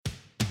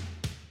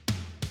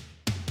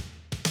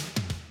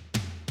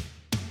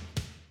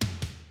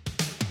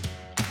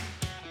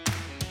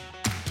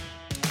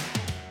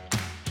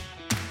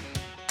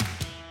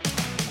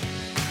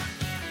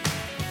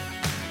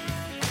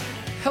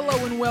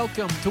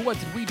welcome to What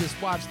Did We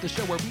Just Watch, the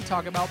show where we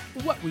talk about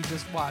what we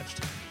just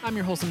watched. I'm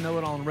your wholesome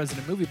know-it-all and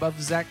resident movie buff,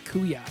 Zach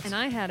Kuyat. And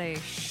I had a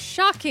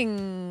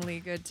shockingly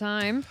good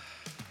time.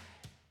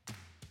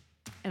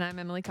 And I'm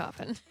Emily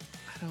Coffin.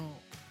 I don't want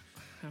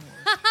to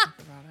talk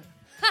about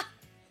it.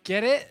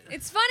 Get it?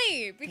 It's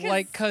funny because...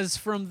 Like, cause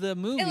from the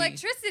movie.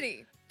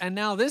 Electricity. And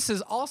now this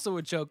is also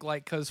a joke,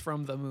 like, cause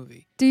from the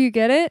movie. Do you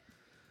get it?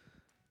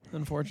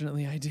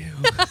 Unfortunately, I do.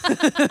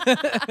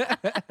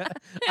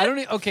 I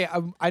don't. Okay,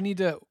 I need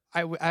to.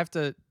 I have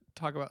to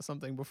talk about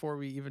something before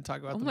we even talk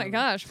about. Oh the my movie.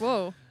 gosh!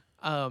 Whoa.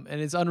 And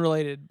it's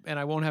unrelated, and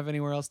I won't have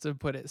anywhere else to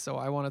put it, so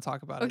I want to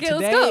talk about Okay, it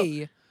let's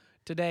today.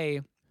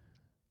 Today,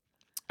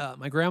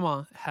 my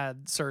grandma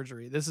had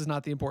surgery. This is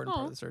not the important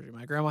part of the surgery.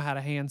 My grandma had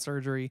a hand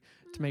surgery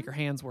to make her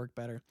hands work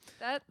better.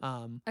 That.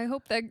 I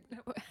hope that.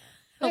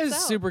 It's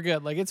out. super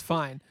good. Like, it's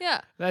fine. Yeah.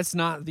 That's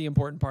not the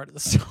important part of the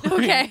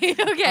story. Okay.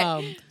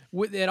 Okay.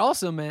 It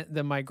also meant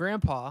that my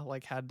grandpa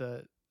had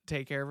to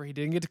take care of her. He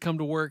didn't get to come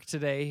to work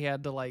today. He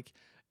had to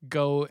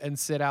go and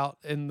sit out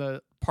in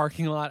the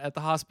parking lot at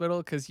the hospital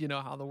because you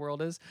know how the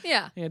world is.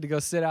 Yeah. He had to go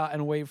sit out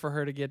and wait for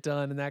her to get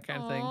done and that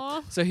kind of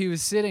thing. So he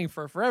was sitting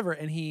for forever,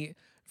 and he,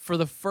 for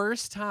the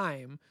first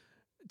time,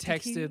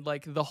 texted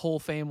the whole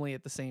family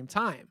at the same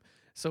time.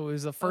 So it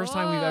was the first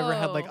time we've ever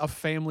had a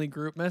family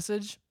group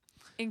message.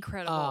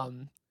 Incredible.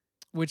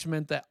 Which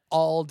meant that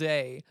all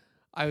day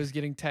I was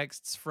getting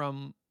texts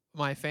from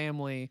my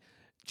family,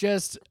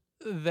 just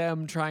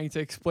them trying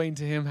to explain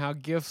to him how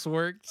gifts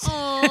worked.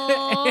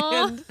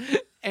 and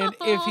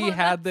if he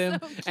had them,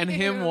 so and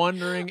him cute.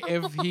 wondering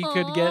if he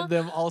could get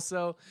them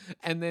also.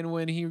 And then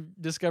when he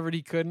discovered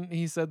he couldn't,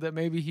 he said that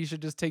maybe he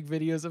should just take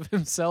videos of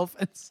himself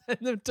and send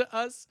them to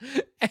us.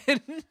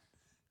 And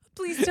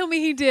Please tell me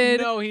he did.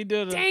 no, he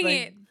didn't. Dang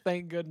it.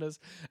 Thank goodness.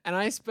 And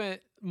I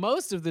spent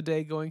most of the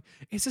day going,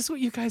 is this what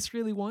you guys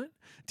really want?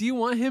 Do you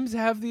want him to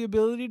have the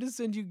ability to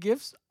send you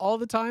gifts all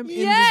the time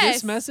in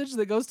this message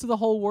that goes to the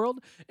whole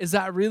world? Is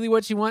that really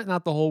what you want?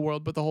 Not the whole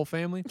world, but the whole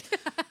family.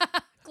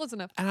 Close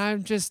enough. And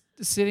I'm just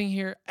sitting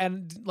here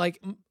and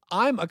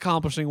I'm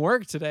accomplishing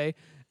work today.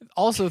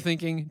 Also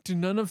thinking,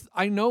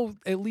 I know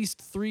at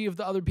least 3 of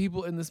the other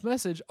people in this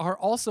message are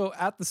also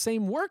at the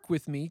same work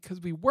with me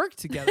because we work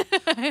together.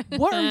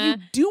 What are you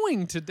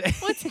doing today?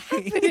 What's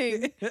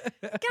happening?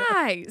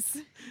 Guys.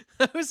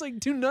 I was like,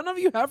 do none of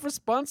you have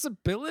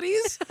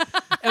responsibilities?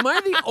 Am I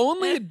the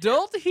only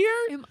adult here?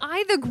 Am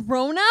I the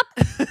grown-up?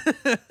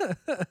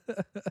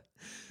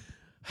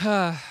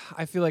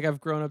 I feel like I've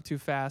grown up too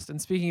fast. And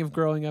speaking of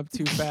growing up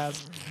too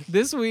fast,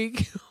 this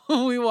week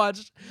we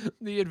watched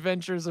The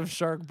Adventures of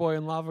Shark Boy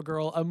and Lava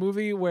Girl, a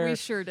movie where We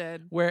sure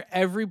did. where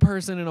every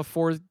person in a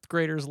 4th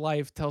grader's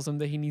life tells him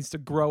that he needs to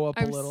grow up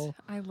a little.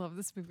 I love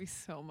this movie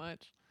so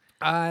much.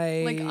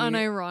 I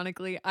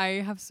Unironically, I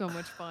have so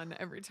much fun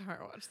every time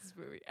I watch this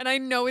movie. And I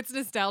know it's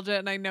nostalgia,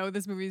 and I know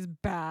this movie is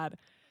bad.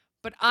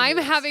 But I'm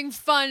having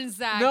fun,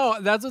 Zach.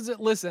 No, that's what's it.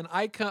 Listen,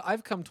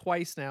 I've come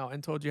twice now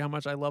and told you how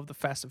much I love the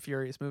Fast and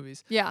Furious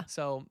movies. Yeah.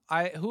 So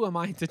who am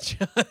I to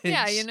judge?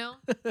 Yeah, you know.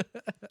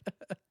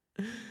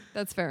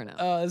 That's fair enough.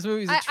 This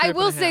movie's a I trip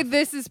will and a say half.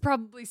 this is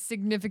probably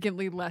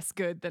significantly less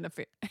good than a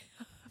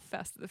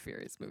Fast and the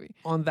Furious movie.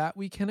 On that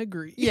we can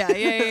agree.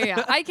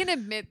 Yeah. I can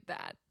admit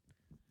that.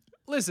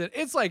 Listen,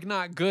 it's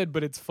not good,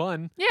 but it's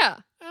fun. Yeah.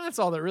 That's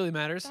all that really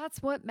matters.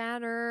 That's what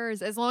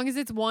matters. As long as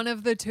it's one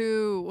of the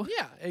two.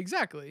 Yeah,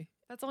 exactly.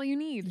 That's all you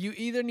need. You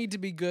either need to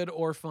be good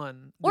or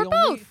fun. Or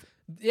both.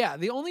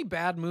 The only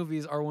bad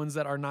movies are ones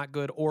that are not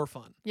good or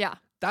fun. Yeah.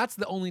 That's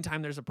the only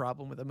time there's a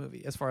problem with a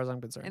movie, as far as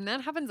I'm concerned. And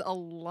that happens a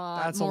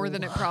lot That's more a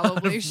than it lot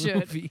probably of should.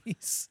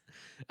 movies.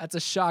 That's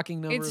a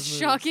shocking number of It's movies.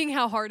 shocking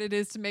how hard it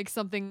is to make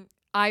something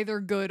either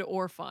good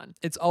or fun.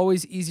 It's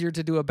always easier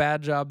to do a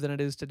bad job than it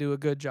is to do a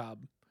good job.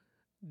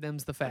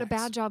 Them's the facts. But a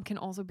bad job can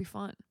also be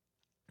fun.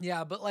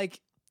 Yeah, but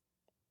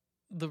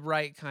the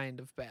right kind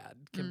of bad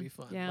can be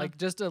fun. Yeah.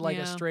 Just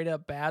a straight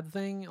up bad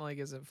thing,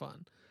 is it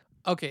fun?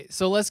 Okay,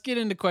 so let's get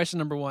into question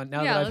number 1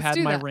 now that I've let's had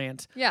do my that.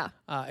 rant. Yeah.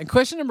 And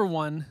question number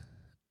 1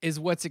 is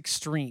what's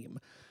extreme?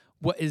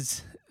 What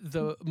is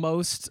the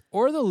most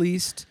or the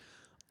least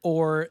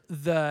or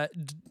the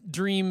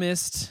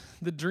dreamiest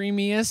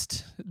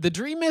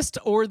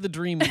or the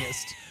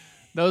dreamiest?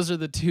 Those are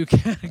the 2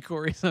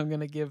 categories I'm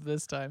going to give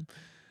this time.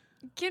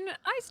 Can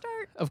I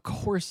start? Of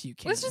course you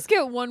can. Let's just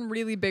get one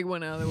really big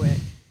one out of the way.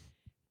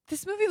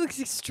 This movie looks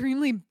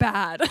extremely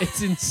bad.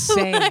 It's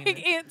insane.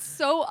 It's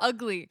so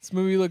ugly. This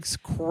movie looks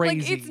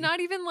crazy. It's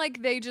not even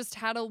like they just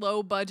had a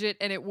low budget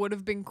and it would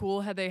have been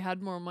cool had they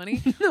had more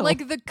money. No.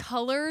 The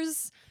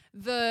colors,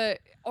 the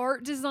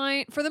art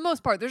design, for the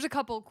most part, there's a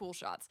couple of cool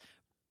shots.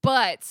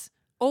 But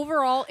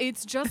overall,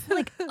 it's just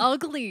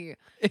ugly.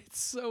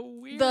 It's so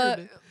weird.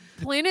 The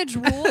Planet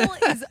Drool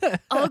is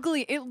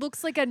ugly. It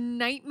looks like a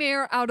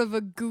nightmare out of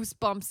a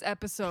Goosebumps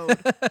episode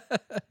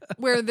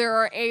where there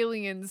are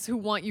aliens who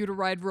want you to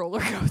ride roller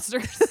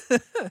coasters.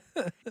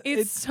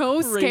 It's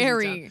so Crazy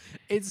scary. Town.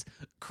 It's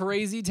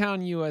Crazy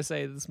Town,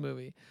 USA, this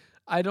movie.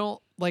 I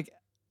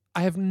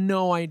have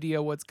no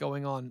idea what's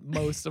going on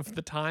most of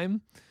the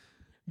time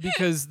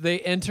because they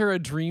enter a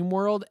dream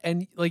world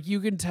and like you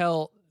can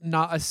tell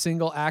not a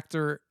single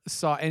actor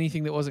saw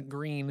anything that wasn't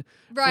green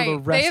Right. for the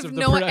rest They have of the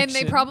no, production. and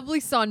they probably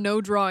saw no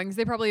drawings.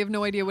 They probably have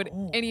no idea what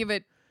any of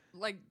it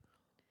like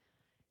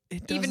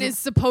it even doesn't- is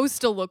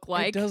supposed to look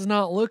like. It does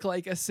not look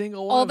like a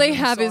single one. All of they them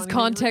have saw is anything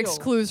context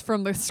real. clues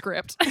from the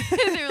script.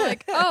 And they're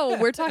like, oh,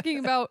 we're talking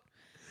about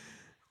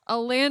a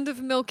land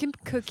of milk and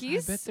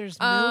cookies. I bet there's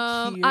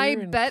milk here I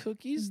and bet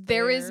cookies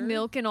there is there.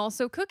 milk and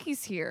also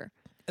cookies here.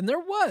 And there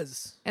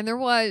was. And there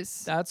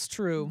was. That's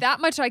true. That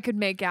much I could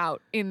make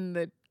out in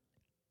the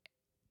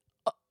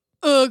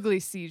ugly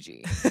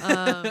CG.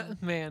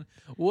 Man,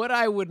 what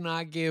I would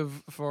not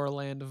give for a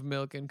land of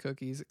milk and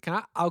cookies. Can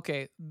I?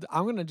 Okay,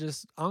 I'm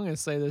gonna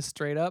say this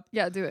straight up.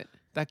 Yeah, do it.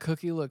 That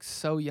cookie looks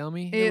so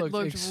yummy. It looked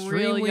looked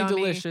extremely real yummy.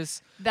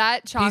 delicious.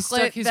 That chocolate. He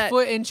stuck his that,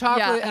 foot in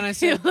chocolate, yeah, and I he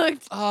said,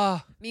 looked,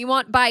 "Ah, me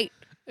want bite.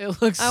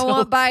 it looks I so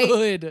want bite.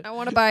 good." I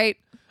want a bite.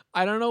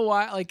 I don't know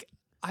why. Like,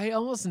 I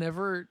almost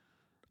never.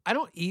 I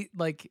don't eat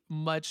like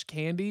much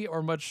candy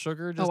or much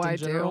sugar. Just in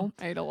general. do.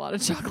 I ate a lot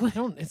of I chocolate.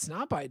 don't. It's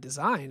not by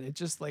design. It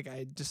just like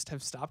I just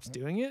have stopped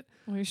doing it.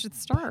 Well, you should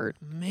start.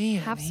 Man,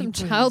 Have he some was-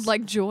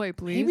 childlike joy,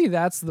 please. Maybe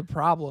that's the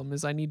problem.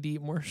 Is I need to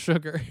eat more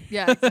sugar.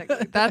 Yeah,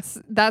 exactly.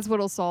 That's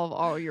what'll solve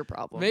all your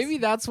problems. Maybe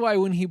that's why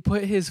when he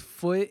put his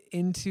foot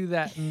into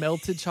that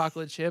melted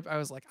chocolate chip, I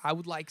was like, I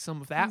would like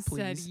some of that, He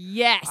please. said,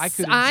 yes, I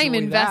could I'm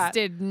enjoy that.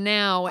 invested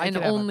now I and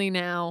could have a only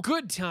now.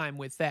 Good time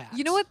with that.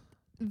 You know what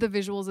the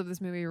visuals of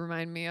this movie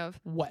remind me of?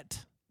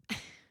 What?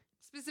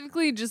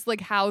 Specifically, just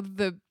like how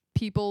the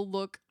people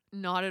look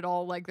not at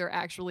all like they're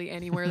actually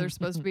anywhere they're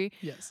supposed to be.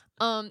 Yes.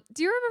 Do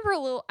you remember a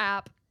little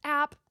app,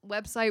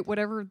 website,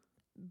 whatever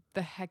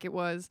the heck it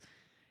was,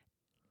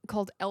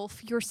 called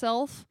Elf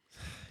Yourself?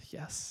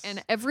 Yes.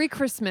 And every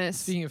Christmas,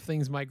 Speaking of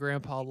things my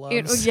grandpa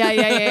loves.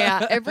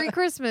 yeah. Every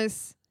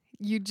Christmas,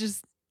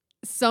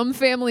 some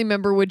family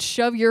member would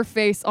shove your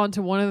face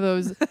onto one of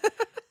those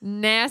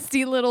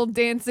nasty little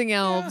dancing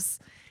elves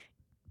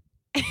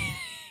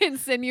and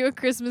send you a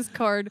Christmas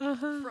card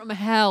from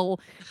hell.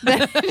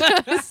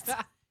 That just,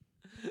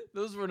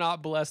 Those were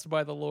not blessed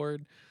by the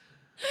Lord.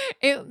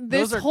 this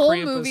Those are whole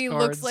Krampus movie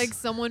cards. looks like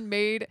someone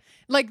made,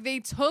 like they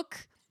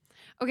took,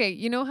 okay,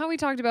 you know how we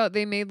talked about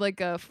they made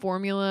like a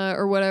formula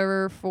or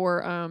whatever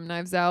for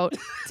Knives Out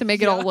to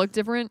make it all Yeah. look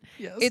different?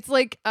 Yes. It's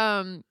like,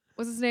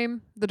 what's his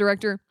name? The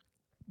director.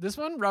 This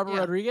one, Robert Yeah.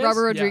 Rodriguez.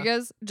 Robert Yeah.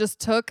 Rodriguez just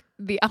took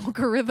the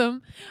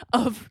algorithm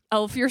of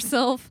Elf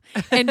Yourself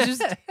and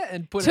just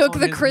and put it took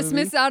on the his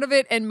Christmas movie. out of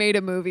it and made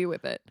a movie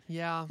with it.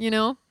 Yeah. You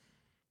know?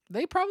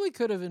 They probably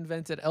could have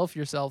invented Elf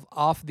Yourself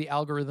off the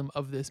algorithm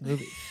of this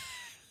movie.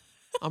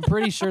 I'm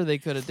pretty sure they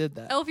could have did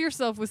that. Elf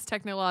Yourself was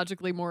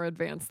technologically more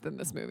advanced than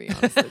this movie,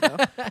 honestly, though.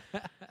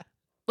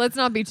 Let's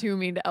not be too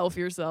mean to Elf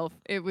Yourself.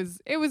 It was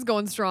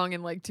going strong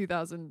in like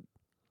 2000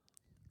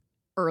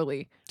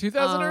 early.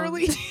 2000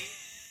 early.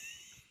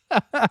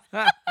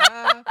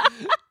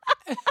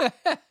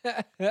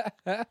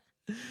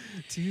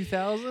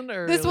 2000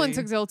 early. This one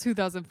took till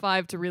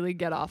 2005 to really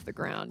get off the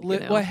ground. You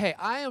know? Well, hey,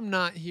 I am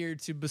not here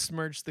to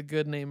besmirch the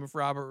good name of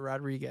Robert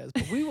Rodriguez,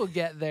 but we will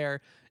get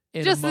there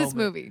in Just a this moment.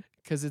 movie.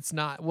 Because it's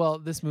not, well,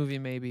 this movie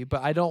maybe,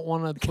 but I don't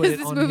want to put Because it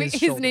this on movie,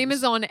 his name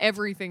is shoulders. on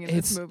everything in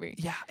this movie.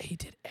 Yeah, he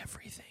did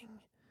everything.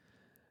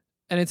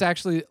 And it's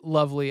actually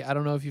lovely. I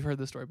don't know if you've heard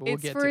the story, but we'll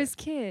It's get for to his it.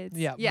 kids.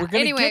 Yeah. Yeah. We're gonna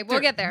Anyway, we'll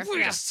get there. Wait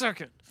Yeah. a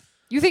second.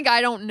 You think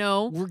I don't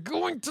know? We're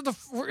going to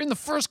we're in the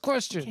first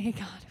question. Okay,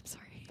 God, I'm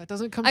sorry. That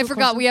doesn't come I to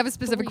forgot we have a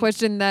specific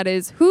question that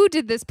is, who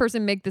did this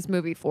person make this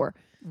movie for?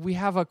 We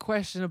have a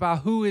question about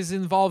who is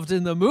involved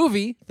in the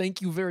movie.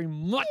 Thank you very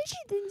much.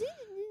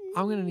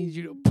 I'm going to need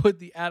you to put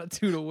the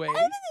attitude away.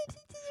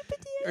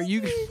 Or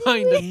you can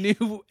find a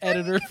new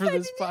editor for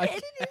this podcast.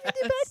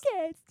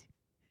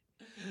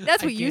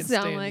 That's I what you can't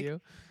sound stand like.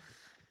 you.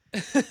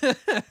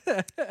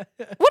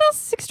 What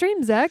else is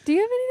extreme, Zach? Do you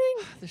have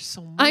anything? There's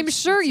so much. I'm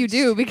sure that's you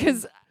do, extreme.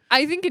 because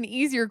I think an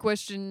easier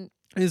question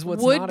is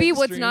what's would not be extreme.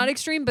 what's not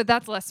extreme, but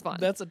that's less fun.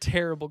 That's a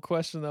terrible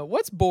question, though.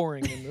 What's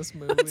boring in this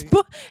movie?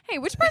 Hey,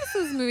 which parts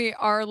of this movie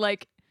are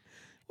like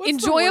What's the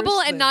enjoyable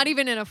worst and not thing?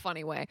 even in a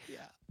funny way? Yeah.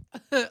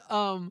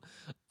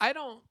 I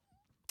don't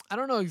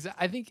know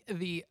exactly. I think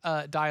the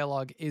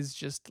dialogue is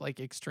just like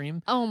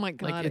extreme. Oh my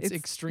God. Like it's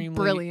extremely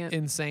brilliant.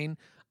 insane.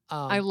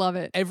 I love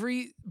it.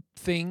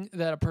 Everything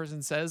that a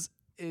person says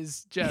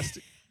is just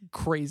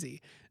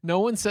crazy. No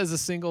one says a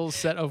single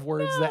set of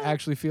words that No.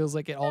 actually feels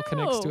like it all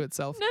connects to No.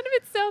 itself. None of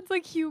it sounds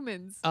like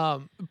humans.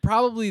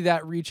 Probably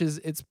that reaches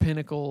its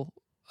pinnacle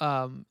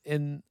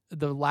in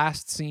the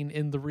last scene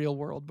in the real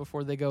world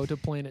before they go to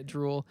Planet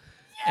Drool.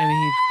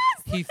 And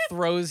he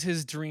throws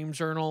his dream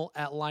journal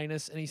at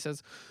Linus and he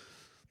says,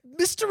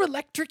 "Mr.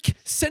 Electric,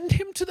 send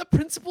him to the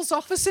principal's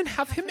office and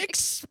have him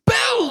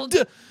expelled."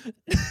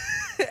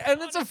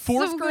 And it's a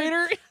fourth so good.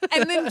 grader.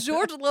 And then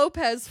George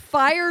Lopez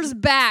fires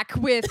back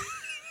with,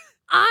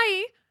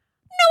 I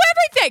know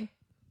everything.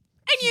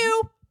 And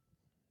you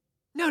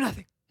know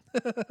nothing.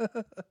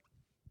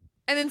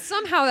 And then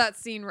somehow that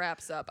scene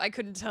wraps up. I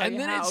couldn't tell And you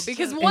then how. it's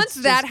Because just- once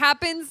it's that just-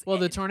 happens, Well,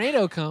 the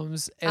tornado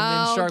comes, and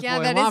then oh, Shark yeah,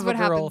 Boy that and is Lava what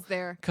Girl happens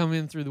there. come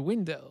in through the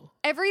window.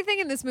 Everything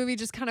in this movie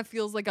just kind of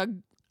feels like a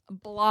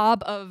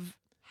blob of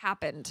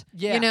happened.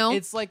 Yeah, You know?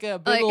 it's like a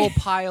big Like- old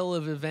pile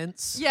of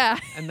events. Yeah.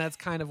 And that's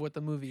kind of what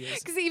the movie is.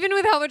 Because even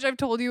with how much I've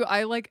told you,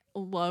 I like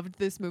loved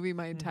this movie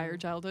my Mm-hmm. entire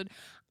childhood.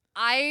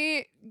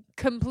 I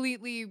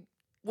completely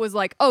was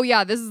like, oh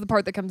yeah, this is the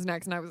part that comes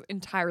next. And I was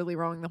entirely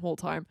wrong the whole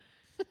time.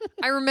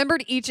 I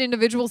remembered each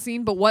individual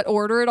scene, but what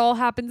order it all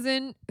happens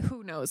in,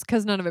 who knows?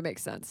 Because none of it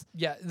makes sense.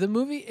 Yeah, the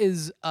movie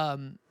is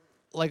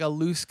like a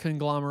loose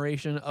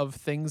conglomeration of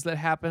things that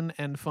happen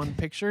and fun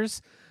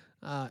pictures,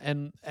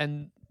 and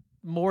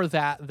more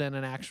that than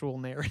an actual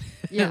narrative.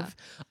 Yeah.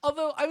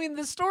 Although, I mean,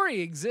 the story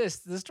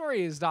exists. The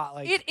story is not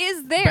like It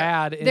is there.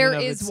 bad in There and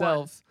of is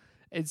itself.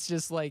 It's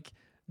just like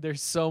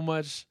there's so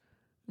much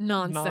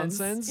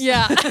nonsense.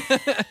 Yeah.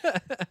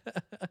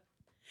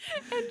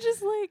 And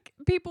just like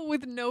people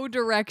with no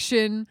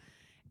direction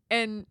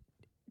and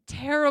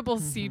terrible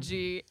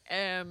CG.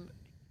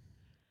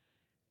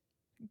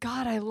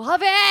 God, I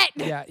love it.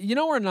 Yeah, you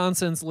know where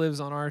nonsense lives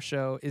on our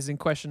show is in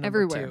question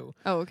number Everywhere. 2.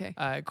 Oh, okay.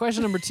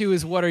 Question number 2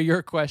 is what are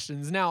your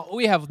questions? Now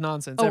we have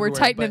nonsense. Oh, we're everywhere,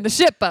 tightening but- the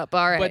ship up.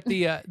 All right. But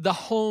the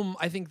home,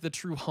 I think the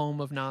true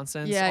home of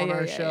nonsense Yeah, on yeah,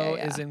 our yeah, show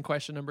yeah, is yeah. in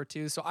question number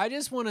 2. So I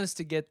just want us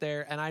to get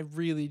there, and I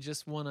really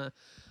just I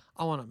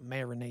want to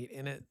marinate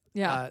in it.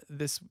 Yeah.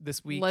 This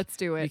week. Let's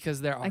do it. because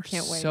there I are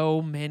can't wait.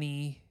 so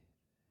many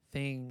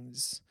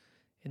things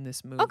in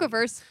this movie. I'll go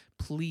first.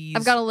 Please.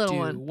 I've got a little do.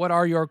 one. What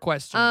are your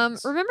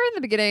questions? Remember in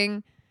the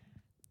beginning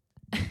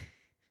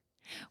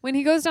when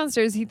he goes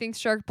downstairs, he thinks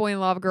Shark Boy and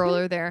Lava Girl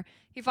are there.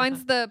 He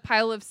finds the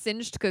pile of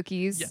singed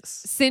cookies.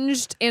 Yes.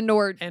 Singed and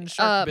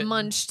shark bitten.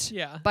 munched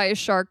Yeah. by a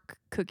shark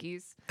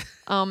cookies.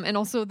 And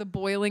also the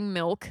boiling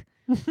milk.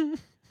 The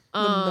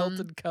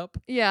melted cup.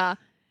 Yeah.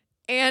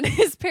 And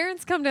his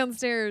parents come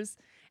downstairs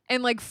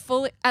and like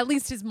fully, at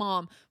least his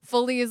mom,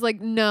 fully is like,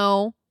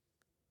 no,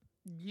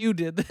 You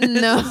did this.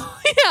 no.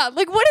 Yeah.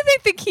 Like, what do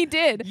they think he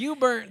did? You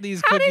burnt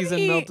these How did cookies and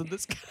he- melted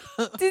this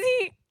cup. Did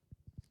he?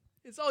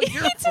 It's all He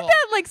your did fault.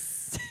 that like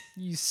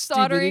You stupid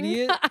soldering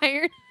idiot.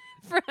 iron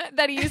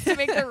that he used to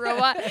make the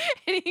robot,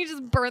 and he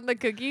just burned the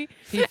cookie.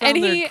 He And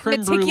found their he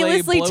creme brulee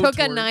meticulously took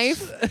a blowtorch.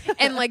 knife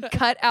and like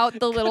cut out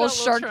the little out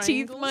little shark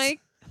teeth triangles.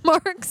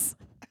 marks.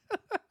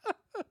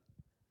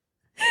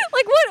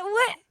 Like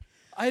what?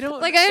 I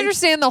don't Like I it's-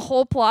 understand the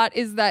whole plot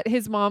is that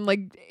his mom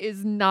like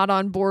is not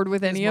on board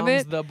with his any of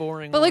mom's it. the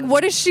boring But like, one.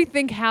 what does she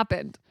think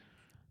happened?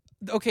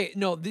 Okay,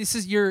 no, this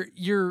is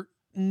you're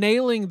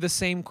nailing the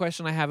same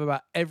question I have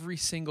about every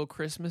single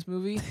Christmas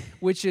movie,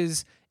 which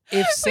is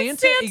if Santa,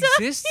 Santa,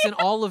 exists in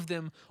all of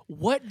them,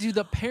 what do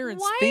the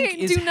parents Why think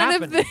is do none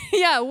happening? of the?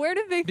 Yeah, where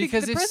do they think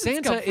Because the if presents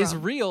Santa come is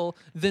from? real,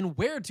 then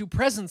where do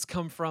presents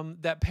come from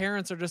that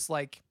parents are just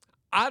like,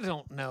 I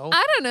don't know.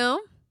 I don't know.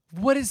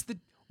 What is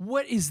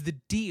the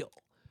deal?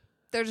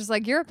 They're just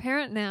like, you're a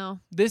parent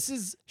now. This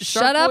is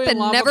Shut Shark up Boy and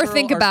Lava never Girl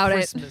think are about it.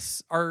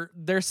 Christmas,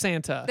 they're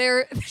Santa.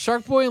 They're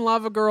Shark Boy and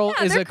Lava Girl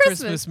Yeah, is they're a Christmas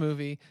Christmas.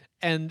 movie,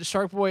 and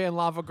Shark Boy and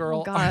Lava Girl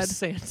are God.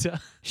 Santa.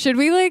 Should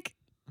we like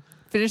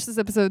finish this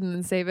episode and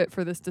then save it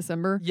for this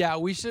December? Yeah,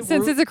 we should.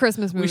 Since it's a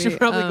Christmas movie. we should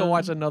probably go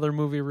watch another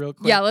movie real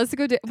quick. Yeah, let's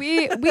go.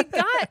 We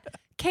got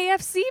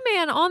KFC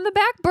Man on the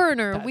back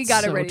burner. We That's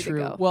got it so ready true.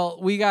 to go. Well,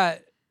 we've got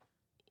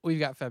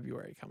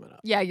February coming up.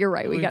 Yeah, you're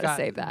right. We We've got to got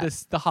save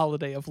that. The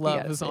holiday of love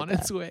gotta is save on that.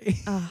 its way.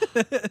 Ugh.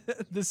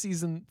 the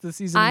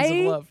seasons I-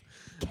 of love.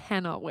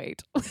 Cannot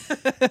wait.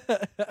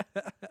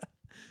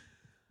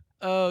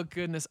 Oh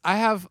goodness,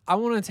 I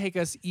want to take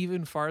us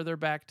even farther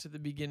back to the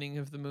beginning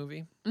of the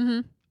movie,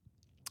 Mm-hmm.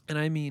 and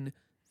I mean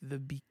the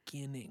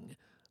beginning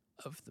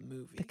of the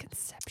movie. The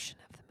conception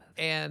of the movie.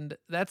 And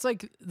that's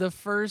like the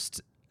first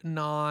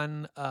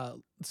non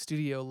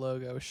studio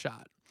logo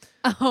shot.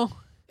 Oh,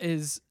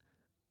 It's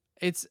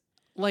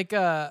like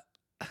a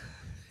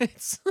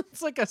it's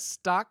like a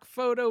stock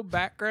photo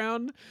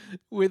background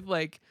with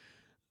like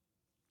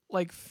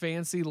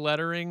fancy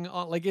lettering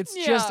on, like it's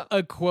just Yeah.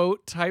 a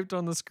quote typed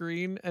on the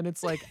screen, and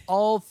it's like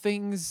all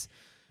things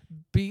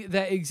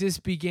that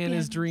exist began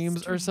as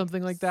dreams or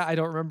something like that. I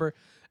don't remember.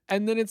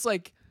 And then it's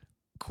like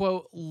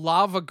quote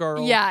Lava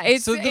Girl. Yeah,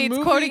 it's- so the it's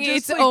movie quoting just,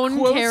 its like, own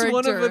quotes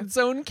one character. of its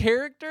own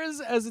characters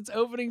as its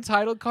opening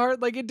title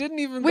card. Like it didn't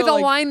even with go a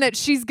like, line that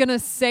she's gonna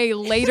say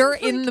later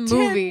like in the 10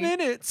 movie.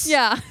 minutes.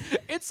 Yeah.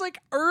 It's like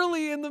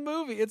early in the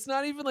movie. It's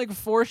not even like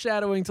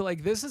foreshadowing to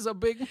like this is a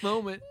big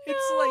moment. No,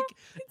 it's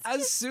like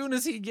as soon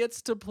as he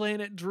gets to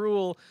Planet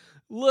Drool,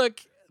 look,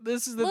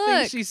 this is the thing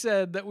Look. she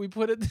said that we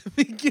put at the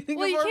beginning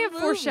Well, of you our can't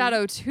movie.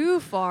 foreshadow too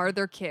far.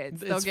 They're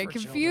kids. They'll It's get for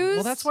children. confused.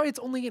 Well, that's why it's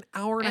only an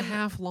hour and a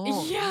half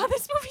long. Yeah,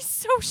 this movie's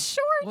so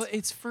short. Well,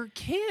 it's for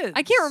kids.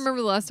 I can't remember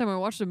the last time I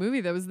watched a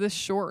movie that was this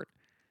short.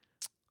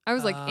 I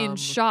was like in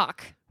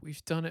shock.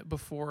 We've done it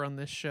before on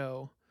this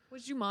show.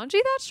 Was Jumanji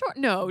that short?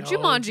 No,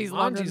 Jumanji's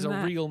longer Jumanji's than a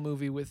that. real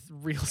movie with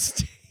real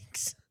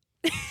stakes.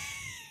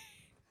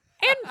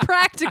 And and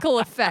practical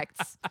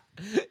effects.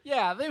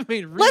 Yeah, they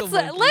made real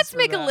monkeys Let's for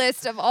make a that.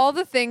 list of all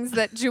the things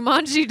that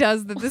Jumanji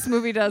does that this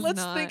movie does Let's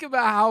not. think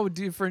about how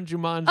different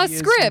Jumanji A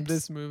is from script.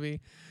 this movie.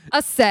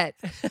 A set.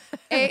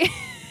 A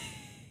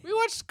We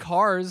watched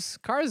Cars.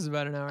 Cars is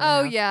about an hour. and a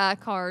Oh half. yeah,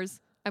 Cars.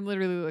 I'm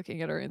literally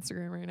looking at our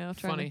Instagram right now,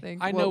 trying Funny. to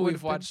think. I what know would we've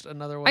have been- watched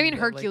another one. I mean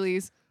that, like-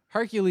 Hercules.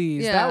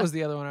 Hercules. Yeah. That was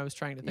the other one I was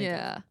trying to think of.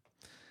 Yeah.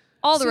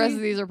 All the rest See,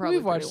 of these are probably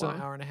we've watched pretty some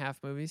long. hour-and-a-half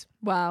movies.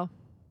 Wow.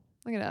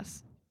 Look at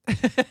us.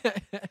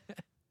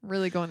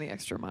 Really going the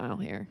extra mile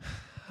here.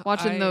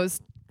 Watching I-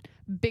 those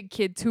big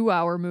kid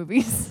 2-hour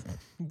movies.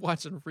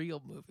 Watching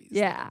real movies. like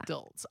Yeah.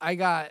 adults. I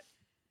got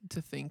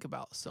to think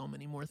about so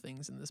many more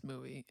things in this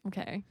movie.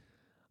 Okay.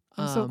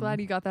 I'm so glad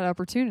you got that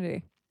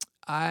opportunity.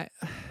 I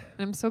And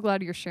I'm so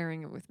glad you're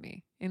sharing it with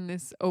me in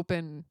this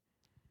open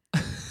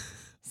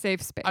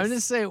safe space. I'm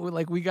just saying,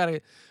 we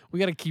gotta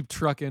keep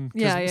trucking.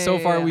 'cause Yeah, so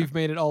far yeah. we've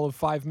made it all of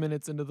 5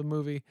 minutes into the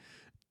movie.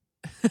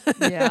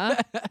 Yeah.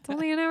 It's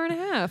only an hour and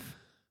a half.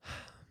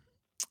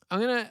 I'm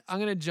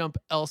gonna jump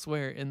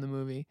elsewhere in the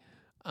movie,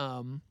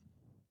 and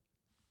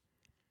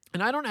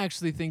I don't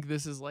actually think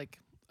this is like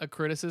a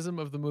criticism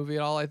of the movie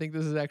at all. I think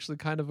this is actually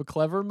kind of a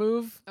clever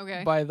move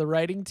Okay. by the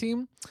writing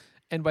team,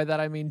 and by that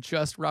I mean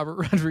just Robert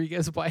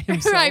Rodriguez by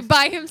himself. Right,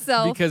 by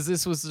himself. Because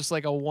this was just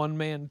like a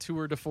one-man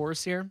tour de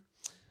force here.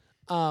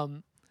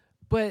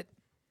 But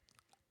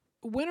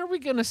when are we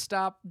gonna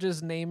stop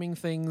just naming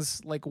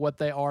things like what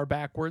they are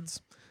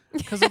backwards?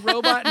 Because a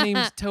robot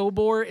named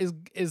Tobor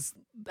is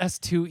that's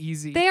too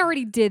easy. They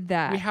already did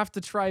that. We have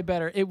to try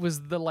better. It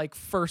was the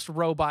first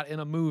robot in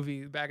a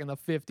movie back in the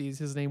 50s.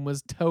 His name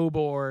was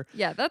Tobor.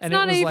 Yeah, that's And it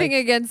not was anything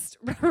like, against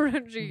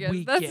Rodriguez.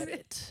 We That's get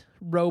it.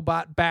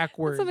 Robot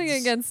backwards. something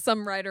against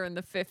some writer in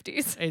the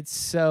 50s. It's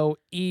so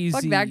easy.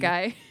 Fuck that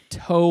guy.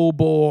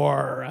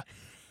 Tobor.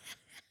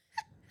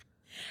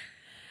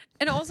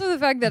 And also the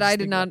fact that I I just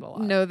did think not about it a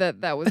lot. know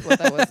that was what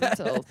that was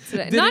until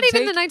today. Did Not it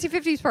even the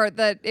 1950s part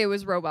that it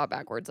was robot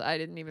backwards. I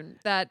didn't even,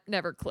 that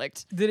never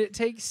clicked. Did it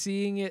take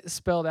seeing it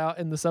spelled out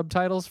in the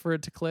subtitles for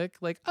it to click?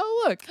 Like,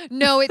 oh, look.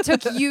 No, it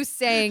took you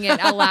saying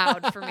it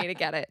aloud for me to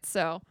get it.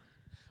 So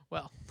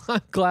Well,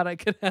 I'm glad I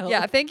could help.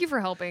 yeah, thank you for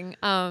helping.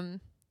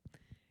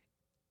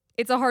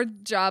 It's a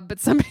hard job, but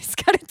somebody's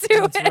got to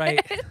do That's it.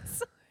 right.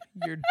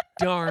 You're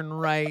darn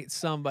right.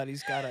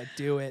 Somebody's got to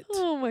do it.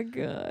 Oh my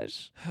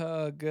gosh.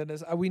 Oh,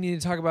 goodness. We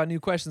need to talk about new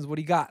questions. What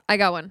do you got? I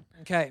got one.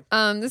 Okay.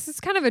 This is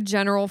kind of a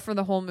general for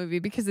the whole movie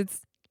because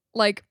it's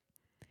like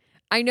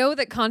I know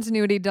that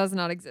continuity does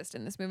not exist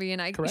in this movie, and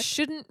I Correct.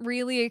 shouldn't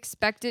really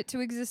expect it to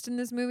exist in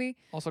this movie.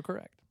 Also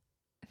correct.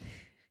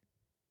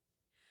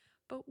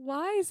 But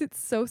why is it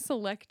so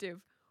selective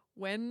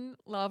when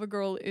Lava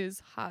Girl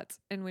is hot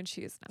and when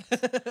she is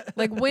not?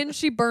 Like when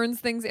she burns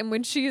things and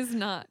when she is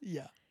not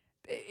Yeah.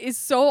 is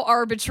so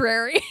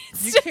arbitrary.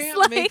 It's You just can't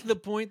like, make the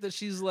point that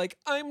she's like,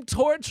 I'm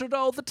tortured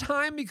all the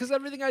time because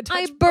everything I touch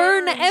I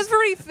burn burns.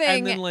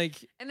 everything.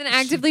 And then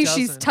actively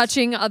she's doesn't.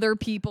 touching other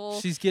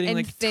people. she's getting and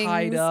like things,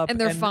 tied up and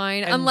they're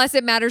fine unless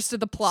it matters to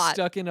the plot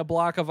stuck in a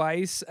block of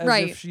ice as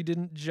Right. if she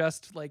didn't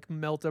just like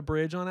melt a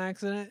bridge on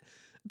accident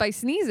by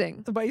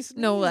sneezing. by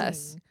sneezing. No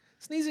less.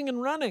 Sneezing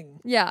and running.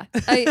 Yeah.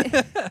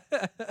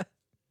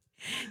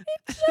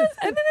 It's just,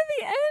 and then at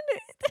the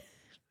end,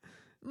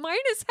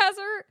 Midas has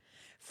her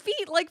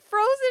feet like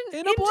frozen In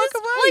a block just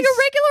of like a ice.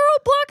 regular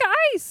old block of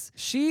ice.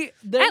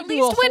 They At do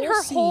least a when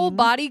her whole scene-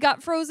 body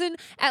got frozen,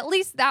 at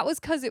least that was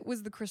because it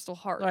was the crystal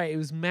heart. Right, it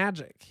was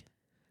magic.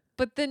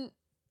 But then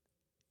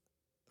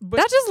But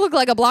that just looked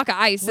like a block of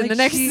ice in like, the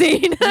next she-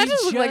 scene. that we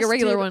just looked like a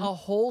regular did one. A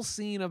whole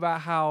scene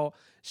about how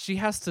she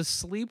has to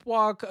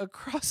sleepwalk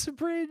across a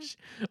bridge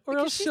or Because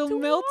else she's she'll too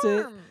melt it.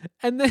 warm.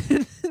 And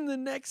then in the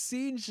next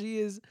scene, she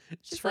is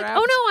She's like, trapped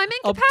oh no, I'm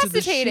up to the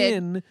incapacitated.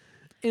 shin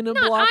in a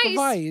Not block ice. of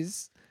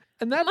ice.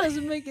 And that My-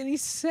 doesn't make any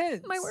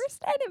sense. My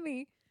worst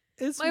enemy.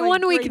 It's my my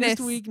one greatest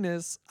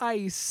weakness.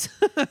 ice.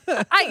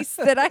 Ice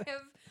that I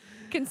have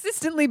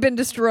consistently been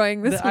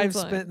destroying this that whole I've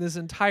time. spent this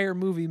entire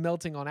movie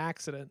melting on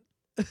accident.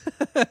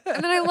 And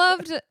then I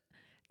loved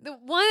the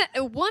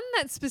one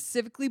that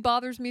specifically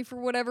bothers me for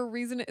whatever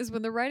reason is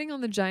when they're riding on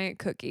the giant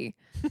cookie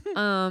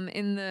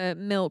in the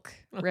milk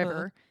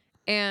river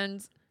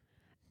and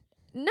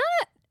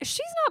she's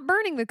not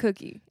burning the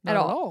cookie Not at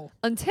all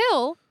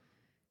until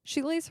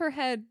she lays her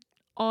head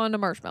on a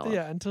marshmallow.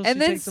 Yeah, until And she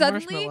then takes a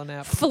suddenly marshmallow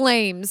nap.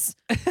 flames,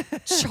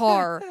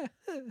 char,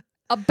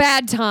 a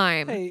bad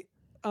time. Hey,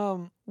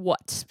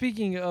 What?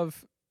 speaking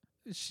of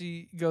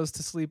she goes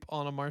to sleep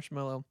on a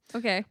marshmallow.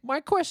 Okay. My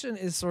question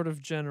is sort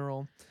of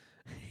general.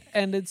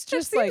 And it's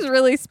Just just like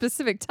really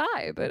specific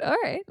tie, but all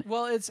right.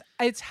 well, it's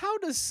how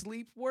does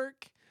sleep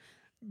work?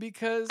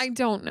 Because I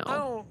don't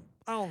know.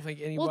 I don't think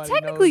anybody Well,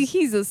 technically, knows.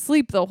 he's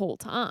asleep the whole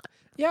time.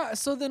 Yeah,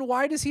 so then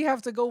why does he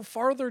have to go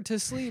farther to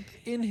sleep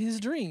in his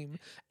dream?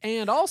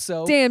 And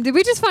also Damn, did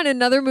we just find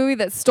another movie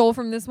that stole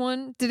from this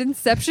one? Did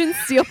Inception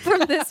steal from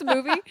this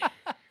movie?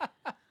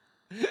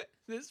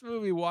 this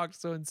movie walked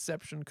so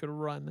Inception could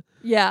run.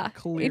 Yeah.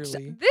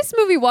 Clearly. This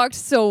movie walked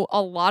so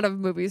a lot of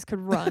movies could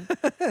run.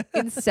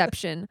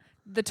 Inception,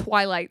 the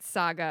Twilight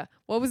Saga.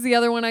 What was the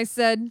other one I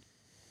said?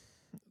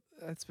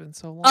 That's been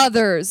so long.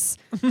 Others.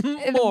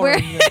 More Where-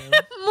 of them.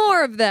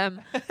 More of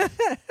them.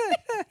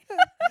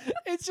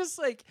 It's just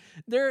like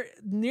they're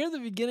near the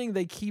beginning.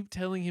 They keep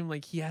telling him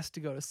like he has to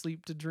go to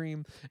sleep to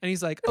dream, and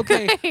he's like,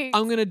 "Okay, Right.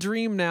 I'm gonna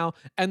dream now,"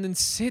 and then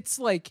sits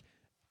like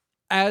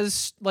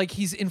as like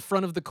he's in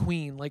front of the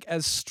queen, like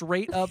as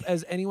straight up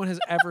as anyone has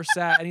ever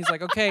sat, and he's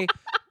like, "Okay,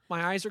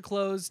 my eyes are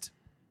closed,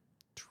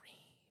 dream,"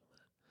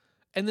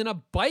 and then a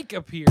bike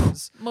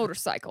appears,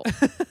 Motorcycle.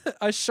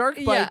 a shark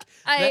Yeah, bike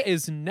I- that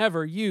is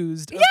never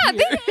used. Yeah,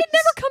 appears. it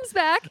never comes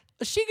back.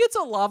 She gets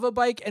a lava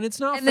bike, and it's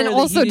not And fair then that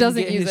also he didn't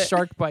doesn't get use his it.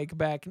 shark bike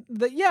back.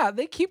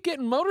 They keep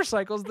getting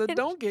motorcycles that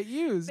don't get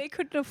used. They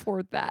couldn't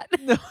afford that.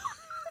 No.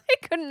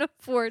 They couldn't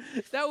afford.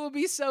 That would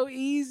be so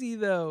easy,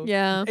 though.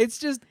 Yeah. It's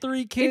just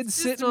three kids It's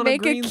sitting just on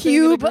make a green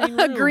cube, thing in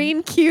a green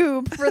room.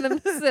 cube for them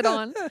to sit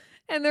on,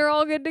 and they're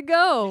all good to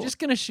go. You're just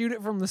gonna shoot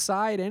it from the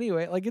side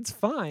anyway. Like it's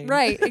fine.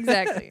 Right,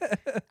 exactly.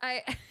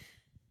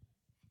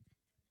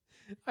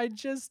 I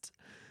just.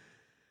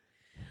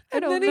 I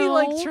And don't then he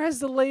like know. tries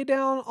to lay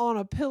down on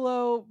a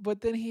pillow,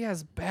 but then he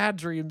has bad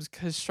dreams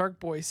because Shark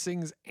Boy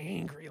sings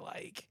angry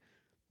like.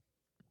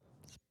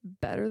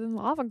 Better than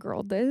Lava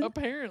Girl did.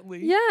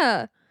 Apparently.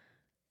 Yeah.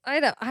 I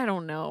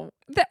don't know.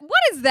 What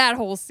is that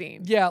whole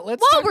scene? Yeah.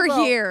 Let's While talk we're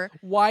about here,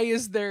 why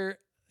is there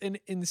an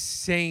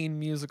insane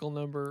musical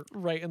number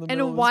right in the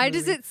middle and of why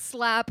this does movie? it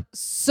slap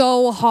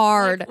so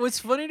hard? Like, what's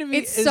funny to me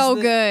It's is so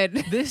that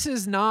good. this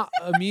is not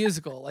a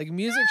musical. Like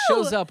music No.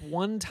 shows up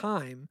one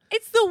time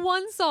It's the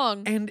one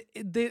song. and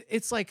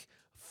it's like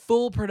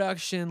full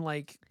production,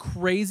 like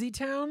Crazy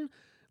Town,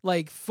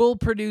 like full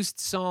produced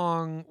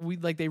song.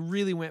 They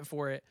really went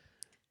for it.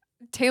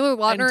 Taylor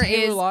Lautner And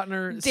Taylor is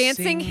Lautner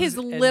dancing his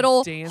sings and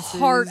little dances,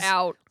 heart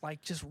out.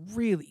 like just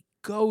really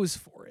goes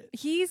for it.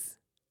 He's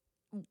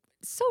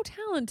so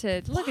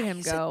talented. Look Why at him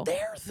is it go.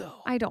 there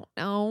though. I don't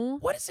know.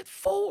 What is it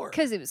for?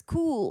 Because it was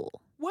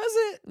cool. Was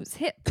it? It was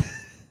hip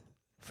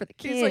for the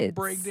kids. He's like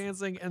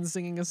breakdancing and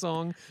singing a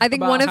song. I think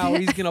about one of how hi-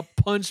 he's gonna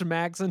punch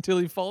Max until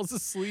he falls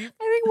asleep.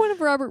 I think one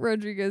of Robert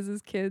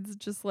Rodriguez's kids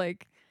just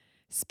like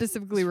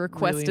specifically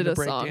requested really a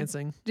song.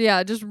 Dancing.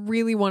 Yeah, just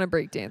really want to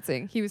break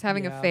dancing. He was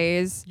having Yeah. a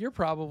phase You're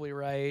probably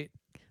right.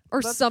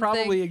 or That's something.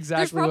 probably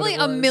exactly. There's probably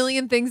what it a was.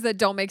 million things that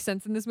don't make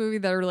sense in this movie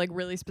that are like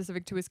really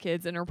specific to his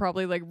kids and are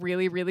probably like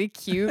really, really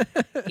cute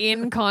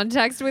in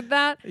context with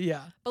that.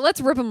 Yeah, But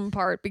let's rip them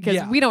apart because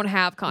Yeah. we don't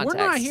have context.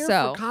 we're not here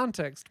so for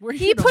context. We're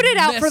he here to put it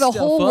out mess for the stuff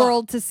whole up.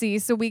 world to see,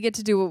 so we get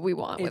to do what we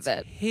want It's with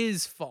it.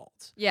 his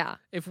fault. Yeah.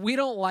 If we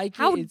don't like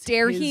How it, it's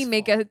dare his he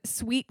make fault. a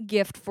sweet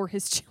gift for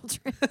his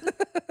children?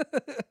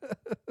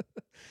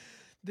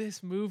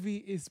 This movie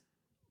is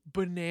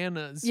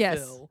bananas. Yes,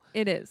 Phil.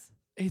 it is.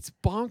 It's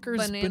bonkers.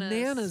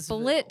 Bananas.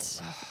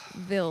 Split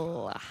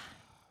Ville.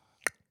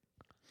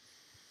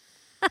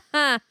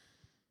 I'm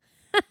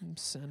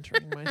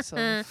centering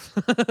myself.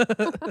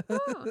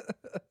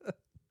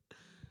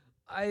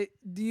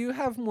 Do you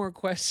have more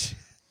questions?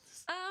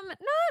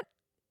 Not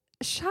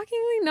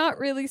shockingly, not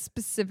really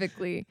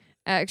specifically,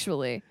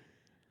 actually.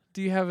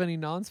 Do you have any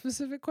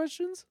non-specific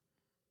questions?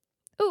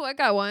 Oh, I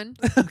got one.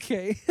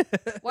 Okay.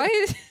 Why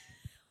is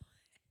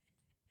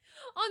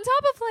on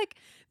top of like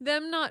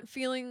them not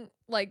feeling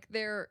like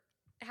they're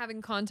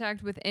having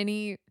contact with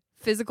any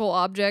physical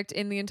object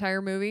in the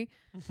entire movie?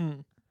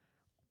 Mhm.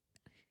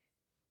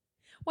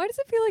 Why does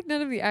it feel like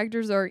none of the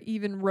actors are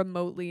even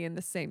remotely in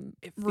the same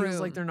It room? feels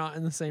like they're not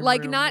in the same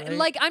like room, not right?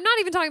 like I'm not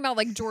even talking about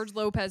like George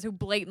Lopez, who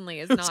blatantly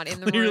is not in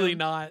the room. Clearly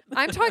not.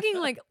 I'm talking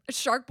like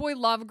Shark Boy,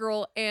 Lava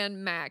Girl,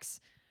 and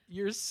Max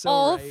You're so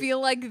all right. feel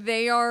like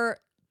they are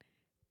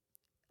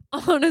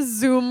on a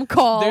Zoom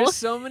call There's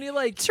so many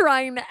like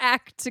trying to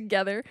act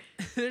together.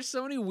 there's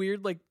so many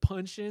weird like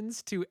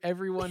punch-ins to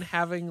everyone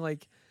having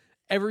like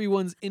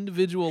everyone's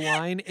individual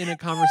line in a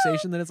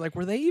conversation that it's like,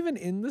 were they even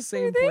in the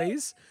same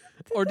place?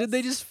 Or did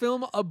they just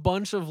film a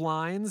bunch of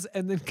lines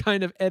and then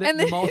kind of edit And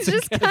then them all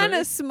just together? kind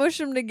of smush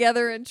them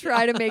together and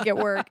try to make it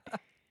work.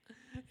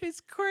 It's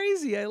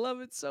crazy. I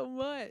love it so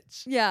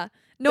much. Yeah.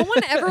 No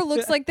one ever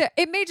looks like that.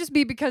 It may just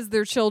be because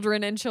they're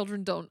children and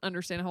children don't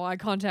understand how eye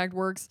contact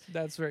works.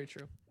 That's very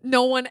true.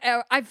 No one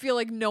I feel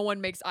like no one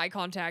makes eye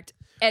contact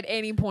at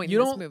any point You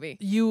in this don't movie.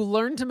 You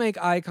learn to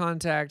make eye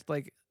contact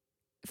like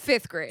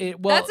 5th grade.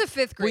 well, That's a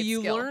 5th grade well, you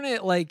skill. learn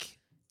it like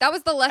That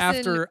was the lesson.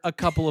 after a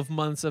couple of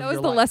months of that was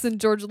your the life. lesson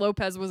George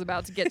Lopez was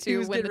about to get He to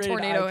was when the getting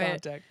ready to tornado eye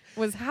hit. contact.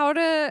 Was how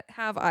to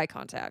have eye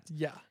contact.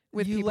 Yeah.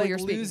 With you people like you're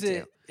speaking lose to.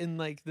 it in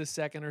like the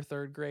 2nd or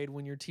 3rd grade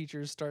when your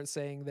teachers start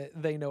saying that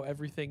they know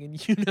everything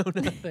and you know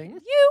nothing.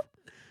 You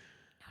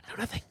know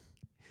nothing.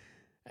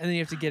 And then you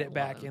have to get it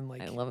back love him. in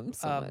like I love him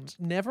so much.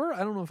 never. I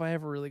don't know if I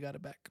ever really got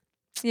it back.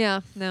 Yeah,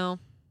 no.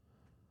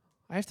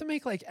 I have to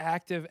make like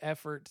active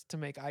effort to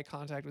make eye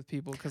contact with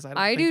people because I don't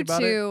I do think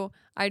about it. too.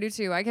 I do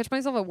too. I catch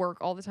myself at work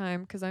all the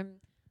time because I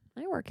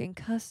work in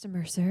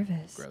customer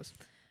service. Gross.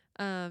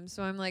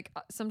 So I'm like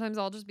sometimes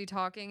I'll just be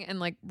talking and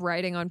like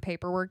writing on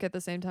paperwork at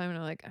the same time, and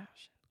I'm like, oh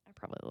shit, I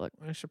probably look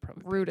I should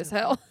probably pay rude as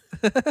attention.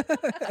 hell.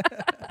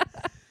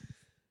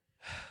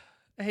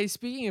 Hey,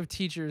 speaking of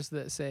teachers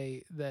that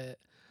say that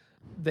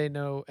they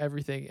know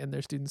everything and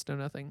their students know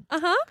nothing,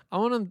 Uh-huh. I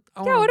want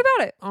to. Yeah, what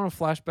about it? I want to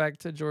flash back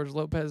to George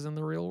Lopez in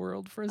the real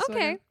world for a Okay.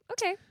 second.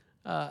 Okay.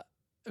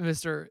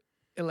 Mr.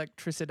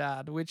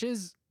 Electricidad, which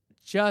is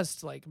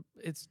just like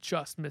it's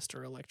just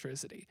Mr.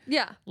 Electricity.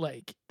 Yeah.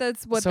 Like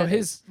That's what so that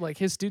his is. like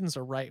his students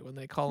are right when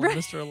they call him Right.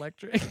 Mr.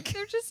 Electric.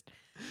 They're just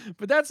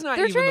But that's not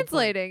they're even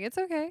translating. It's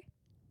okay.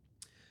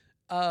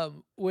 the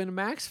point. When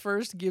Max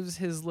first gives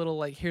his little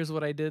like here's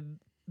what I did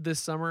this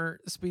summer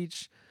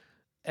speech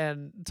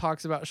and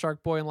talks about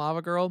Shark Boy and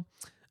Lava Girl,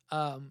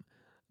 Mr.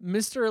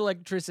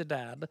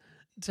 Electricidad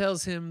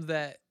tells him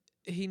that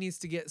he needs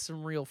to get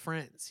some real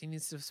friends. He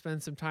needs to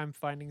spend some time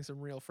finding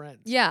some real friends.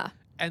 Yeah.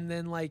 And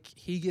then like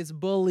he gets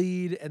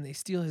bullied and they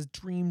steal his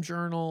dream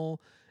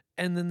journal.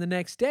 And then the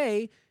next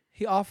day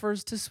he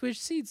offers to switch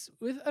seats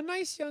with a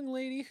nice young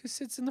lady who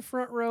sits in the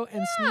front row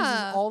and sneezes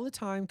Yeah. all the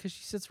time because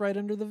she sits right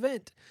under the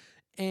vent.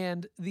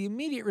 And the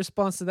immediate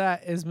response to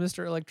that is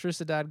Mr.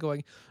 Electricidad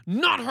going,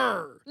 "Not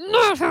her!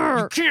 Not You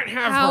her. can't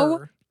have How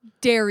her.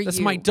 Dare That's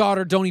you? my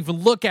daughter. Don't even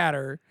look at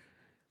her.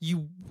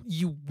 You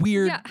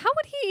weird Yeah. How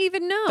would he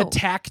even know?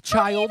 attack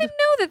How would he child." even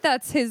know that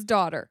that's his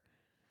daughter?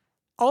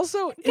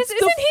 Also, it's the isn't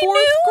he 4th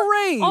new?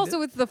 grade.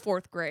 Also, it's the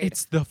 4th grade.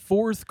 It's the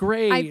 4th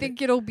grade. I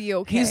think it'll be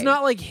okay. He's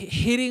not like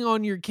hitting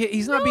on your kid.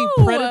 He's not being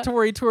No.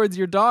 predatory towards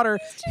your daughter.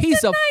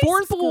 He's a a nice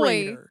 4th boy.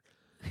 grader.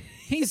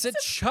 He's a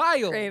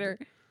child. Grader.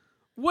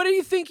 What do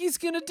you think he's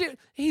going to do?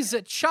 He's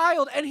a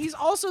child. And he's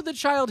also the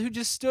child who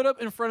just stood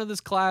up in front of this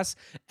class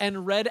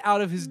and read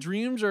out of his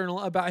dream journal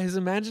about his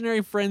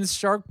imaginary friends,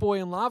 Shark Boy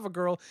and Lava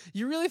Girl.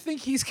 You really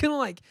think he's going to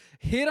like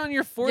hit on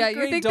your 4th Yeah,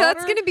 grade you think daughter?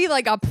 that's gonna be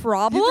like a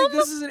problem? You think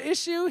this is an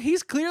issue?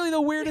 He's clearly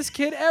the weirdest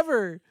kid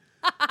ever.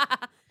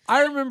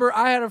 I remember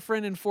I had a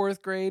friend in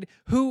 4th grade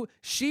who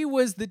she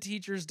was the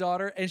teacher's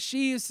daughter, and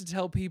she used to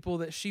tell people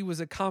that she was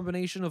a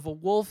combination of a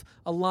wolf,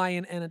 a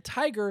lion, and a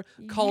tiger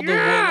called a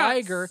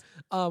Walliger.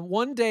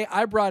 One day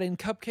I brought in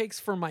cupcakes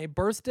for my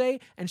birthday,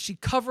 and she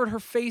covered her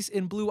face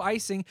in blue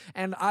icing.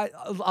 And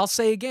I'll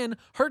say again,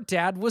 her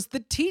dad was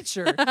the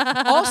teacher.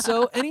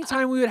 Also,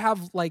 anytime we would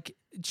have like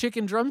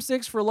chicken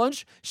drumsticks for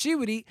lunch, she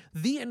would eat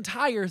the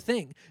entire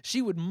thing.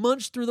 She would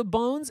munch through the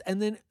bones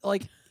and then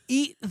like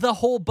eat the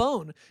whole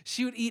bone.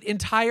 She would eat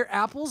entire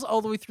apples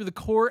all the way through the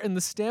core and the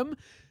stem.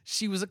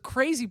 She was a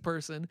crazy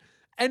person.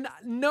 And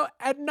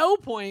at no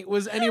point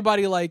was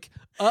anybody like,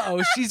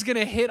 "Uh-oh, she's going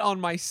to hit on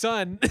my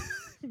son."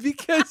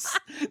 Because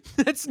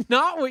that's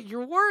not what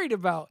you're worried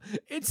about.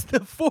 It's the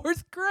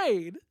 4th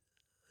grade.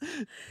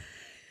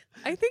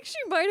 I think she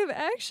might have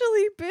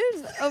actually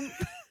been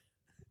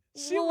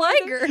She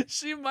Liger.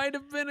 She might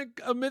have been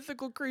a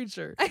mythical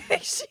creature. I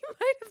think she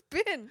might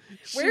have been.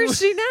 She Where was- is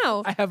she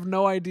now? I have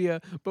no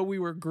idea, but we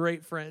were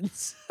great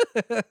friends.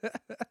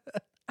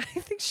 I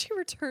think she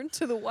returned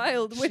to the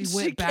wild when She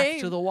went she back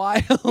came. to the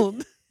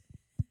wild.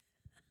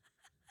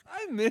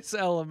 I miss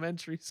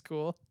elementary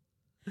school.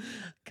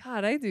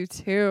 God, I do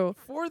too.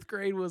 4th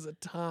grade was a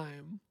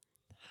time.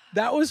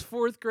 That was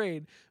 4th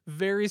grade,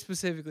 very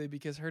specifically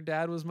because her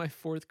dad was my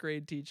 4th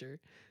grade teacher.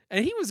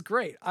 And he was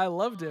great. I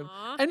loved him.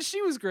 Aw. And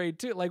she was great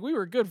too. Like we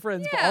were good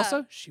friends, but Yeah.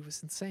 also she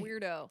was insane.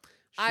 Weirdo.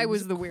 She I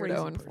was a the crazy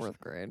weirdo in person. 4th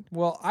grade.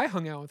 Well, I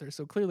hung out with her,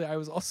 so clearly I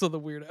was also the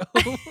weirdo.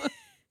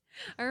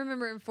 I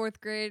remember in 4th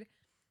grade,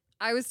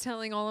 I was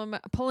telling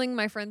pulling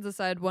my friends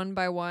aside one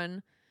by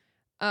one,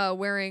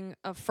 wearing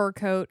a fur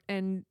coat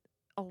and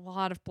a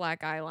lot of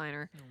black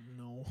eyeliner, Oh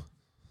no.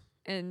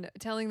 and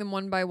telling them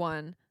one by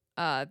one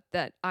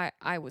that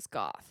I was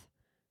goth.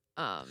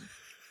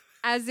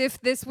 As if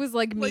this was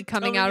like me Like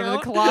coming coming out of the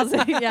out?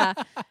 closet. Yeah.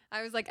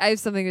 I was like, I have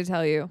something to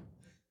tell you.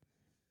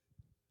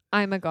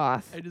 I'm a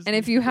goth. I just And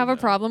if need you you to have a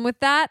know. problem with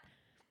that,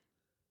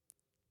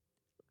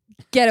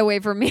 get away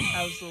from me.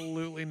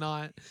 Absolutely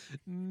not.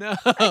 No.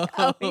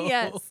 Oh,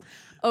 yes.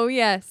 Oh,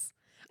 yes.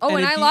 Oh, And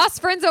and if I you-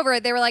 lost friends over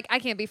it. They were like, I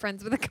can't be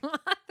friends with a goth.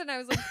 And I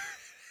was like,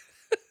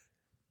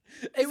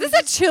 It is was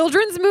this a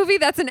children's movie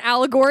that's an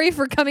allegory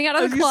for coming out I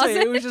of was the gonna say,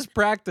 closet? it was just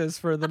practice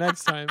for the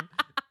next time.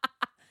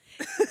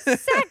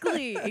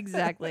 Exactly.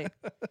 Exactly.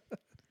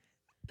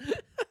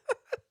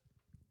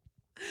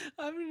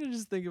 I'm gonna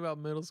just think about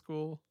middle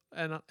school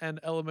and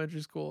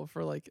elementary school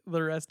for like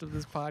the rest of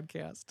this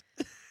podcast.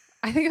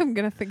 I think I'm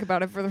going to think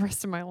about it for the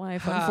rest of my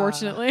life,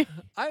 unfortunately.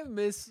 I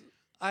miss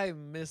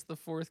the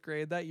 4th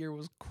grade. That year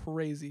was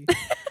crazy.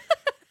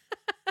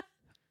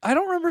 I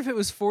don't remember if it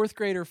was 4th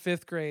grade or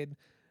 5th grade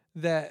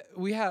that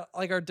we had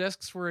like our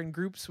desks were in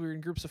groups. We were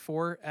in groups of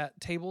 4 at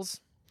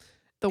tables.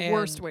 The And-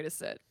 worst way to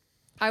sit.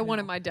 I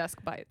wanted know. my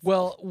desk by itself.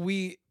 Well,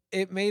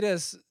 it made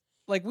us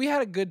like we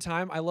had a good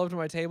time. I loved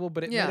my table,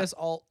 but it Yeah. made us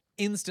all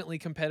instantly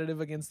competitive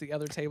against the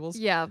other tables.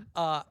 Yeah.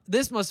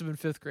 This must have been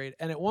 5th grade,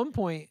 and at one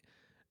point,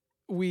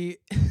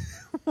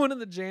 one of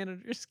the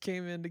janitors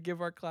came in to give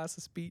our class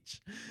a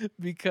speech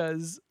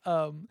because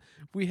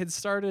we had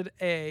started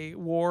a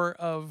war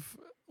of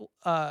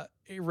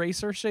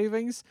eraser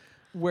shavings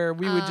where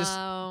we would just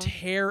Oh.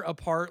 tear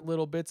apart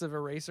little bits of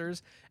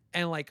erasers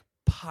and like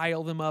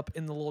pile them up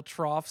in the little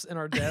troughs in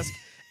our desk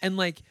and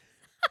like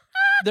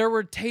there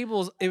were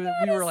tables. We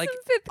were like some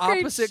fifth grade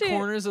opposite shit.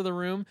 corners of the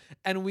room,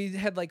 and we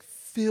had like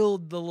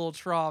filled the little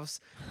troughs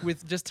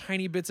with just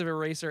tiny bits of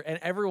eraser. And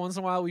every once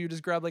in a while, we would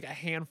just grab like a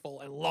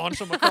handful and launch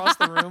them across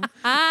the room.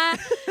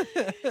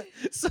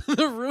 So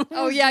the room.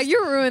 Oh was yeah, just-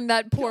 you ruined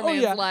that poor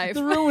man's life.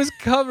 The room was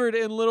covered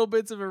in little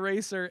bits of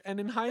eraser, and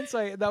in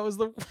hindsight, that was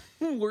the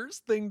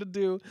worst thing to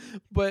do.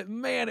 But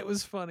man, it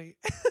was funny.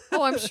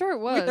 Oh, I'm sure it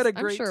was. had a I'm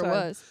great sure time.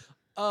 it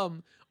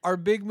was. Our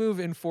big move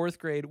in 4th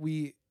grade,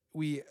 we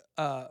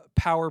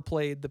power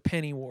played the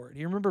penny war. Do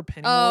you remember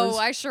penny wars? Oh,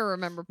 I sure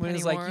remember When Penny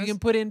it's like Wars. you can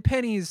put in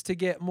pennies to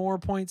get more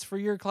points for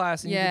your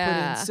class, and you can put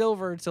Yeah. in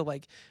silver to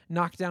like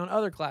knock down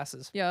other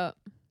classes. Yeah.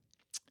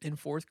 In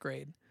 4th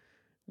grade,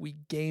 we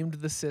gamed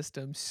the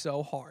system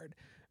so hard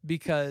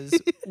because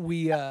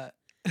we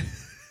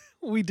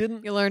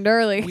didn't You learned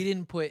early. we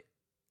didn't put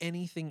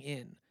anything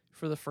in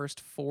for the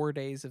first 4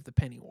 days of the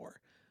penny war.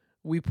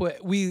 We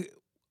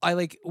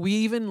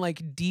even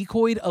like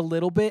decoyed a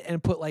little bit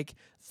and put like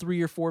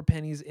 3 or 4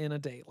 pennies in a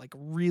day, like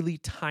really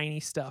tiny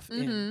stuff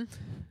in. Mhm.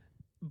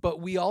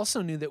 But we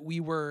also knew that we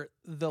were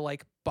the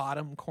like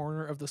bottom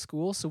corner of the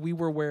school, so we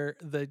were where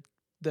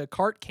the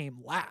cart came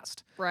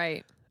last.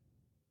 Right.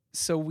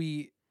 So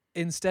we,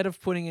 instead of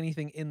putting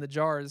anything in the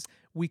jars,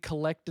 we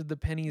collected the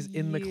pennies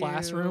in the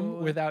classroom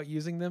Ew. without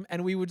using them,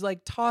 and we would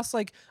like toss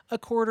like a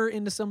quarter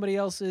into somebody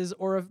else's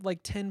or like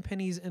 10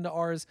 pennies into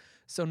ours,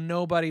 so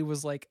nobody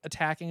was like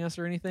attacking us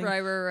or anything.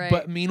 Right.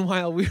 But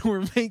meanwhile, we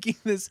were making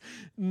this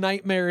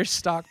nightmarish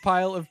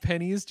stockpile of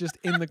pennies just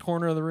in the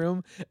corner of the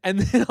room. And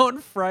then on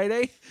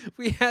Friday,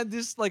 we had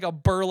this like a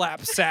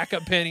burlap sack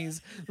of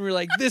pennies. And we were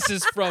like, this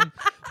is from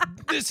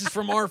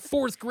our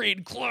 4th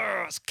grade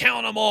class.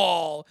 Count them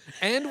all.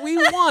 And we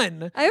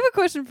won. I have a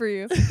question for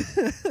you.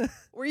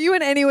 Were you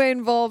in any way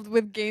involved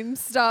with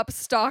GameStop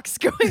stocks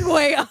going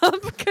way up?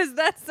 Because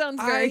that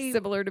sounds very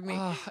similar to me.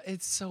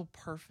 It's so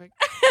perfect.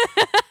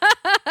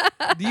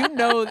 Do you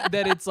know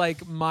that it's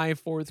like my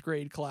 4th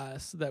grade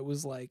class that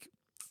was like,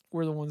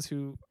 we're the ones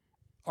who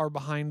are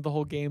behind the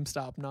whole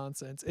GameStop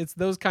nonsense. It's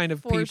those kind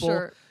of For people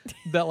sure.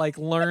 that like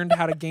learned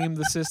how to game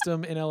the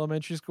system in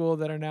elementary school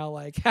that are now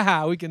like,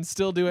 haha, we can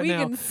still do it We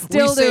now. can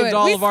still we do saved it.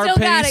 all We of our still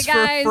got pennies it,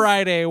 guys." for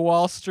Friday,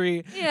 Wall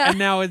Street, Yeah. and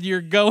now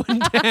you're going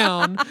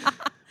down.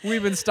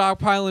 We've been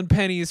stockpiling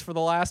pennies for the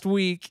last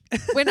week.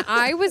 When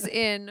I was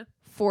in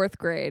 4th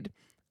grade,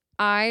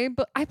 I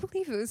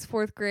believe it was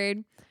 4th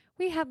grade,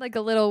 we had like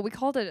we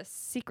called it a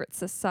secret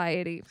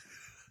society.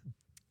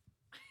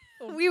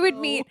 We would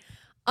meet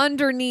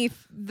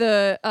underneath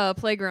the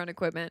playground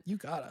equipment You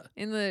gotta.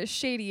 in the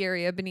shady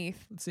area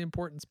beneath. It's the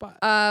important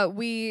spot.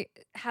 We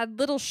had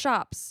little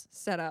shops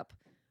set up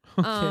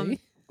Okay.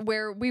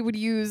 where we would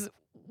use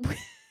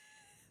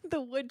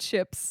the wood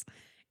chips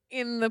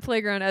in the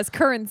playground as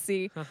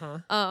currency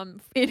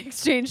in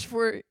exchange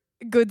for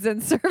goods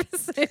and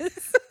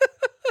services.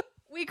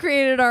 We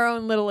created our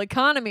own little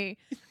economy.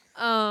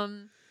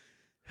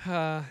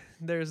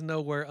 There's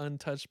nowhere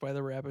untouched by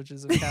the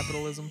ravages of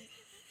capitalism.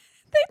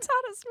 They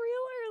taught us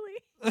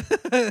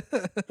real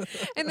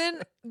early. And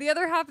then the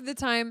other half of the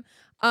time,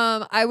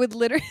 I would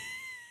literally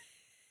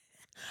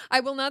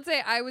I will not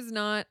say I was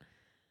not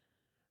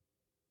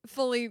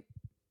fully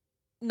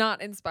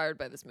not inspired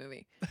by this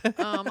movie.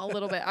 A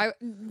little bit. I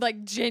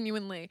like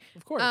genuinely.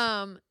 Of course.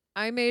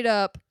 I made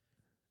up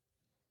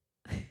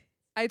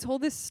I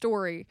told this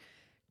story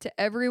to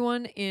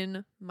everyone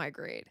in my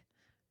grade.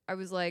 I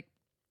was like,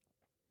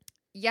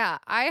 yeah,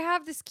 I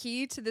have this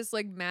key to this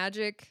like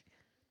magic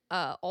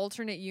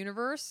alternate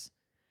universe.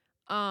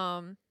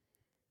 And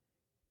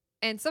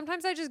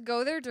sometimes I just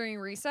go there during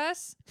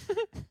recess.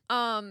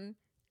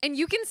 And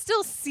you can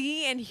still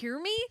see and hear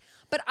me,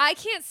 but I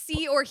can't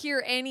see or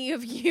hear any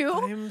of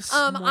you.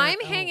 I'm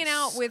hanging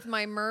out with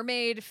my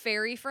mermaid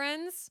fairy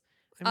friends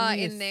in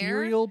there.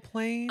 Ethereal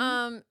plane.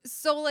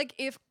 So like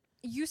if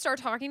you start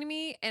talking to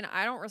me and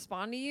I don't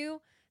respond to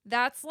you,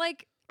 that's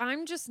like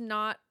I'm just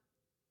not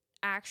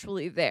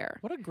actually there.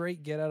 What a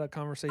great get out of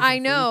conversation. I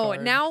know. free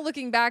card. Now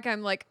looking back,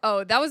 I'm like,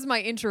 oh, that was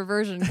my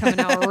introversion coming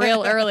out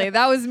real early.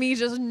 That was me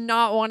just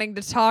not wanting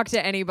to talk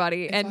to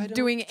anybody If I and don't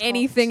doing talk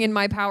anything to in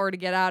my power to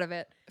get out of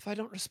it. If I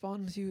don't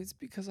respond to you, it's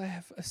because I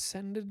have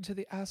ascended to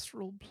the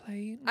astral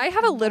plane. I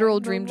have a and literal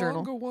I'm dream no journal.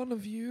 longer one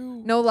of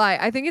you. No lie.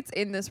 I think it's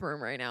in this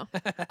room right now.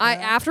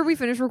 After we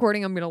finish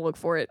recording, I'm going to look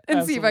for it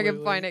and see if I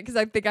can find Absolutely. it because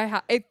I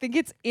think I think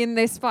it's in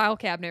this file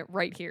cabinet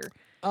right here.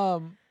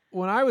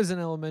 When I was in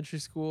elementary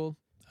school,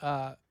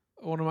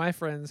 one of my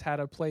friends had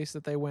a place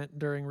that they went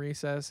during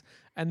recess,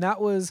 and that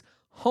was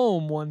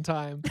home one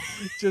time.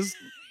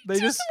 They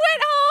Just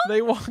went home.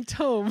 they walked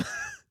home.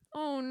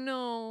 Oh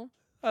no.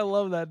 I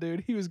love that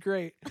dude. He was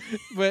great.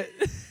 But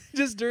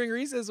just during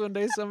recess one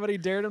day, somebody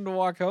dared him to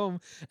walk home,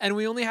 and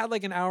we only had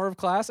like an hour of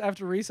class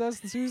after recess,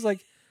 and so he was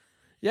like,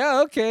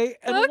 "Yeah, okay,"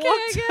 and Okay, I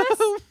walked guess.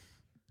 home.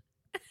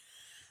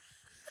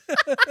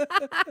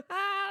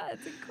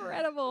 That's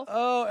incredible.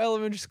 Oh,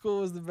 elementary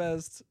school was the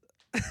best.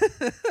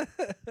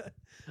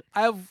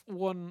 I have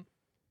one.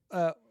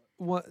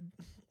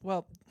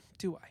 Well,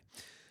 do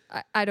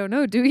I? I don't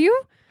know. Do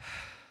you?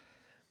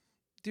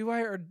 Do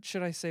I, or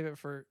should I save it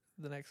for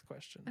the next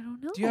question? I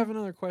don't know. Do you have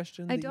another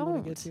question I that you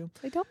want to get to?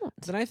 I don't.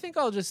 Then I think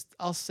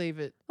I'll save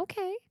it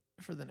Okay.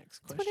 for the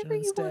next It's question. whatever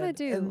you wanna instead.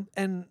 do.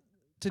 And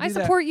to do I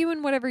support you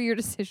in whatever your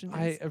decision that,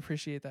 I is.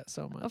 appreciate that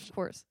so much. Of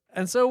course.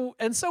 And so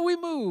we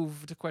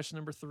move to question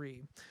number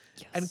 3.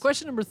 Yes. And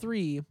question number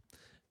 3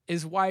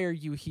 is, why are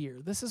you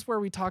here? This is where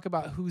we talk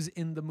about who's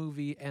in the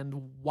movie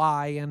and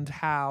why and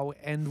how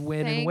and when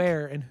and Thank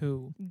where and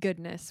who.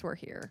 Goodness, we're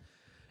here.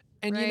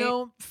 And Right. you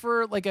know,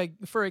 for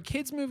a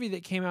kids movie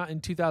that came out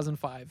in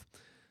 2005,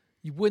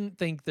 you wouldn't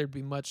think there'd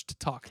be much to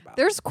talk about.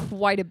 There's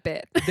quite a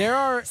bit. There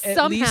are at least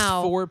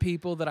Somehow. 4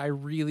 people that I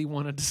really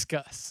want to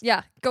discuss.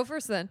 Yeah. Go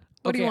first then.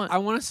 What do you want? I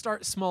want to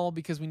start small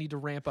because we need to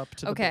ramp up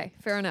to the big. Okay.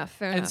 Fair enough.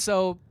 Fair And enough.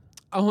 so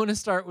I want to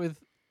start with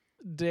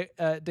David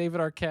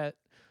Arquette,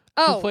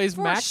 Oh, who plays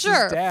for Max's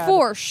sure. dad,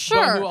 For but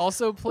sure. who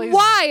also plays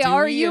Why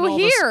are Dewey you in all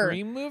the here?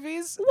 Scream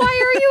movies.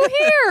 Why are you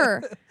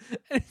here?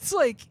 And it's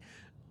like,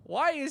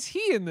 why is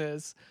he in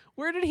this?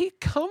 Where did he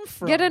come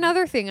from? Yet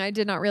another thing I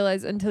did not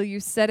realize until you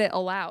said it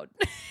aloud.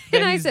 That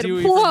and I he's said,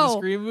 Dewey from the whoa.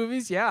 Scream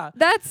movies. Yeah,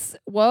 That's,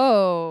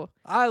 whoa.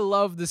 I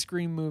love the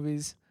Scream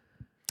movies.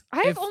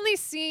 I have If- only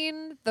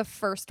seen the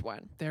first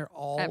one They're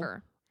all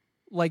ever.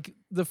 like,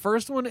 the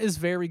first one is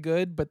very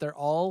good, but they're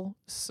all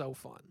so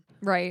fun,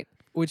 Right.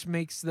 which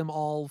makes them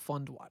all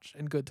fun to watch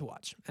and good to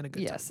watch and a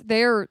good Yes.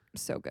 They're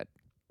so good.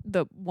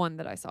 The one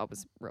that I saw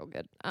was real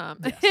good. Yes.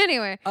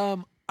 Anyway.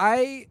 time.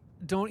 I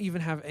don't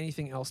even have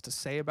anything else to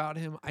say about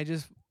him. I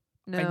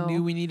No.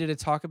 knew we needed to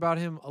talk about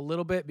him a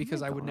little bit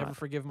because my I would never God.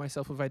 forgive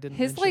myself if I didn't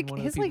His, mention like- one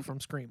of his, the people like- from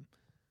Scream.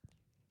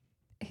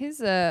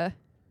 His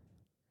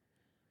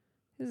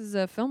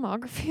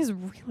filmography is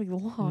really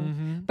long,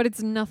 Mhm. but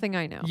it's nothing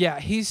I know. Yeah,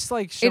 he's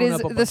like It shown is up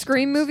a bunch the of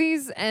Scream times.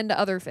 movies and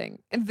other thing.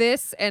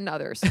 This and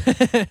others.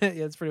 Yeah,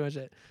 that's pretty much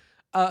it.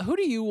 Who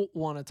do you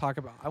want to talk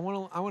about? I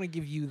want to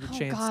give you the Oh,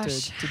 chance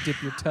gosh. to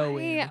dip your toe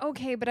in. Yeah,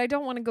 okay, but I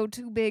don't want to go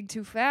too big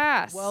too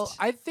fast. Well,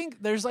 I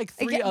think there's like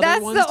 3 Yeah, other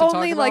that's ones the to talk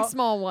only about. like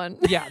small one.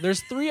 Yeah,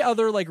 there's 3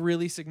 other like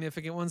really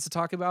significant ones to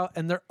talk about,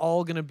 and they're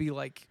all gonna be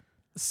like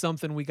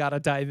something we gotta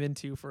dive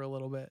into for a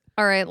little bit.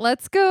 All right,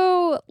 let's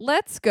go.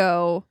 Let's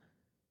go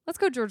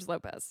George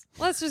Lopez.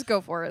 Let's just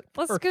go for it.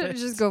 Perfect.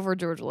 Just go for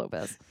George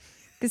Lopez.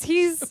 Because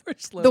he's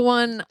George the Lopez.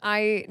 one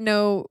I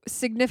know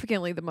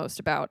significantly the most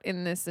about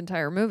in this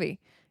entire movie.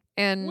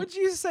 And Would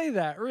you say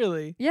that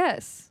really,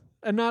 yes.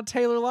 and not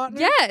Taylor Lautner?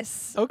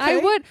 Yes. I Okay.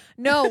 would.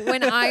 No,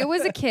 when I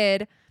was a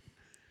kid,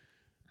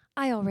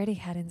 I already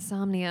had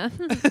insomnia.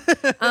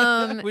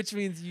 Which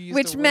means you used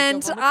Which to wake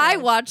meant up on the I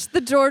couch. watched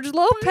the George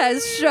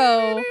Lopez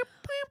show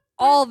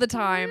all the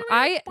time.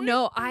 I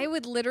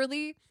would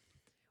literally,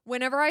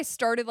 whenever I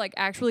started like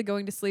actually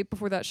going to sleep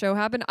before that show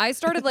happened, I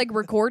started like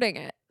recording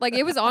it. Like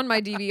it was on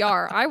my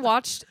DVR. I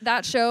watched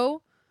that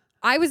show.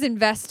 I was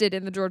invested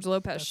in the George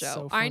Lopez That's show.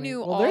 so I funny. knew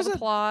Well, all there's the a-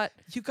 plot.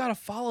 You gotta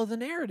follow the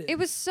narrative. It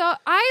was so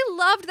I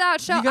loved that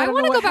show. You I gotta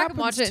want know to go what back and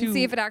watch happens it and see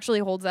to- if it actually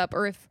holds up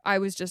or if I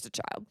was just a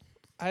child.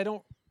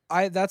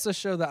 That's a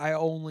show that I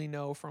only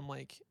know from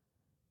like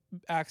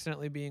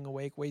accidentally being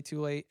awake way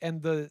too late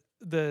and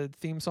the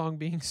theme song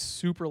being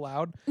super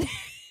loud.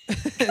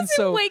 And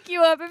so Wake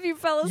you up if you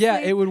fell asleep. yeah,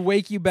 it would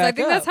wake you So back I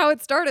think up. that's how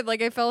it started.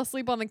 Like I fell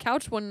asleep on the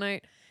couch one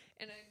night,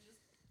 and I just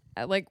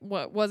at like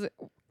what was it?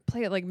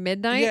 Play at like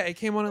midnight. Yeah, it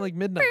came on at like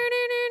midnight.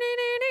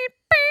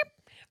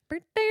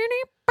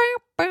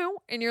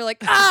 And you're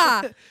like,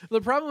 ah,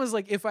 The problem was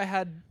like if I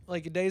had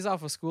like days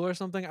off of school or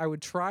something, I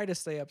would try to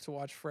stay up to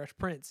watch Fresh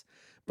Prince.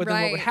 But then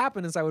what would Right.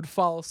 happen is I would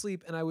fall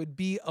asleep and I would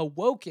be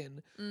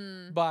awoken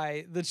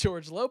by the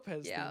George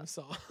Lopez Yeah. theme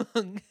song.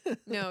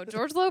 no.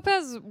 George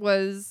Lopez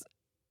was.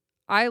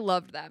 I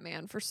loved that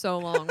man for so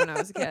long when I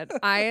was a kid.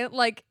 I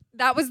like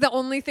that was the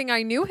only thing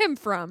I knew him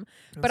from.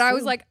 But That's I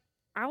was true. like,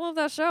 I love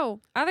that show.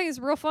 I think it's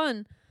real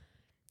fun.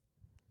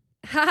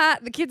 Haha,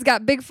 the kids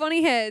got big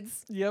funny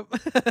heads. Yep.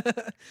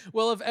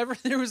 Well, if ever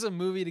there was a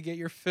movie to get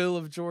your fill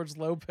of George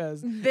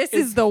Lopez, This it's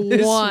is the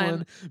this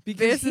one. because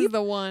This is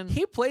the one.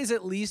 he plays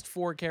at least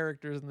 4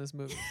 characters in this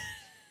movie.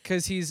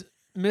 Because he's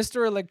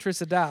Mr.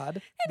 Electricidad,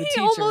 the He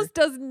teacher. almost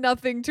does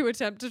nothing to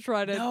attempt to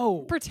try to no,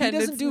 pretend he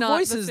doesn't it's do not the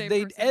voices. same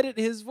They person. edit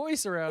his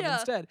voice around Yeah.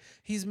 instead.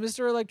 He's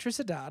Mr.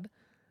 Electricidad,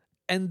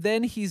 and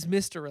then he's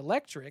Mr.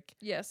 Electric.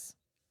 Yes.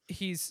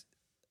 He's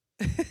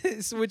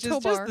which is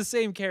just Tobar. the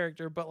same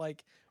character, but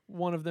like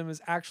one of them is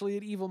actually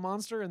an evil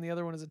monster and the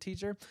other one is a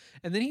teacher.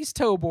 And then he's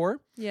Tobor,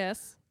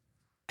 Yes.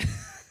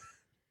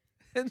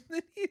 and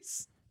then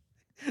he's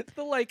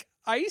the like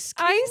Ice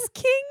King, Ice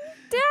King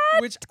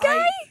Dad which guy?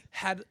 I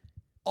had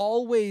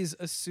always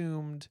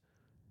assumed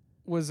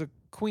was a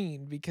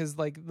queen because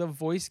like the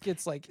voice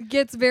gets like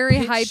gets very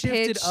pitch high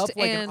shifted pitched up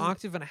like and an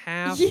octave and a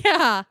half.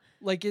 yeah.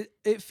 Like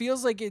it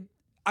feels like it.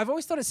 I've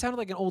always thought it sounded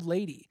like an old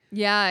lady,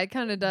 Yeah, it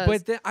kind of does.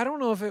 but then I don't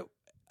know if it.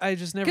 I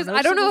just never. Because I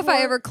noticed don't it know if I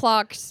before. ever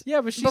clocked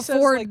Yeah, but she says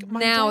before like my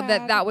now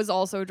that dad. was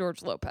also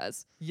George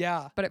Lopez,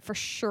 Yeah, but it for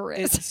sure it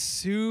is.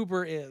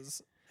 super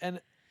is,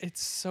 and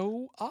it's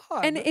so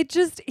odd. And it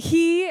just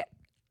he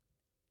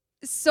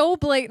so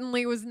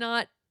blatantly was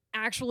not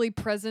actually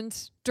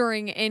present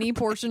during any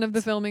portion of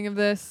the filming of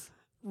this.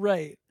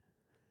 Right.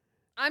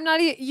 I'm not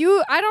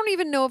I don't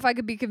even know if I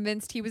could be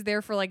convinced he was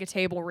there for like a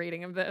table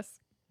reading of this.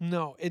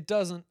 No, it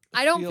doesn't.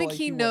 I don't feel think like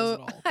he was know at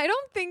all. I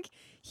don't think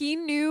he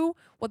knew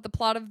what the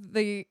plot of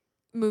the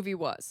movie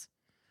was.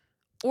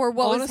 Or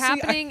what was Honestly,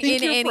 happening I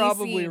think in you're any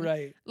probably scene.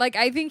 right. Like,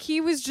 I think he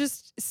was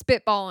just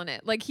spitballing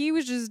it. Like, he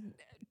was just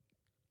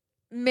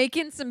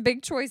making some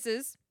big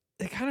choices.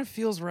 It kind of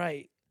feels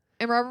right.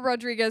 And Robert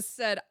Rodriguez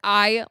said,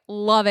 I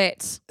love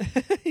it.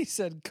 He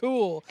said,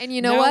 "Cool." And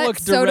you know now what? Look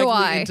So do directly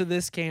I. into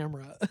this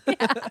camera,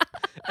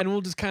 and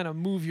we'll just kind of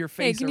move your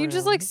Hey, face. can you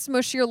just like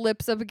smush your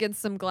lips up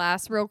against some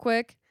glass real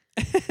quick?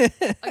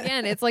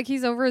 Again, it's like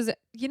he's over his.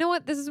 You know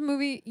what? This is a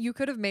movie you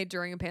could have made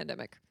during a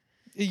pandemic.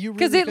 Because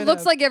Because it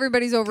looks like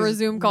everybody's over a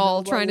Zoom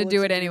call trying to do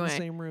it In the anyway.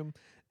 same room,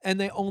 and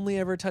they only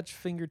ever touch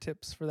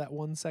fingertips for that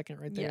 1 second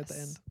right there at the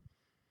end.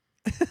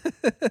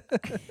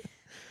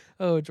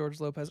 Oh, George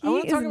Lopez. I He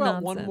want to talk is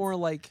about one nonsense. more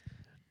like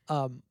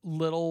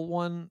little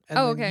one, and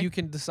Oh, then okay. you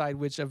can decide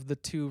which of the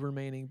two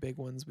remaining big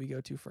ones we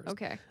go to first.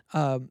 Okay.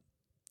 We're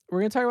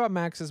gonna talk about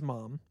Max's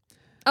mom,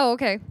 Oh,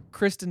 okay.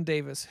 Kristen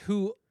Davis,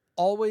 who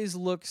always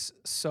looks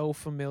so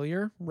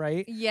familiar,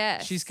 right?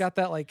 Yes. She's got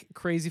that like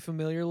crazy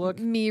familiar look.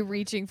 me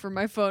reaching for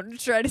my phone to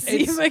try to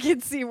see It's- if I can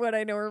see what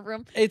I know her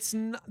from.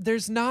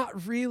 There's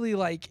not really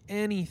like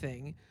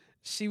anything.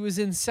 She was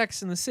in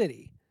Sex and the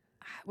City.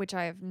 Which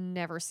I have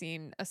never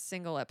seen a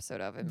single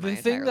episode of in The my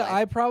thing entire that I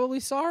life. probably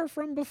saw her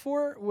from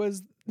before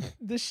was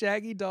the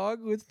Shaggy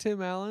Dog with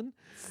Tim Allen.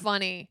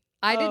 Funny.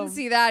 I didn't Um,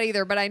 see that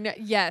either, but I know.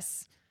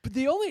 Yes. But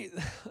the only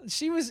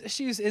she was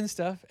in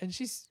stuff, and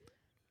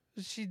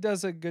she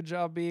does a good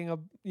job being a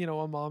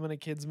mom in a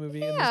kids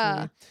movie in this Yeah.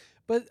 movie.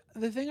 But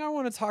the thing I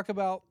want to talk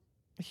about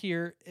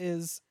here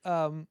is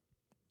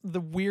the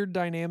weird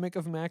dynamic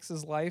of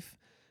Max's life,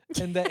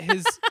 and that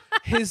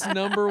his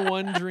number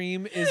one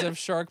dream is of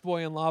Shark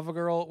Boy and Lava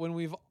Girl, when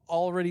we've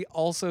already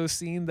also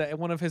seen that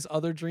one of his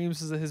other dreams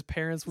is that his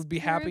parents would be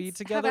happy Parents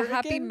together have a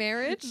happy again.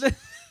 marriage.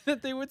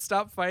 That they would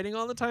stop fighting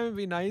all the time and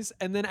be nice.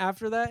 And then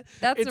after that,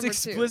 That's it's number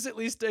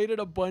explicitly stated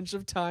a bunch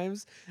of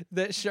times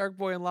that Shark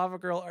Boy and Lava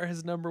Girl are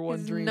his number one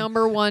His dream.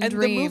 number one and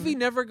dream. the movie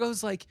never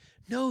goes like,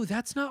 no,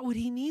 that's not what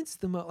he needs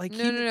the most. Like,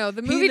 No.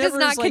 The he movie does never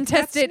not is like,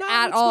 contest "That's it not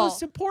at what's all.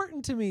 most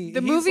important to me.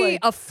 The He's movie like,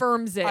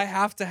 affirms it. I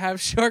have to have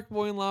Shark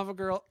Boy and Lava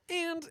Girl,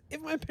 and if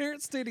my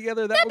parents stay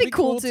together, that That'd would be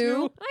cool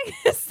too. I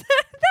guess that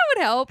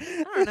would help.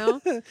 I don't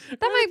know.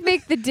 That might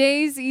make the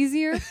days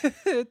easier.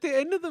 At the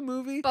end of the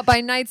movie, But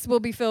by nights will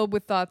be filled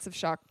with thoughts of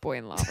Shark Boy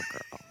and Lava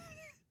Girl.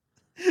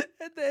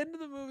 at the end of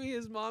the movie,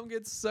 his mom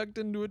gets sucked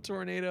into a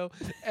tornado,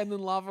 and then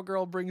Lava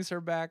Girl brings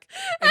her back,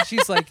 and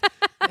she's like,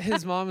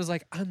 his mom is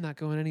like, I'm not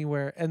going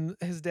anywhere, and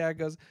his dad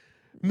goes,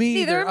 me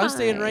Neither either. am I'm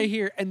staying I." right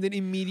here, and then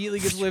immediately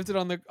gets lifted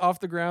off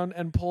the ground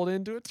and pulled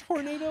into a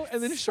tornado,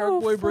 and then it's Shark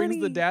so Boy brings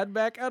the funny. dad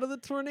back out of the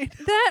tornado.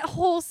 That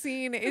whole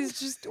scene is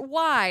just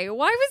why?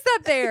 Why was that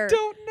there?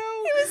 Don't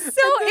know. It was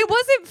so. It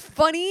wasn't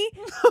funny.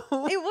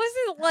 No. It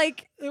wasn't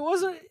like It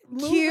wasn't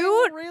moving,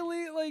 Cute.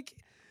 really. Like,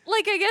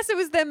 I guess it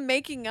was them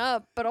making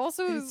up, but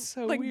also it It's was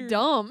so like weird.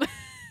 dumb.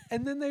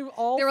 and then they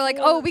all They were like,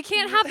 four- "Oh, we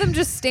can't have them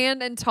just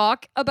stand and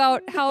talk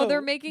about how No,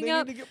 they're making they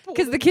up need to get pulled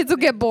because the into kids will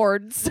get tornadoes."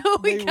 bored. So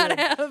we They gotta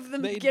would. have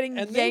them They- getting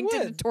and they yanked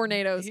into would.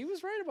 tornadoes." He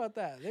was right about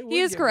that. They would He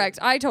is get correct.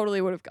 bored. I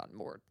totally would have gotten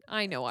bored.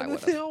 I know I And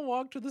would then they have. all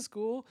walk to the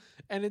school,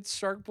 and it's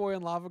Shark Boy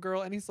and Lava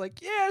Girl, and he's like,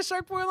 "Yeah,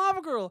 Shark Boy and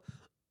Lava Girl.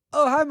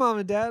 Oh, hi, Mom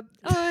and Dad.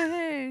 Oh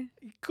hey.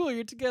 Cool,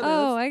 you're together.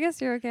 Oh, I guess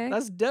you're okay.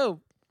 that's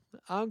dope.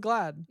 I'm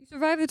glad. You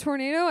survived the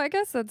tornado. I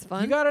guess that's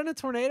fun. You got in a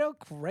tornado?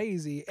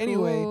 Crazy.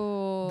 Anyway,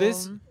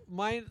 this Cool.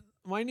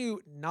 my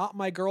new not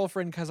my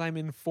girlfriend because I'm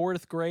in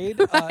 4th grade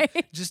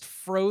Right. just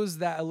froze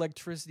that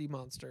electricity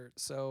monster.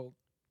 So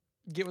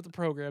get with the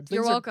program.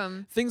 You're Things are-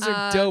 welcome. Things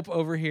are dope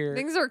over here.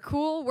 Things are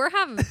cool. We're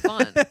having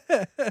fun.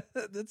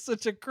 That's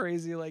such a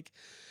crazy like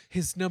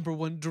his number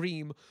one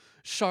dream.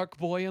 Shark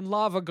Boy and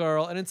Lava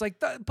Girl, and it's like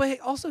that, but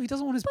also he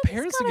doesn't want his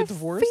parents to He's get got a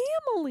divorced.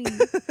 Family.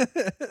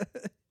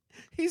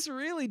 He's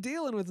really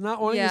dealing with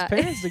not wanting Yeah. his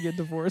parents to get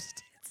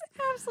divorced. It's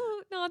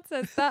absolute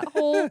nonsense. That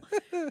whole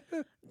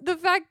the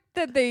fact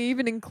that they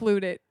even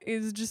include it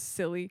is just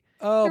silly.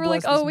 Oh, They were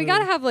like, bless this "Oh, we movie.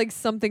 gotta have like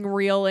something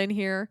real in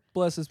here.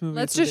 Bless this movie.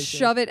 Let's It's just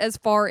ridiculous. shove it as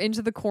far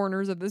into the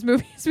corners of this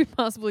movie as we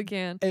possibly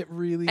can, It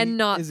really and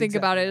not is think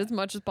about it exactly as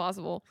much as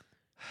possible."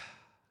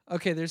 that.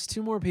 Okay, there's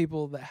 2 more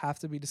people that have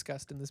to be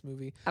discussed in this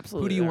movie.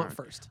 Absolutely. Who do you there want are.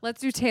 first? Let's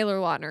do Taylor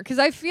Lautner because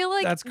I feel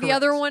like That's the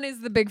other correct. one is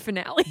the big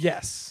finale,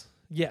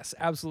 Yes,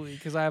 absolutely.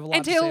 Because I have a lot.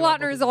 and to Taylor say about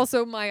Lautner both is of them.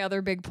 also my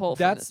other big pull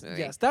from That's this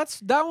movie. yes.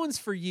 That one's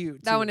for you.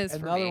 That too, one is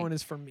and for the other me. one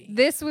is for me.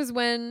 This was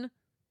when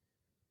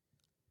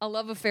a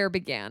love affair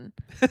began.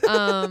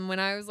 When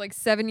I was like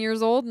 7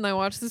 years old and I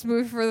watched this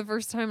movie for the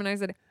first time and I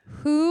said,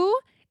 "Who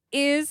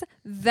is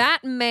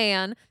that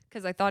man?"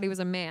 Because I thought he was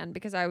a man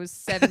because I was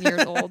 7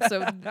 years old.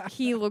 So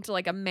he looked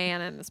like a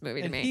man in this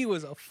movie to And me. he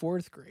was a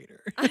 4th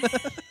grader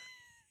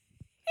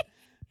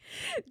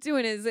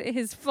Doing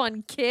his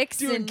fun kicks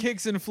doing and,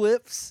 kicks and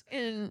flips,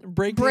 and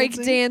break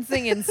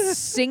dancing and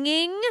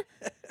singing.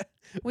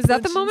 Was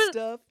that the punching moment?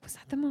 Stuff. Was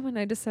that the moment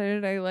I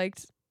decided I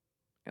liked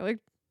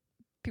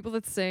people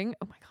that sing?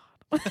 Oh my god.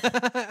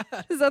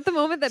 Is that the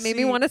moment that made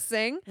me See, want to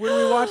sing? When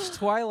we watched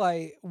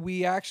Twilight,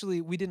 we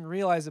didn't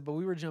realize it, but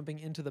we were jumping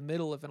into the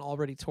middle of an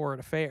already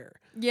torrid affair.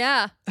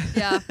 Yeah.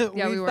 Yeah.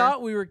 Yeah, we were.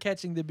 thought we were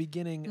catching the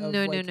beginning of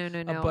No, like, no. a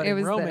It budding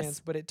was romance, this.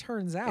 but it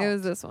turns out It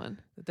was this one.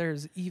 that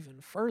there's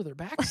even further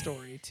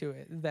backstory to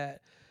it.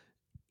 That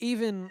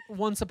even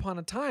once upon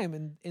a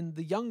time in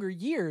the younger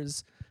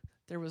years,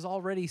 there was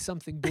already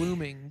something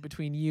blooming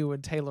between you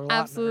and Taylor Lautner.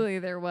 Absolutely,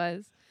 there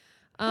was.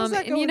 How's that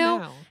And you going know,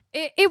 now?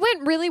 it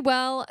went really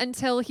well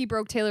until he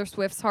broke Taylor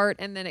Swift's heart,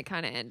 and then it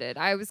kind of ended.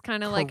 I was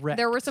kind of like,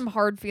 there were Correct. some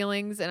hard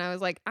feelings, and I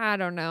was like, I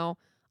don't know.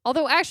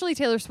 Although actually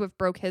Taylor Swift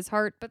broke his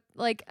heart, but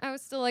like I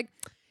was still like,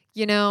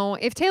 you know,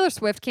 if Taylor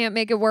Swift can't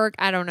make it work,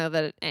 I don't know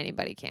that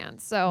anybody can.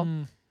 So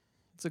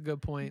That's a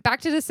good point.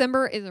 Back to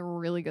December is a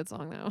really good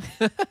song though.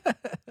 That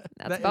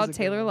That's is about a good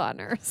Taylor one.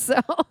 Lautner. So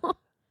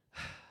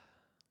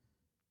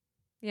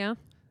yeah.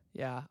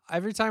 Yeah.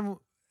 Every time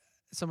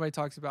somebody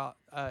talks about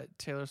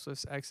Taylor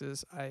Swift's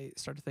exes, I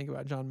start to think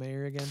about John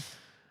Mayer again.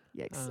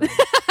 Yikes.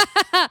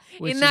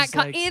 Which in that is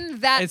like- in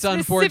that It's specific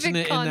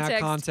unfortunate context, in that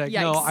context.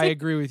 Yikes. No, I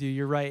agree with you.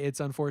 You're right. It's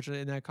unfortunate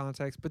in that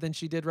context. But then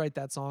she did write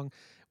that song,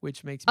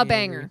 which makes me A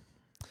banger. angry.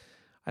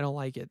 I don't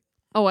like it.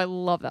 Oh, I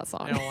love that I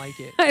song. don't like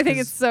it. I think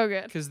it's so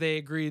good. because they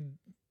agreed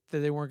that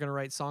they weren't going to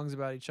write songs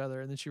about each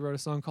other, and then she wrote a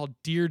song called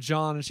 "Dear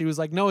John," and she was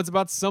like, "No, it's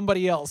about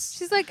somebody else."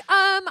 She's like,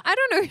 I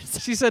don't know.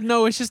 She said,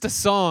 "No, it's just a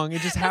song.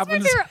 It just That's my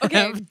happens favorite- to okay.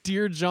 have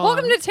Dear John."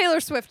 Welcome to Taylor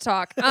Swift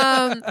talk.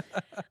 That's what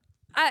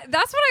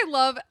I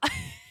love.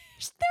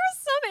 There was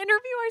some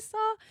interview I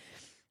saw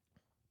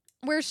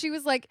where she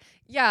was like,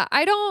 yeah,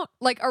 I don't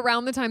like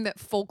around the time that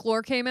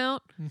Folklore came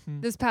out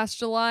Mhm. this past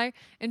July.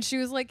 And she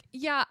was like,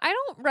 yeah, I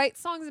don't write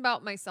songs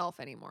about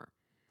myself anymore.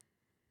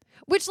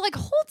 Which like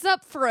holds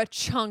up for a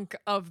chunk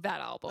of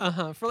that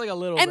album. For like a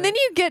little. And bit. then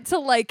you get to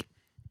like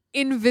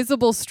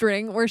Invisible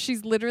String, where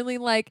she's literally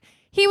like,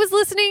 he was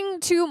listening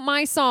to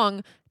my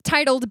song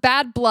titled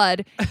Bad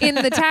Blood in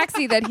the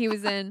taxi that he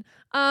was in.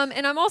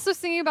 And I'm also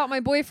singing about my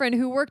boyfriend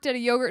who worked at a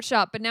yogurt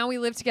shop, but now we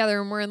live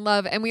together and we're in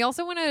love. And we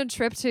also went on a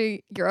trip to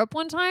Europe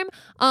one time.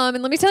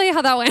 And let me tell you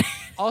how that went.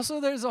 Also,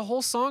 there's a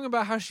whole song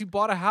about how she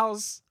bought a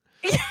house.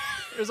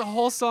 There's a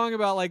whole song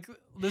about like,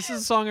 this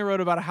is a song I wrote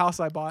about a house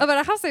I bought. About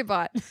a house I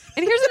bought. And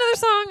here's another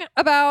song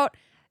about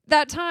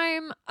that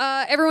time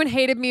everyone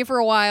hated me for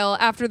a while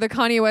after the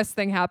Kanye West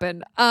thing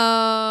happened.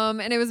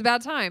 And it was a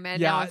bad time.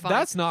 And now Yeah, I'm fine.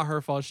 that's not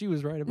her fault. She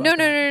was right about No.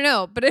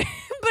 that. But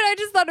but I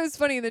just thought it was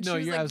funny that No, she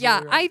was you're like, yeah,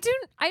 absolutely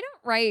right. I don't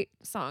write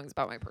songs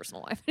about my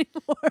personal life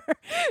anymore.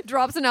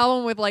 Drops an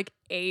album with like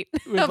 8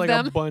 With of like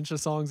them. a bunch of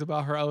songs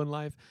about her own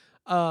life.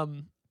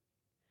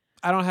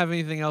 I don't have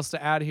anything else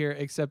to add here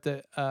except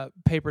that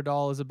Paper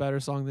Doll is a better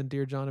song than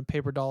Dear John, and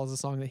Paper Doll is a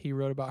song that he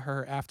wrote about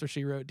her after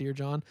she wrote Dear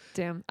John.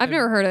 Damn, I've and-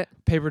 never heard it.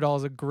 Paper Doll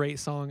is a great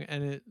song,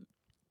 and it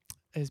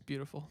is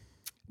beautiful.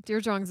 Dear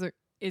John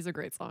is a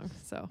great song.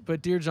 So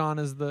But Dear John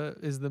is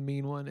the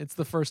mean one. It's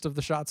the first of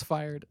the shots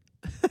fired.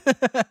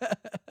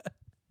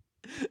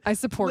 I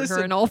support her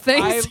Listen, in all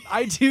things.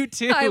 I do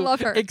too. I love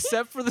her.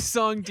 Except for the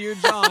song Dear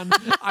John,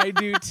 I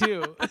do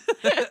too.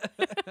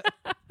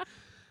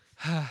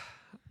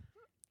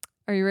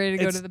 Are you ready to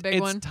go It's- to the big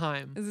it's one?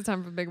 time. Is it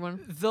time for the big one?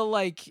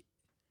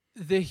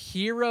 The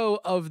hero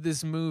of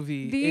this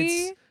movie.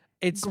 The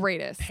it's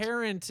greatest.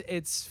 parent,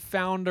 its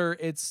founder,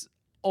 its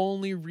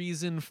only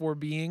reason for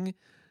being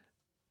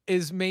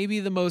is maybe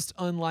the most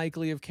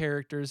unlikely of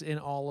characters in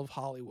all of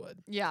Hollywood.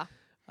 Yeah.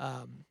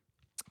 And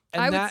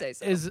I would that say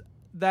so.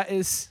 that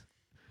is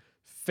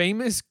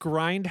famous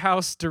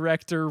Grindhouse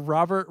director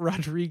Robert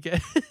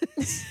Rodriguez.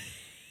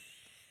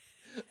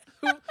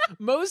 Who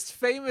most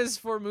famous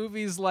for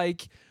movies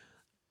like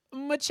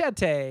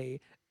Machete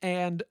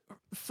and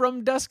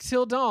From Dusk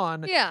Till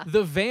Dawn. Yeah.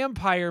 The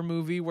vampire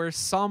movie where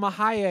Salma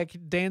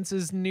Hayek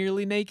dances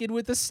nearly naked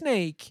with a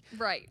snake.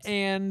 Right.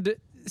 And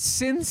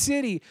Sin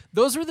City.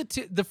 Those were the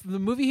two. The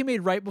movie he made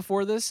right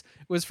before this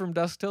was From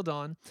Dusk Till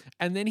Dawn.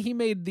 And then he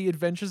made The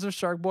Adventures of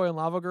Shark Boy and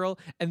Lava Girl.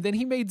 And then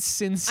he made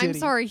Sin City. I'm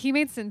sorry, he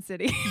made Sin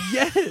City.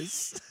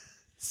 Yes.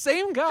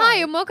 Same guy. Hi,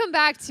 and welcome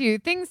back to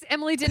Things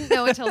Emily Didn't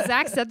Know Until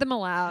Zach Said Them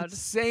Aloud.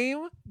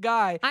 Same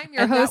guy. I'm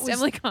your And that host, was-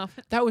 Emily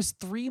Kaufman. That was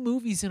 3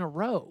 movies in a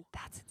row.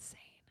 That's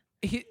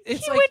insane.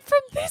 It's He like, went from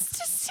this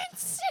to Sin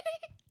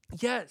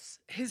City. yes,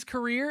 his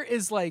career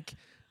is like,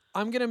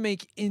 I'm going to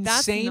make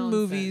That's insane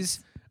movies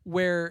nonsense.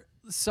 where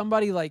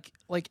somebody like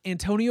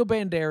Antonio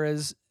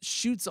Banderas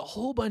shoots a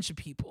whole bunch of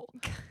people.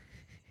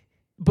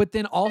 But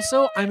then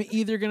also, I'm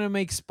either going to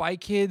make Spy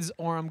Kids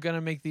or I'm going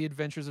to make The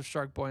Adventures of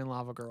Shark Boy and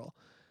Lava Girl.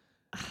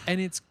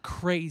 And it's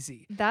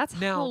crazy. That's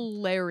Now,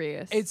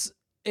 hilarious. It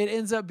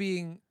ends up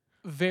being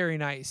very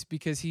nice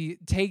because he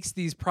takes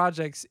these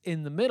projects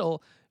in the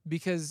middle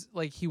because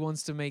like he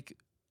wants to make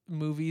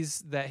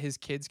movies that his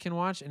kids can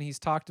watch, and he's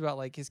talked about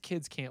like his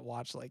kids can't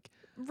watch like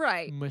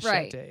right.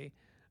 Machete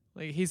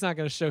Like he's not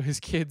going to show his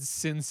kids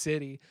Sin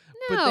City,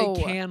 but No.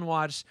 they can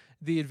watch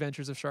The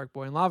Adventures of Shark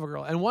Boy and Lava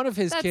Girl. And one of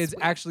his That's kids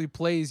sweet. actually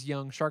plays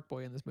young Shark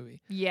Boy in this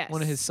movie. Yes.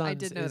 One of his sons I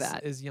did know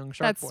that. is young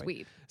Shark That's Boy.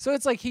 sweet. So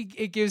it's like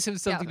it gives him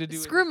something Yeah, to do.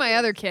 with Screw his my kids.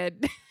 other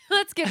kid.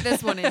 Let's get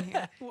this one in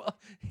here. Well,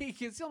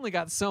 he's only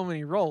got so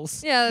many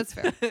roles. Yeah, that's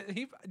fair.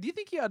 Do you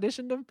think he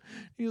auditioned him?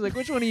 He was like,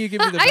 "Which one of you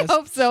give me the I best?"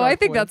 hope so. I Shark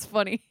think Boy?" that's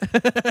funny.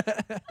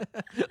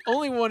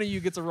 Only one of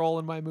you gets a role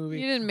in my movie.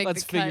 You didn't make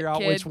Let's the cut, figure out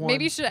kid. which one.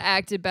 Maybe you should have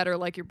acted better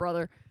like your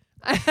brother.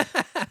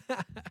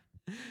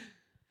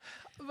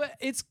 But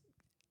it's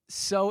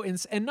so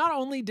and not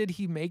only did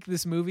he make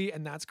this movie,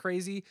 and that's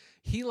crazy,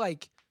 he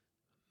like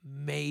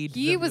made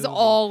He the was movie.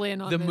 all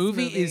in on The this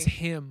movie is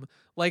him.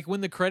 Like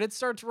when the credits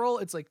start to roll,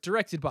 it's like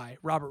directed by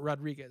Robert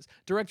Rodriguez,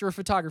 director of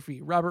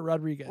photography Robert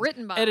Rodriguez,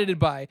 Written by. edited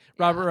by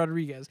Robert Yeah.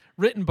 Rodriguez,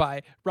 written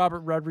by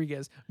Robert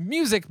Rodriguez,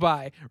 music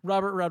by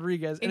Robert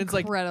Rodriguez, and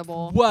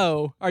Incredible. it's like,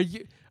 whoa,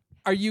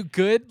 are you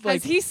good?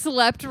 Like Has he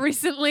slept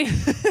recently?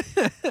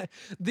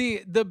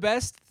 the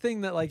best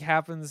thing that like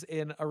happens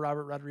in a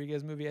Robert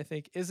Rodriguez movie, I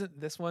think, isn't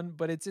this one,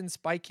 but it's in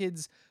Spy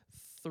Kids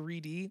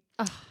 3D.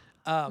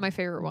 My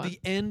favorite one. The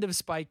end of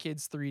Spy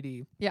Kids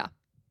 3D.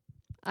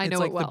 I It's know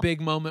like it well. the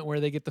big moment where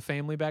they get the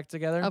family back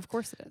together. Of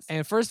course it is.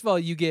 And first of all,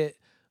 you get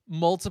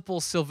multiple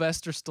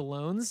Sylvester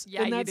Stallones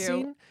Yeah, in you that do.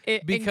 scene.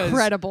 It, because-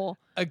 incredible.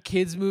 A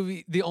kids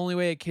movie, the only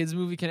way a kids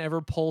movie can ever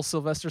pull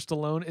Sylvester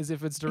Stallone is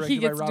if it's He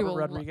directed by gets to do Robert a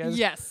Rodriguez.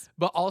 Yes.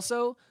 But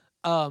also,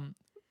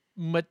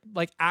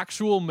 like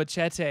actual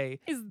Machete,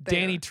 Is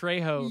Danny there.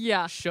 Trejo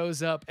Yeah.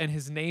 shows up, and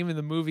his name in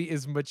the movie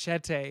is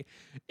Machete,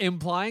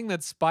 implying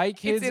that Spy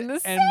Kids in the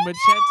and same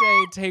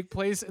Machete take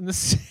place in the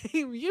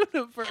same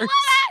universe.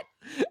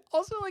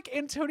 Also, like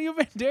Antonio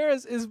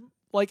Banderas is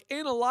like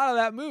in a lot of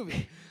that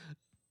movie.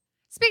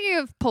 Speaking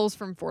of pulls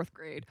from 4th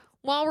grade,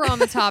 while we're on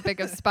the topic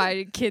of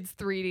Spy Kids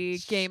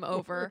 3D, game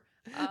over.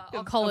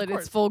 I'll call Of it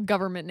course. its full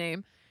government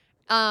name.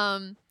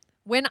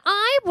 When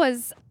I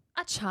was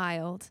a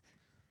child,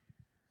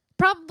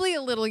 probably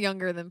a little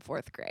younger than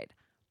 4th grade,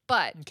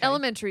 but Okay.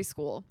 elementary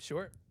school,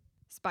 Sure.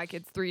 Spy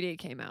Kids 3D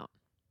came out.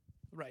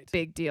 Right.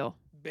 Big deal.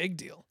 Big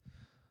deal.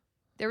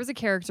 There was a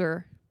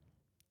character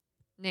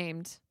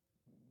named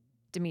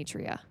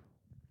Demetria,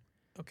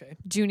 Okay.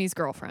 Junie's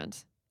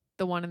girlfriend,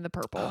 the one in the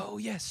purple, Oh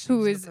yes.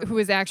 who she's is the who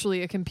is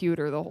actually a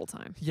computer the whole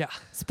time. Yeah.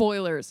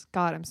 Spoilers.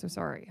 God, I'm so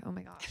sorry. Oh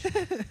my gosh.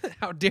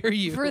 How dare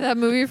you? For that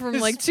movie from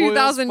like Spoil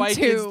Spy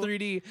 2002. Kids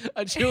 3D,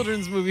 a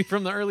children's movie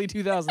from the early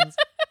 2000s.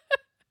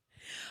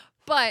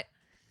 But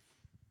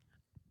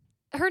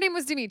her name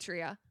was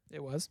Demetria.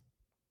 It was.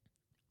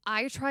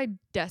 I tried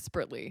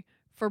desperately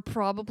for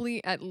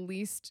probably at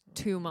least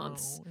 2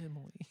 months. Oh,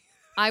 Emily.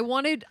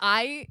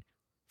 I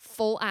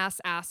full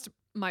ass asked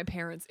my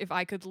parents if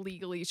I could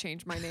legally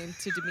change my name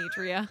to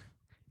Demetria.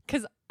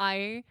 Cause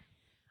I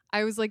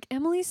was like,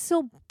 Emily's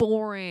so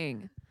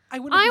boring. I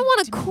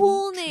want a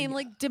cool name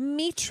like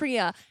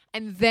Demetria.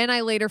 And then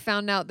I later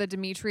found out that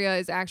Demetria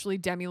is actually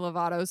Demi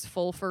Lovato's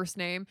full first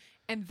name.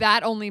 And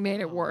that only made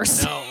it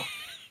worse. No.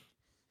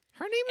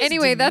 Her name is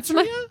Anyway, that's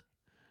my- Demetria?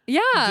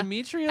 Yeah.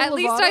 Demetria At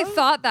least I Lovato?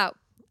 thought that.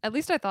 At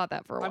least I thought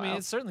that for a I while. mean,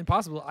 it's certainly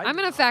possible. I'm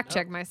gonna fact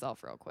check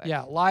myself real quick.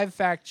 Yeah, live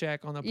fact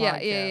check on the Yeah,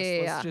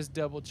 podcast. yeah. Let's just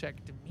double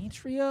check.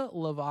 Demetria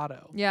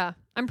Lovato. Yeah,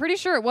 I'm pretty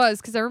sure it was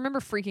because I remember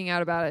freaking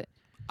out about it.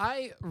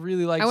 I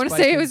really like. I want to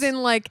Spy say it was Kids.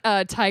 in like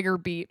Tiger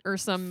Beat or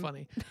some.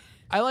 Funny.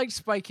 I like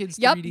Spy Kids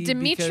Yep, 3D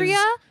Demetria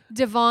because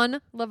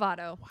Devon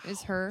Lovato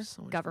is her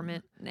so much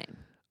government name.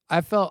 I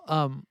felt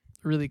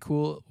really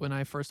cool when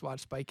I first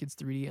watched Spy Kids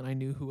 3D and I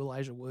knew who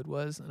Elijah Wood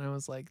was, and I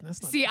was like,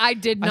 "That's not." See, I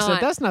did I not. said,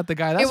 "That's not the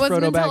guy. That's it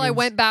wasn't Frodo until I Baggins."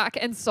 went back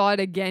and saw it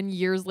again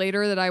years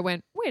later that I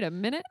went, wait a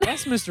minute.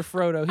 That's Mr.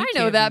 Frodo. He I know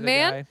can't be that the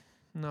man. guy.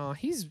 No,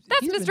 he's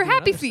That's he's been Mr. doing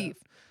Happy other Feet.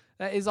 stuff.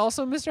 That is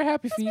also Mr.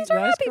 Happy Feet. Mr.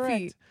 That is Happy correct.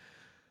 Feet.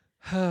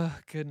 Oh,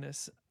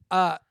 goodness.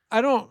 I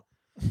don't.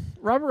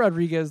 Robert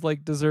Rodriguez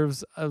like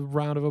deserves a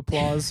round of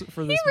applause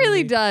for this. He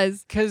really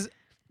does. Because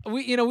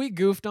we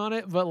goofed on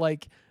it, but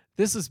like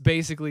this is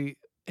basically.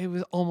 It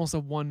was almost a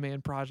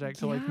one-man project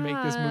to like make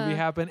this movie Yeah.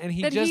 happen, and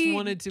he That just he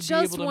wanted to be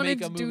just able to wanted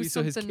make a to do movie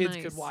so his something kids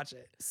could nice. watch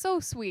it. So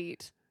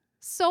sweet.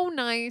 So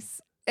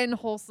nice and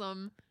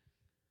wholesome.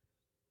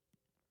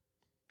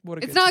 What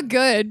a It's good not time.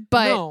 good,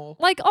 but No.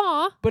 like,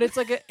 aw. But it's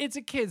like it's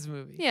a kids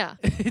movie. Yeah.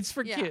 It's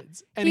for Yeah.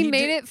 kids. And He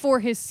made did- it for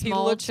his He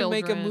small looked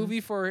children. to make a movie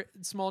for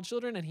small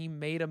children, and he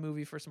made a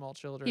movie for small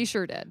children. He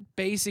sure did.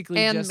 Basically,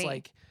 And just me.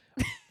 like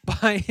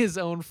by his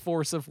own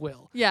force of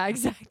will. Yeah,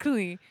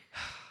 exactly.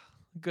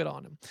 Good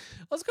on him.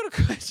 Let's go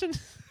to question.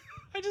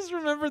 I just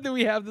remembered that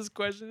we have this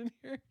question in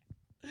here.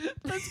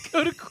 Let's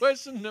go to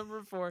question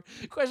number 4.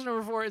 Question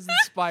number 4 is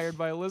inspired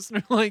by a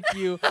listener like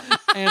you,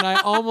 and I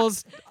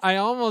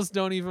almost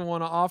don't even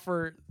want to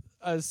offer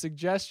a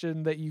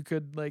suggestion that you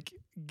could like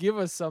give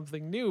us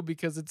something new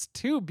because it's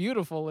too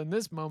beautiful in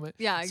this moment.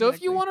 Yeah, So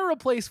if you exactly. want to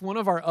replace one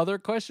of our other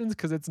questions,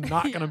 because it's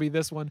not going to be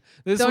this one.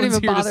 This Don't one's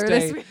even here bother to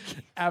this stay week.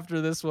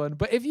 after this one.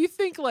 But if you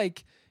think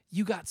like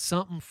you got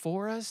something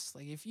for us,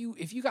 like if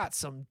you got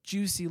some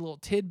juicy little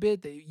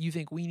tidbit that you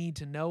think we need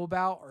to know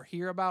about or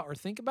hear about or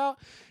think about,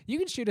 you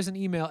can shoot us an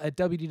email at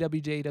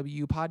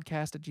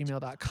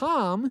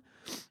wdwjwpodcast@gmail.com,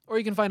 or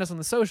you can find us on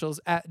the socials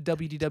at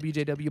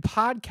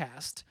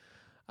wdwjwpodcast.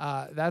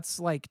 That's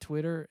like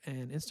Twitter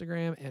and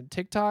Instagram and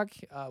TikTok.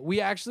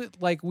 We actually,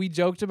 like, we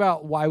joked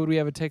about why would we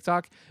have a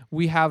TikTok.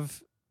 We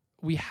have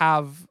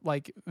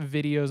like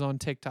videos on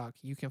TikTok.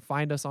 You can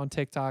find us on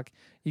TikTok.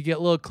 You get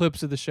little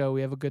clips of the show.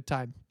 We have a good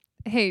time.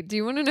 Hey, do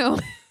you want to know?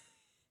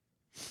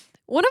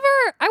 One of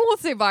our, I won't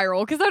say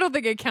viral because I don't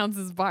think it counts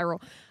as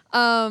viral.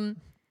 One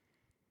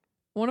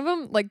of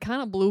them like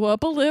kind of blew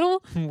up a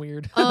little.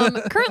 Weird.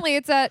 Currently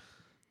it's at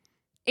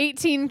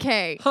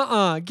 18K.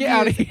 Get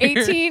out of here.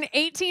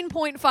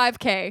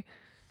 18.5K.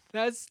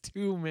 That's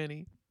too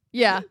many.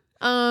 Yeah.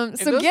 If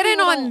So those get in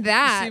people on don't-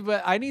 that. See,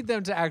 but I need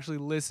them to actually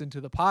listen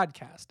to the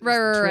podcast. is the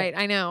Right. trick.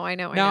 I know.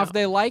 Now, if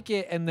they like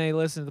it and they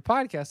listen to the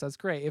podcast, that's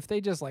great. If they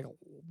just like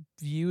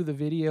view the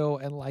video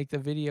and like the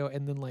video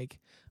and then like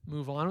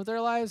move on with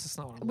their lives, it's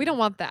not what I'm we don't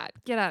want that.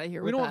 Get out of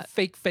here We with don't that. want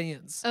fake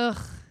fans. Ugh.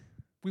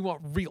 We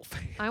want real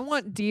fans. I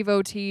want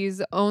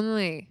devotees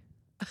only.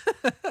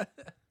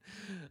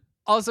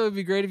 Also, it'd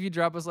be great if you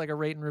drop us like a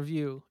rate and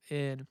review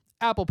in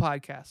Apple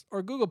Podcasts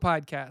or Google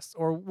Podcasts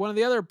or one of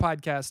the other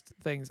podcast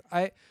things.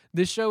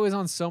 This show is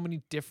on so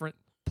many different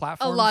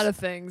platforms. A lot of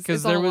things.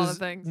 Because It's on there a lot was of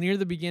things. near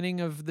the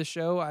beginning of the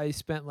show, I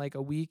spent like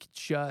a week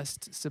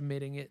just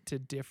submitting it to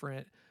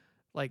different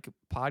like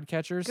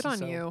podcatchers. Good on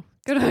so you.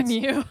 Good on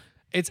you.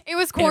 It's It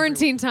was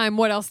quarantine time.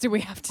 What else do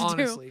we have to do?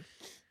 honestly,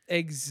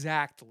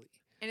 exactly.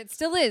 And it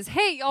still is.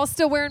 Hey, y'all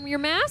still wearing your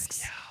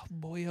masks? Yeah,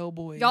 boy, oh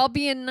boy. Y'all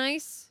being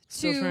nice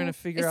Still trying to to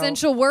figure out-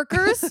 essential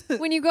workers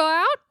when you go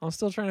out? I'm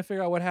still trying to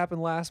figure out what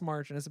happened last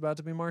March, and it's about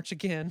to be March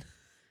again.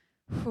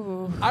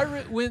 Ooh.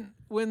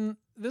 When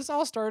this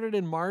all started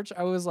in March,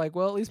 I was like,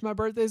 well, at least my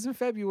birthday's in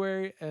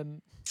February,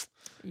 and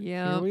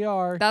Yeah. here we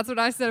are. That's what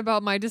I said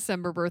about my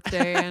December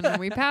birthday, and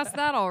we passed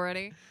that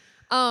already.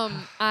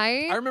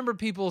 I remember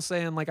people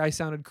saying like I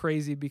sounded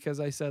crazy because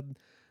I said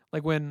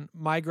like when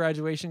my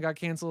graduation got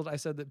canceled, I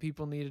said that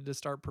people needed to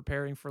start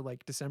preparing for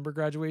like December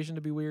graduation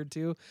to be weird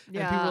too. And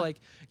people Yeah. were like,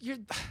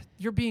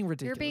 you're being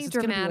ridiculous. being It's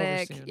gonna be over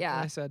dramatic. soon." Yeah.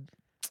 And I said,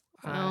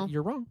 Well.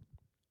 you're wrong.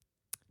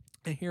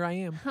 And here I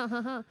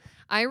am.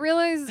 I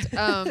realized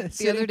the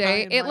Sitting other day, high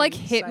and it like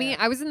mighty, hit me.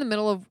 sad. I was in the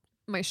middle of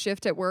my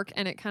shift at work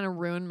and it kind of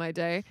ruined my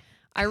day.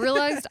 I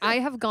realized I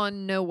have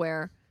gone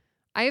nowhere.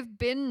 I have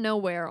been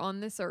nowhere on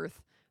this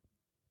earth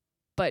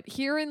but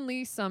here in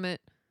Lee Summit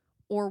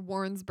or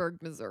Warrensburg,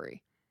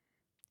 Missouri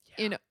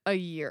in a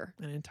year.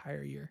 An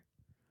entire year.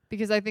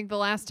 Because I think the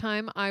last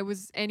time I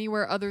was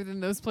anywhere other than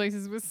those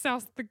places was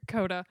South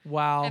Dakota.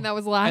 Wow. And that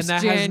was last And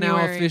that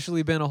January. has now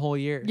officially been a whole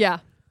year. Yeah.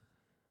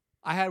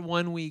 I had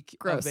 1 week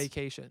Gross. of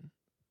vacation.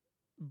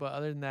 But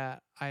other than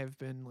that, I have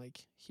been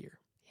like here.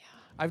 Yeah.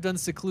 I've done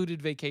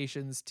secluded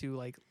vacations to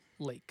like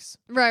lakes.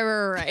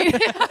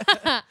 Right.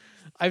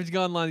 I've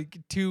gone like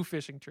 2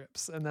 fishing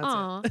trips and that's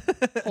Aw,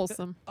 it.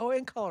 wholesome. Oh,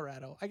 in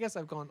Colorado. I guess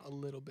I've gone a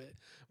little bit.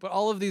 But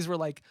all of these were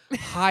like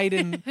hide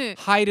in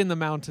the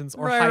mountains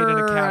or hide in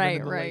a cabin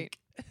in the Right. lake.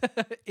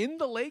 In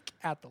the lake,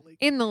 at the lake.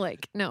 In the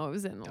lake. No, it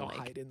was in the Don't lake.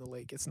 hide in the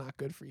lake. It's not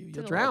good for you. Did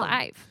You'll a little drown.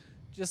 dive.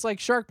 Just like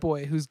Shark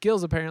Boy, whose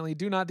gills apparently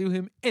do not do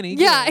him any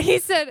Yeah, good. he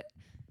said.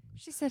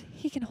 She said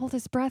he can hold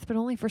his breath, but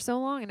only for so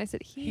long. And I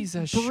said He's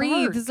a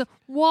breathes shark.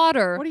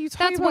 water. What are you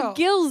talking That's about? what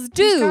gills He's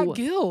do. got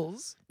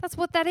gills. That's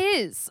what that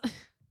is. Hey,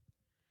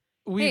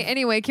 We've-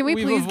 anyway, can we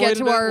we've please get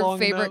to avoided it our long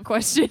favorite enough.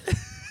 question?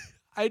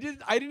 I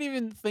didn't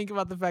even think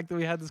about the fact that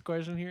we had this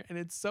question here, and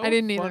it's so I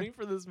didn't either. funny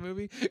for this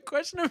movie.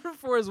 Question number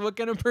 4 is, what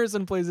kind of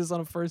person plays this on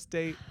a first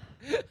date?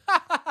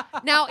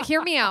 Now,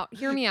 hear me out.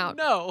 Hear me out.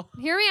 No,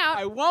 Hear me out.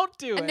 I won't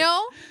do it.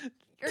 No,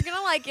 you're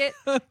gonna like it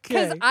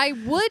because Okay.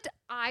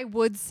 I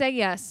would say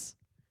yes,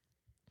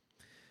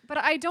 but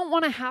I don't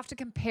want to have to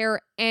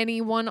compare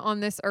anyone on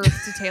this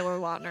earth to Taylor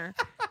Lautner.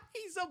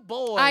 He's a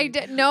boy. I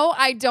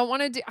don't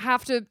want to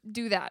have to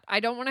do that. I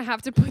don't want to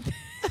have to put.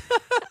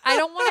 I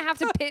don't want to have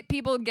to pit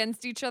people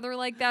against each other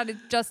like that. It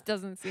just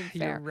doesn't seem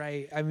You're fair.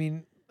 right. I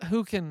mean,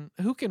 who can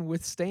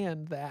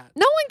withstand that?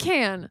 No one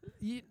can.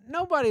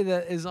 Nobody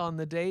that is on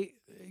the date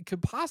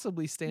could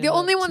possibly stand. The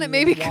only up one to that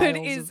maybe the could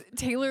wiles is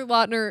Taylor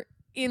Lautner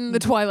in the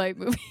Twilight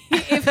movie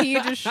if he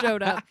just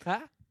showed up,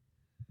 of-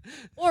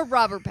 or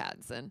Robert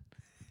Pattinson.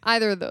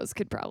 Either of those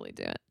could probably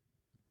do it.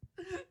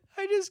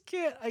 I just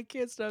can't. I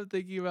can't stop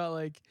thinking about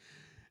like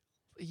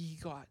you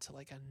go out to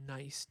like a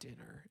nice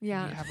dinner. and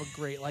Yeah. you have a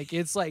great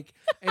it's like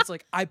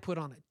I put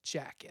on a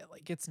jacket.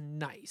 Like it's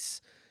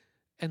nice,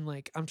 and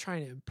like I'm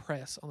trying to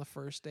impress on the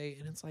first date,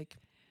 and it's like,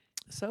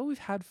 so we've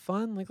had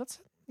fun. Like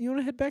you want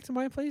to head back to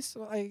my place?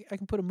 I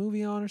can put a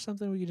movie on or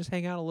something. We can just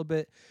hang out a little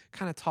bit,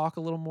 kind of talk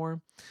a little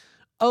more.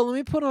 Oh, let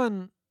me put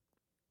on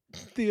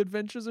The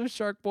Adventures of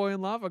Shark Boy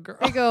and Lava Girl.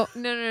 There you go.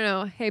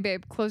 No. Hey,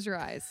 babe, close your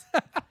eyes.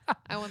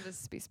 I want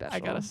this to be special. I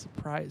got a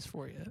surprise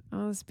for you. I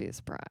want this to be a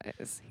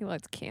surprise. He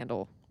lights a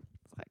candle.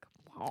 It's like,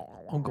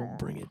 I'm gonna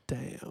bring it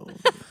down.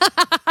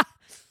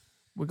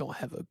 We're gonna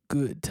have a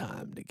good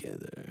time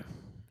together.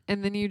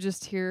 And then you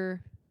just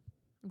hear,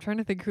 I'm trying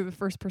to think who the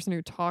first person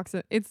who talks.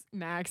 It's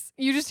Max.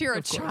 You just hear a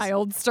Of course.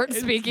 child start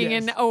It's- speaking,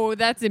 yes. and oh,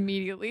 that's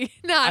immediately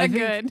not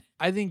good.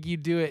 I think you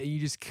do it and you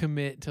just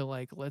commit to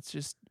like, let's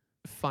just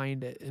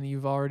find it. And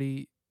you've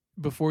already,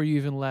 before you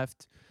even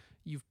left,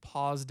 you've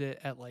paused it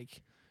at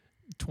like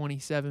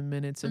 27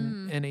 minutes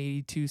and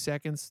 82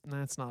 seconds.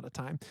 That's not a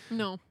time.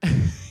 No.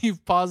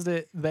 You've paused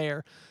it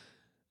there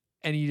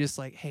and you just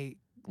like, hey,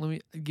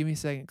 give me a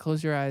second.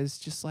 Close your eyes.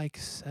 Just like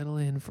settle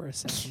in for a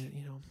second.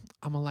 You know,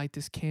 I'm gonna light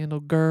this candle,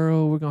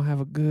 girl. We're gonna have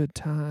a good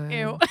time.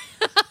 Ew.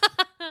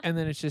 And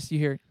then it's just you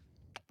hear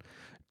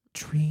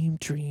dream,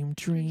 dream,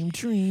 dream,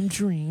 dream,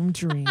 dream,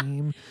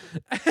 dream.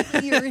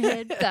 Your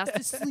head fast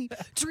asleep.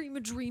 Dream a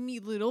dreamy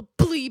little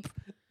bleep.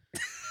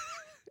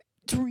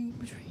 Dream,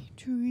 dream,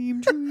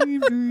 dream, dream,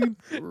 dream.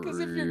 Because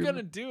if you're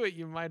gonna do it,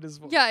 you might as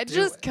well. Yeah, do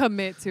just it.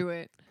 commit to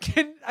it.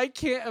 I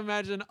can't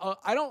imagine.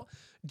 I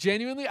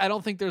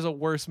don't think there's a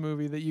worse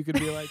movie that you could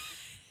be like,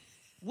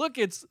 look,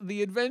 it's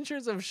The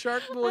Adventures of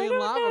Shark Boy I and don't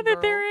Lava know Girl.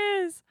 that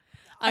there is.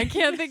 I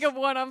can't think of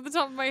one off the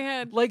top of my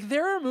head. Like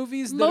there are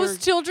movies that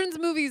Most children's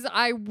movies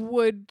I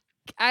would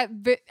at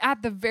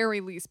the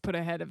very least put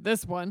ahead of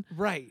this one.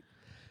 right.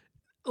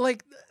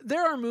 Like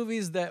there are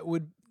movies that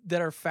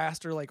are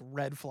faster, like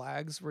Red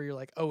Flags, where you're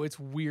like, oh, it's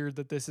weird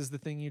that this is the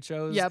thing you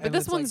chose. Yeah, but and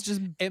this it's like, one's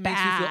just it bad. makes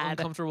you feel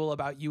uncomfortable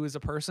about you as a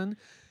person.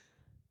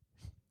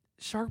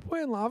 Shark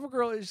Boy and Lava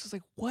Girl is just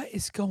like, what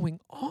is going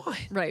on?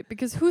 Right,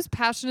 because who's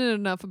passionate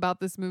enough about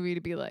this movie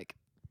to be like,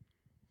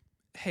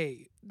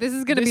 Hey, this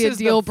is going to this be a is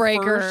deal the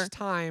breaker. First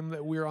time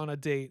that we're on a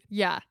date,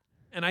 Yeah.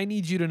 and I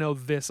need you to know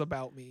this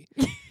about me.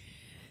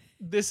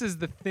 This is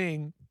the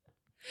thing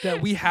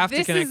that we have to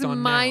This connect is on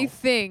my now.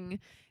 thing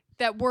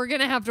that we're going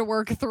to have to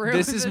work through.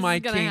 This is my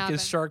gonna kink happen.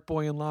 is Shark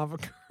Boy and Lava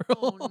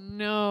Oh Girl.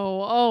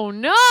 no. Oh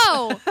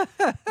no.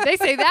 They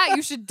say that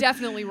you should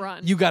definitely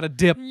run. You got to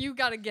dip. You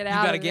got to get You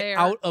out got to of get there.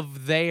 out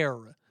of there.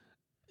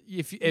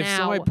 If Now.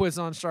 somebody puts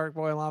on Shark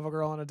Boy and Lava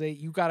Girl on a date,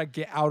 you got to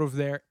get out of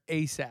there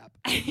ASAP.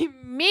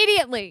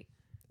 Immediately.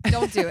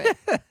 Don't do it.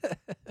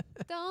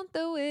 Don't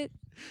do it.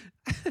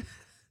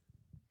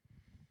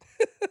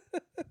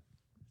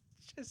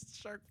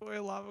 Just Shark Boy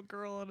and Lava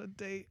Girl on a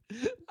date.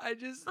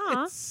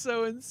 Aw. It's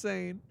so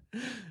insane.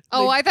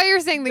 Oh, They- I thought you were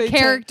saying the they tou-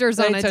 characters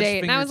they on a touch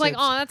date. And I was like,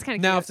 fingertips. oh, that's kind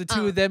of Now, cute. if the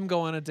two of them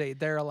go on a date,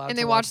 they're allowed And to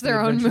they watch watch The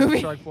their own Adventures of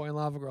movie. Shark Boy and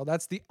Lava Girl.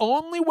 That's the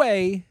only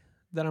way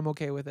that I'm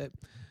okay with it.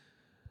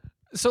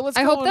 So let's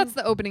I go hope on that's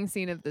the opening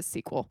scene of this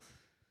sequel.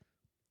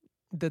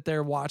 that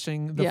they're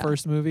watching the Yeah.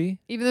 first movie.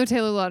 Even though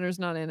Taylor Lautner's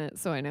not in it,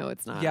 so I know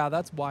it's not. Yeah,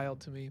 that's wild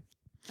to me.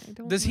 I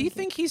don't Does he like it.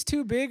 think he's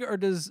too big, or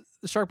does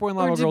Shark Boy and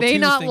Lava Or do Girl they 2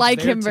 not think like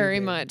they're him too very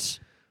big? much?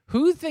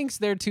 Who thinks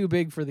they're too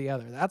big for the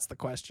other? That's the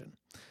question.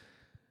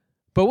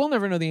 But we'll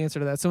never know the answer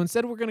to that. So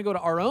instead, we're going to go to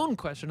our own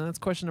question, and that's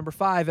question number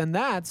 5, and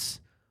that's,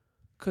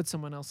 could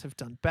someone else have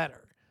done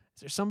better?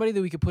 Is there somebody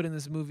that we could put in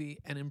this movie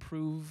and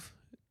improve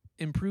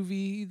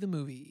the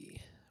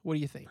movie? What do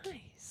you think?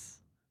 Nice.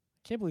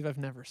 I can't believe I've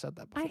never said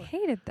that before. I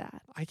hated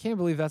that. I can't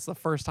believe that's the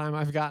first time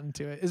I've gotten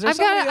to it. Is there I've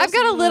got somebody else a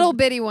you little wanna-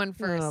 bitty one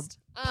you wanna first.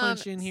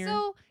 punch in here?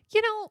 So,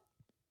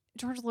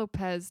 George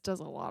Lopez does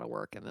a lot of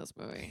work in this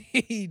movie.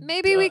 He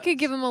Maybe we does. could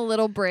give him a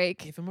little break.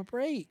 Give him a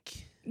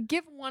break.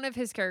 Give one of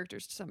his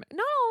characters to somebody.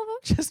 Not all of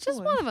them. Just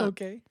one of them.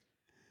 Okay.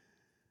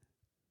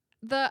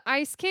 The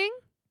Ice King,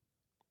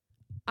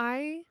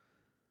 I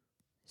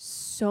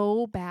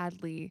so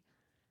badly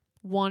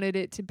wanted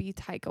it to be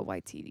Taika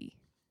Waititi.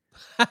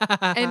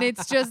 And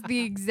it's just the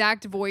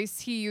exact voice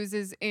he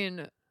uses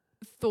in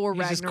Thor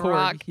He's just Korg,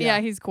 Ragnarok. yeah.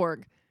 He's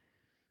Korg.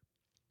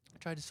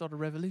 Tried to start a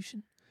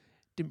revolution.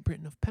 Didn't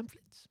print enough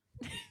pamphlets.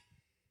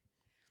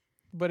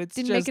 But it's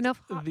Didn't just make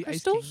enough hot the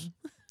crystals?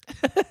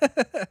 Ice King.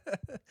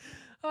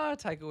 Oh,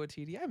 Taika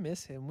Waititi. I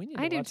miss him. We need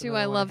to I do watch too. another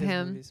I one of love his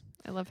him. movies.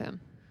 I love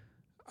him.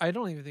 I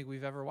don't even think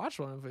we've ever watched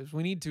one of his.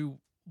 We need to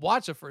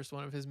watch the first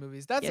one of his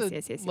movies. That's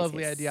Yes,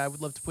 lovely yes. idea. I would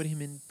love to put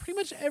him in pretty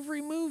much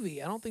every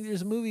movie. I don't think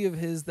there's a movie of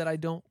his that I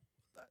don't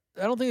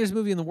think there's a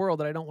movie in the world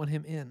that I don't want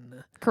him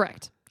in.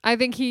 Correct. I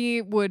think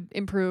he would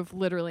improve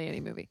literally any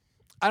movie.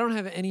 I don't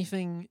have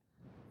anything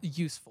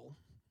useful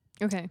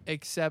Okay.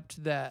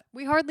 except that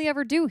We hardly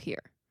ever do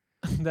here.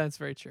 that's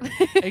very true.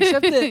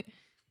 Except that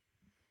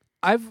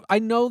I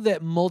know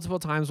that multiple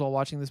times while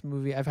watching this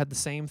movie I've had the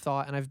same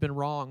thought and I've been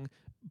wrong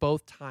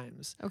both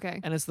times. Okay.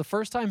 And it's the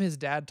first time his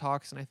dad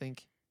talks and I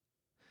think,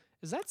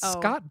 is that Oh.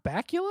 Scott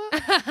Bakula?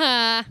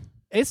 it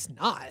It's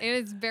not.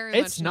 is very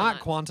It's much not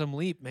Quantum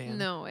Leap, man.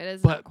 No, it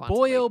is But not Quantum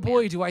boy, Leap, oh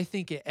boy, man. do I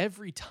think it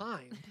every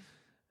time.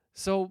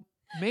 So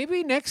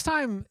maybe next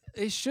time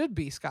it should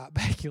be Scott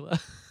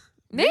Bakula.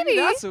 Maybe.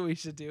 that's what we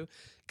should do.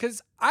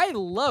 Because I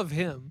love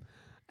him.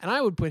 And I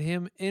would put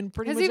him in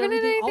pretty Has much he been in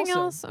everything anything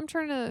also. else? I'm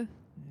trying to.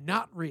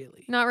 Not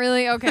really. Not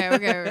really. Okay.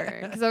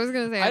 Because I was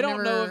gonna say I I've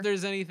don't know never- if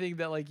there's anything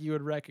that like you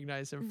would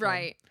recognize him from.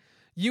 Right.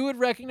 You would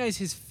recognize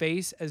his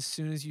face as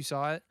soon as you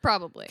saw it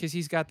Probably. because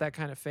he's got that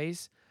kind of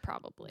face.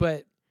 Probably.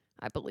 But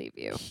I believe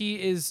you.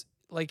 he is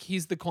like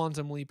he's the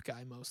Quantum Leap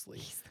guy mostly.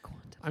 He's the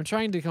quantum. I'm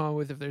trying to come up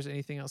with if there's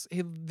anything else.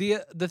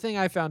 The thing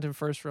I found him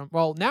first from,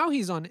 well, now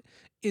he's on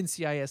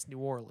NCIS New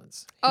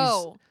Orleans.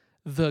 He's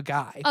the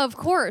guy. Of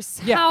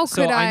course. Yeah, How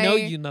so could I know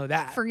you know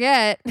that.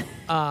 forget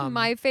Um,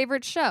 my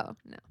favorite show?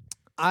 No.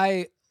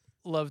 I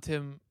loved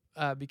him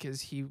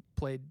because he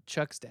played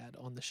Chuck's dad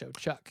on the show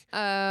Chuck,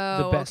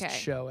 Oh, the best okay.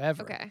 show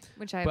ever. Okay,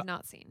 which I have But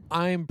not seen.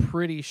 I'm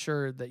pretty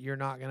sure that you're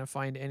not going to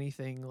find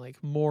anything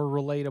like more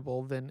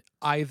relatable than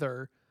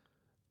either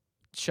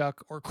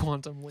Chuck or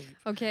Quantum Leap.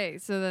 Okay,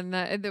 so then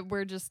that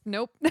we're just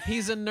nope.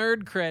 He's a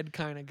nerd cred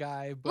kind of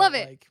guy, but Love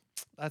it. like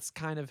that's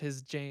kind of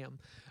his jam.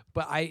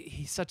 But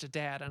he's such a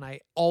dad, and I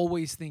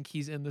always think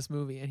he's in this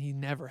movie, and he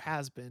never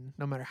has been,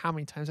 no matter how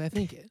many times I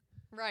think it.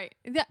 Right.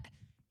 Isn't that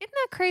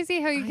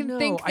crazy how you I can know,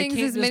 think I things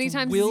can't as many just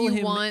times as will you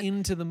him want,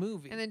 into the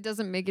movie. and it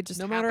doesn't make it just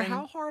No happen. matter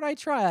how hard I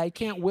try, I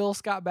can't will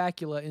Scott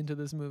Bakula into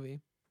this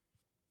movie.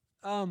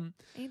 Ain't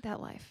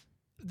that life?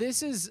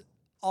 This is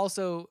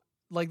also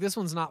like this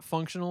one's not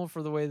functional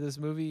for the way this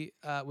movie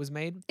was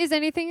made. Is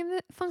anything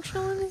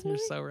functional in this You're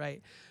movie? so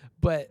right,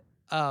 but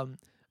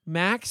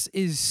Max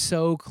is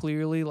so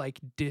clearly like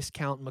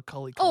discount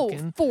Macaulay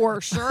Culkin. Oh, for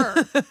sure,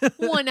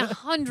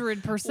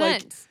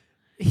 100%.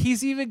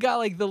 He's even got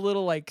like the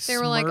little like They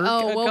were like, smirk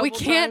 "Oh, a well, we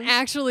couple can't times.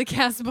 actually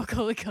cast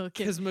Macaulay Culkin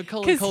Because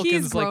Macaulay 'cause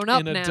he's Culkin's like grown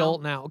up an now.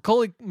 adult now.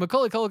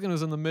 Macaulay Culkin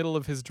was in the middle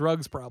of his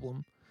drugs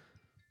problem.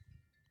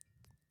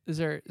 Is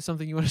there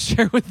something you want to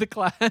share with the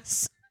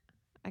class?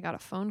 I got a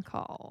phone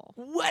call,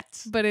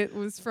 What? but it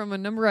was from a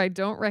number I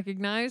don't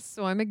recognize,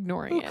 so I'm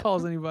ignoring Who it.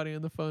 calls anybody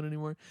on the phone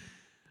anymore?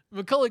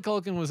 Macaulay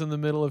Culkin was in the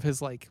middle of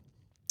his like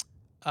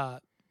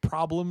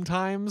problem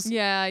times.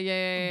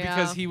 Yeah.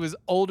 Because he was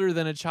older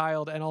than a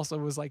child and also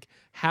was like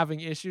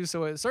having issues.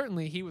 So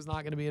certainly he was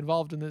not going to be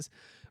involved in this.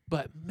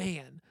 But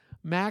man,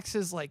 Max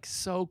is like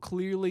so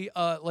clearly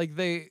like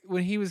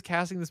when he was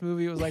casting this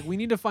movie, it was like we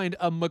need to find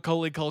a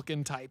Macaulay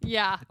Culkin type.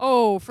 Yeah.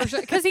 Oh, for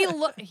sure. Because he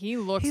looks He a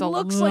looks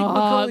lot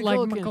like like Macaulay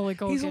Culkin. Macaulay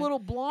Culkin. He's a little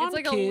blonde It's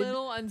like kid a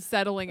little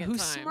unsettling at who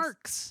times.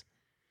 smirks.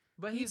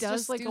 But He he's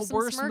does just like do a some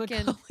worse smirking.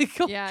 Macaulay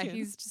Culkin. Yeah,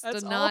 he's just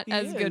That's all not he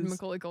as good is.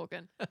 Macaulay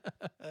Culkin.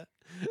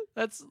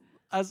 That's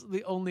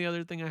the only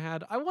other thing I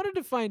had. I wanted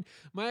to find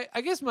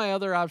I guess my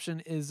other option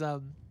is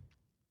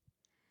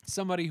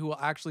somebody who will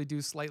actually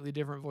do slightly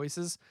different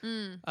voices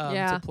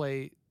Yeah. to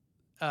play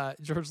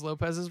George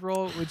Lopez's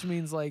role, which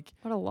means like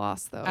What a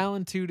loss, though.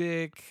 Alan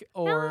Tudyk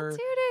Alan or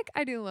Tudyk.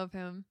 I do love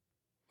him.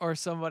 or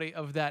somebody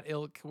of that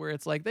ilk where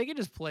it's like they can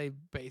just play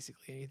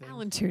basically anything.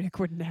 Alan Tudyk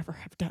would never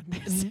have done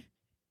this.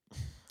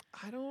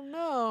 I don't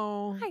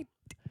know. I-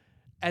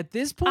 At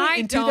this point I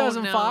in don't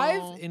 2005,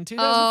 know. in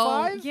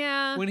 2005, Oh,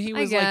 yeah. when he I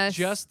was like guess.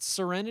 just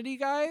Serenity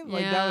guy,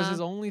 like that was Yeah.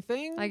 his only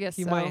thing. I guess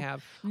he so. might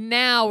have.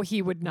 Now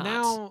he would not.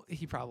 Now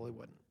he probably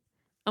wouldn't.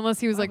 Unless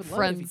he was I like would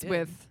love it if he friends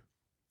did.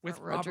 with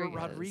Robert Rodriguez.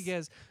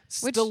 Rodriguez,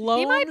 Which Stallone,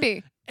 he might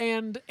be.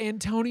 and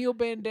Antonio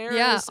Banderas.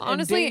 Yeah, and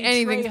honestly,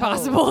 Danny anything's Trejo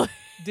possible.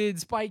 Did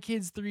Spy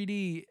Kids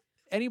 3D?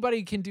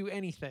 Anybody can do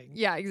anything.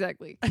 Yeah,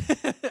 exactly.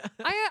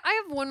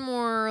 I have one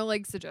more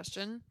like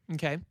suggestion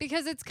Okay.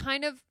 because it's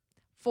kind of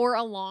for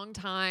a long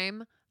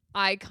time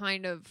I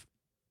kind of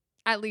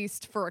at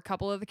least for a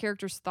couple of the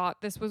characters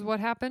thought this was what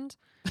happened.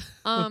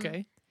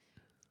 Okay.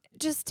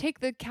 Just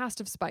take the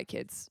cast of Spy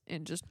Kids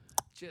and just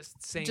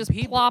Same just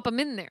people. plop them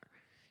in there.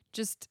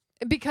 Just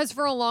because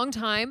for a long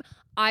time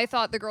I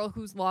thought the girl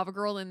who's Lava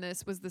Girl in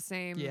this was the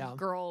same Yeah.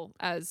 girl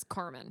as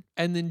Carmen.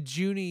 And then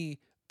Junie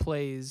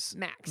plays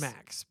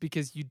Max.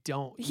 because you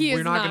don't. He we're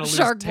is not not gonna lose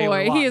Shark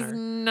Taylor Boy. He is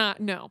Lautner. not.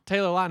 No.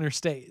 Taylor Lautner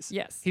stays.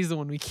 Yes. He's the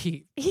one we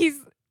keep. He's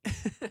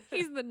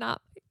the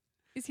not.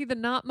 Is he the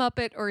not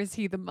Muppet or is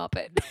he the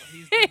Muppet?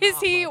 he's the Is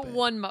not he Muppet.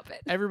 one Muppet?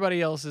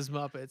 Everybody else is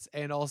Muppets,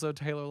 and also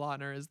Taylor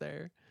Lautner is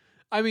there.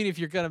 I mean, if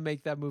you're gonna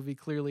make that movie,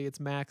 clearly it's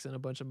Max and a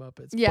bunch of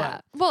Muppets.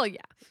 Yeah. Well,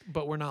 yeah.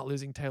 But we're not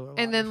losing Taylor Lautner.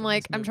 And then from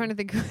like this I'm trying to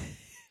movie. think.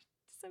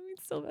 Does that mean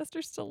Sylvester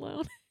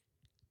Stallone?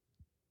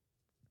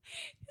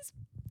 is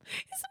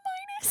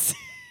minus?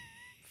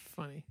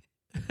 Funny.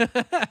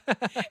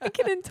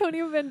 Can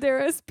Antonio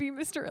Banderas be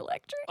Mr.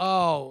 Electric?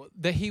 Oh,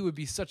 that he would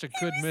be such a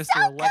good He'd be Mr. so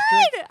Electric.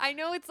 good! I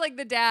know it's like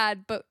the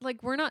dad, but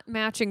like we're not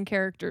matching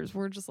characters.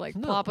 We're just like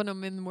No. plopping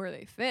them in where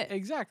they fit.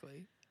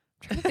 Exactly.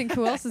 I'm trying to think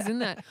who else is in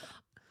that.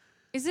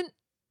 Isn't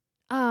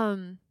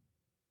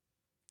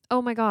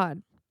oh my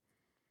god.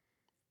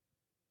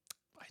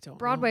 I don't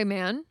Broadway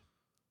Man.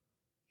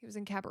 He was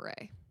in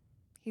Cabaret.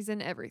 He's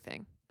in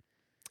everything.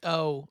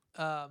 know.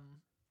 Oh,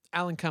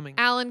 Alan Cumming.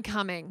 Alan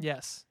Cumming.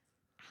 Yes.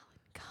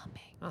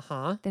 Cumming.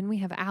 Uh-huh. Then we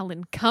have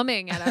Alan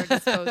Cumming at our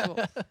disposal.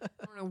 I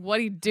don't know what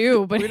he'd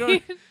do, but We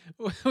don't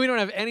we don't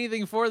have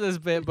anything for this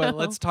bit, but No.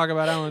 let's talk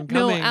about Alan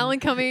no, Cumming. Alan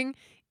Cumming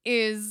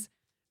is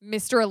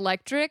Mr.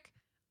 Electric.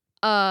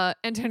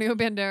 Antonio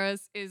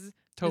Banderas is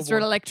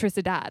Tobor. Mr.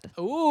 Electricidad.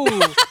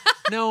 Ooh.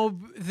 No,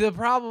 the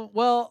problem.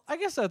 Well, I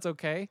guess that's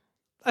okay.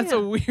 That's a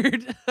Yeah.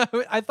 weird.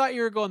 I thought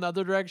you were going the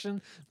other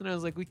direction, and I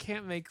was like, we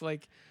can't make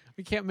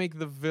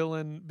the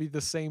villain be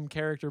the same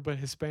character but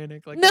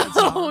Hispanic. Like No, that's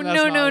not no, no,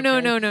 okay. no, no,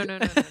 no, no, no, no,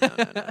 no,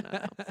 no, no,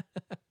 no.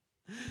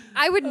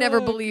 I would never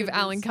Oh, believe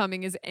goodness. Alan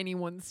Cumming is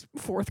anyone's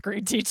 4th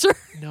grade teacher.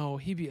 No,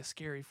 he'd be a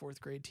scary 4th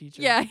grade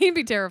teacher. Yeah, he'd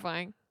be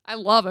terrifying. I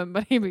love him,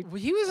 but he'd be Well,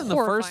 he was in the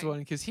first horrifying. one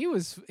because he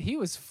was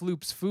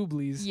Floops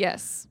Fooblies.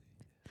 yes.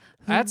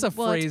 That's a Who,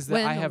 what, phrase that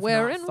when, I have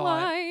where, not and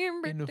thought why.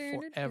 in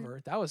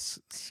forever. That was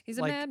He's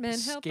a like madman.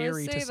 Help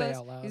scary us, to save say us.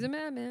 out loud. He's a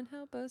madman.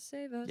 Help us,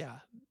 save us. Yeah,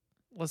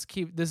 let's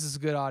keep. This is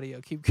good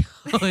audio. Keep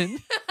going.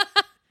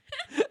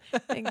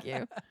 Thank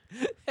you.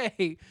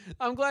 Hey,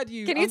 I'm glad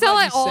you. Can I'm you tell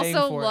glad I sang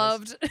also for us.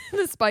 loved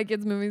the Spy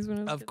Kids movies when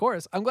I was a Of kid?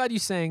 course, I'm glad you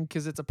sang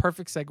because it's a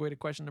perfect segue to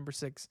question number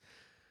 6.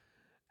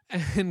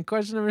 And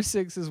question number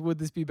 6 is: would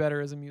this be better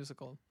as a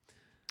musical?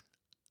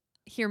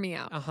 Hear me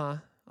out.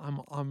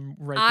 I'm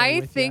right there I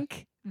with ya.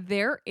 think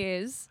there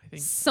is I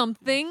think-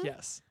 something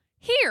Yes.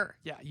 here.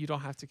 Yeah. You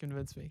don't have to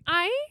convince me.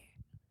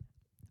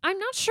 I'm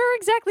not sure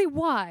exactly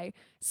why.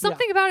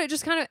 Something about it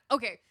just kind of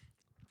okay.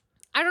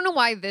 I don't know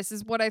why this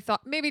is what I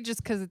thought. Maybe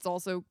just because it's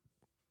also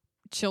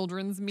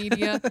children's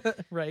media.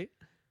 Right.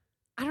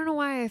 I don't know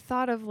why I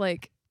thought of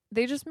like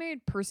they just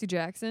made Percy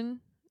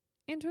Jackson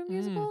into a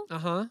musical.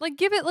 Like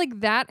give it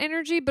like that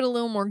energy, but a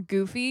little more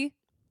goofy,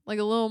 like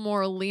a little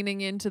more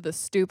leaning into the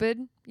stupid.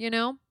 You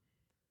know?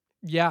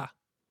 Yeah.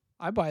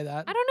 I buy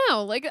that. I don't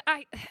know. Like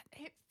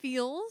it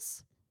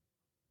feels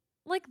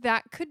like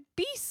that could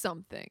be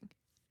something.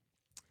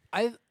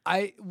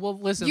 Well,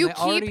 listen. You they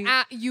keep already,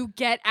 you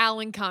get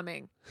Alan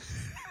Cumming.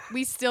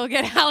 We still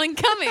get Alan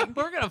Cumming.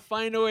 We're gonna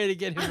find a way to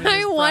get him. In I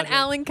this want project.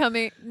 Alan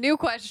Cumming. New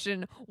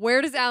question: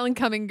 where does Alan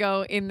Cumming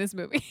go in this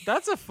movie?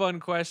 That's a fun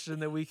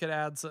question that we could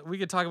add. We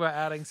could talk about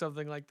adding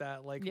something like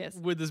that. Like, Yes.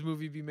 would this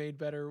movie be made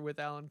better with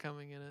Alan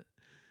Cumming in it,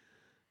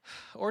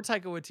 or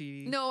Taika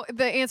Waititi? No,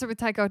 the answer with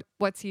Taika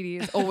Waititi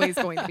is always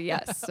going to be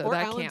yes. So or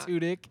that Alan counts.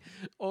 Tudyk,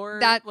 or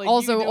That like, you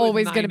also could do it with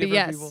always 9 going to be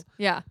different yes. people.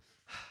 Yeah.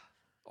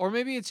 Or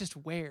maybe it's just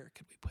where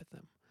could we put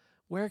them?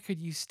 Where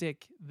could you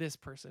stick this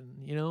person?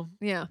 You know,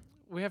 Yeah.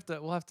 we'll have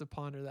to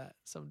ponder that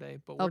someday.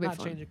 But That'll we're be not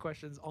fun. changing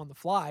questions on the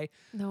fly.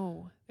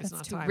 No, It's that's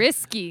not too time.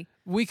 risky.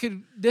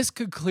 This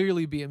could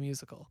clearly be a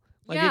musical.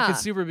 Like it Yeah. could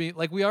super be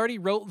like we already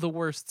wrote the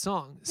worst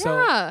song. So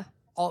yeah.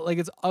 like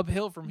it's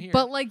uphill from here.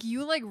 But like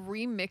you like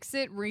remix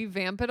it,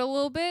 revamp it a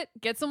little bit,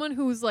 get someone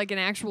who's like an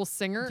actual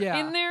singer Yeah.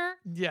 in there.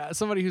 yeah,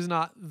 somebody who's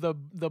not the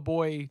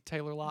boy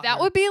Taylor Lautner. That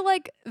would be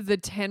like the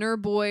tenor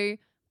boy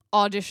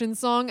audition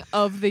song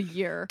of the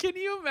year. Can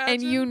you imagine?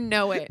 And you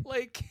know it.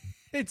 Like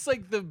it's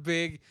like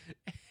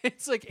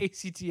it's like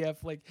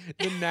ACTF, like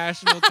the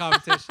national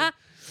competition.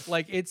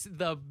 Like it's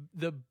the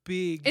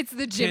big It's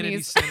the Kennedy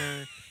Jimmies.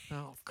 Center.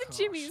 Oh, The gosh.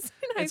 Jimmies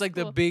in high It's like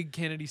the school. big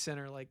Kennedy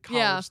Center like college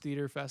Yeah.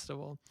 theater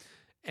festival.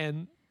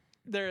 And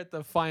they're at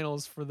the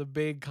finals for the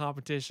big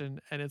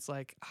competition and it's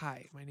like,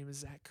 "Hi, my name is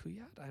Zach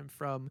Kuyat. I'm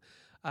from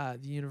the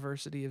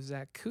University of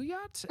Zach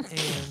Kuyat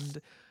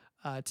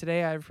and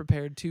today I've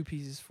prepared 2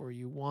 pieces for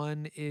you.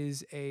 One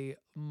is a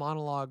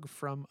monologue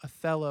from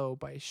Othello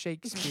by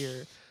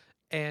Shakespeare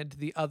and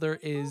the other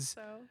is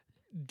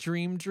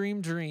Dream,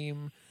 Dream,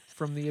 Dream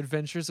from The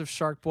Adventures of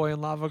Shark Boy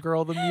and Lava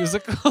Girl, the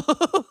musical."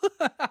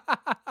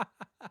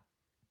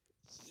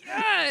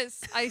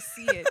 Yes, I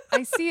see it.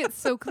 I see it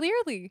so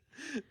clearly.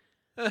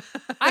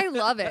 I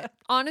love it.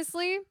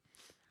 Honestly,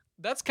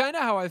 That's kind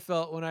of how I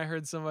felt when I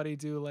heard somebody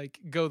do like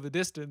Go the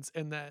Distance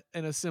in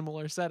a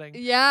similar setting.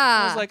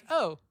 yeah. I was like,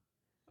 oh,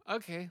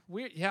 okay,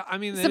 weird. Yeah, I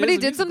mean, it Somebody is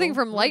a did something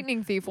musical. from Weird.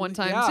 Lightning Thief one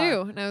time Yeah.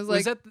 too. And I was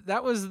like,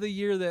 that was the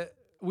year that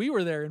we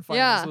were there in finals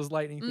Yeah. was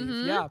Lightning Thief.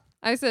 Mhm. Yeah,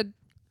 I said,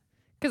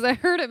 because I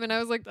heard him and I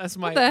was like, that's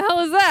what my the hell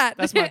is that?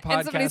 that's my And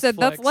somebody podcast said,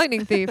 that's flex.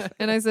 Lightning Thief.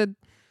 And I said,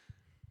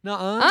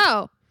 nuh-uh.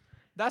 oh,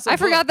 That's I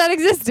forgot that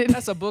existed.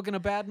 That's a book and a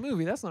bad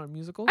movie. That's not a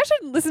musical. I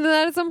should listen to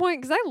that at some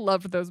point because I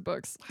loved those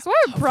books. So I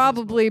would love those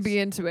probably books. be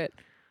into it.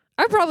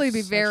 I'd probably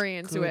be Such very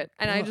into good it.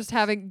 And I just books.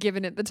 haven't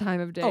given it the time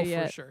of day Oh,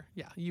 yet. for sure.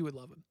 Yeah, you would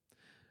love it.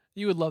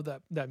 You would love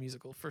that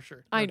musical for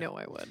sure. No I doubt. know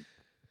I would.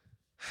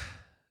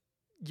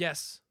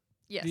 Yes.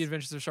 Yes. The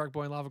Adventures of Shark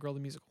Boy and Lava Girl, the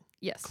musical.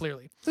 Yes.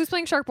 Clearly. Who's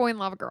playing Shark Boy and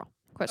Lava Girl?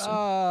 Question.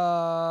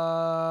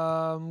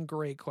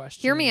 Great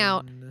question. Hear me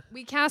out.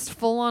 We cast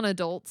full on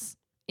adults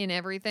in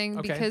everything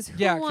Okay. because who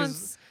Yeah, 'cause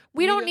wants.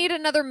 We we don't don't- need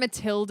another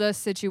Matilda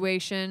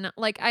situation.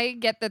 Like, I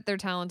get that they're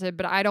talented,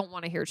 but I don't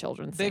want to hear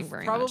children sing They've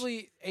very much.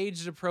 probably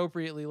aged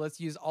appropriately. Let's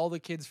use all the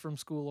kids from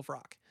School of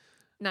Rock.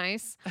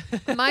 Nice.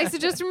 My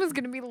suggestion was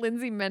going to be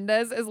Lindsay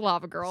Mendez as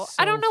Lava Girl.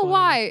 I So don't know funny.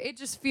 why. It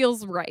just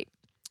feels right.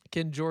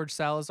 Can George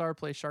Salazar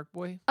play Shark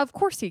Boy? Of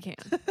course he can.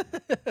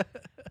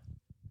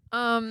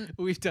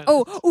 We've done.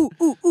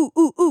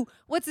 Ooh.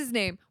 What's his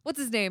name?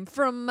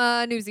 From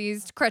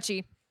Newsies?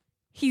 Crutchy.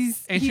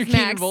 He's Andrew he's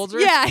Keenan Max. Bolger?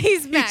 Yeah,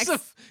 he's Max.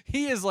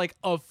 He is like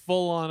a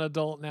full-on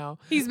adult now.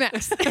 He's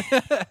Max. So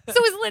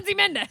is Lindsay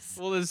Mendez.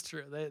 Well, it's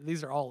true.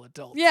 These are all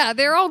adults. Yeah,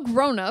 they're all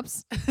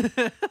grown-ups.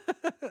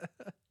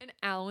 And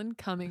Alan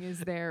Cumming is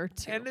there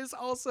too. And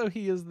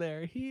he is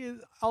there. He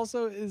is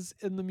also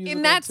in the musical.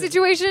 In that too.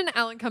 situation,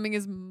 Alan Cumming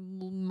is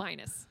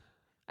minus.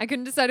 I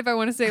couldn't decide if I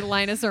want to say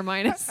Linus or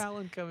minus.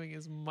 Alan Cumming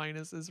is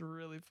minus is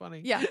really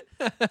funny. Yeah.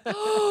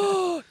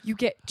 You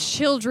get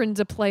children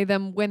to play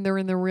them when they're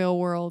in the real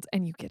world,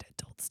 and you get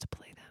adults to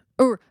play them.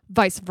 Or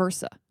vice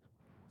versa.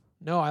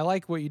 No, I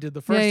like what you did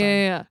the Yeah, first time.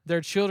 yeah.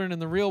 They're children in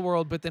the real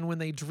world, but then when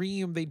they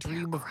dream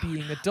of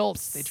being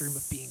adults. They dream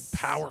of being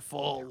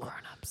powerful.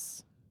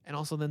 Grown-ups. And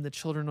also then the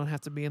children don't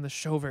have to be in the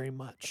show very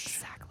much.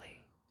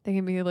 Exactly. They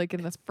can be like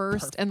in the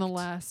first and the perfect.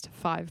 last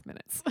 5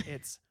 minutes.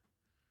 It's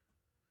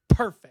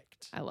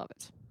perfect. I love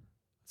it.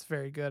 It's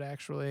very good,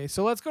 actually.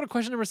 So let's go to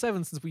question number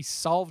 7 since we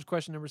solved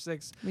question number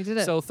 6 We did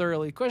it. so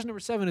thoroughly. Question number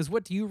 7 is,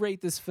 what do you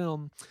rate this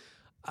film?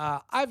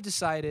 I've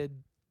decided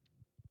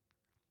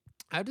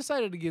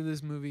to give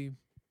this movie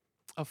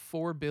a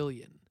 4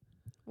 billion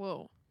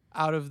Whoa.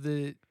 out of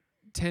the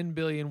 10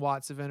 billion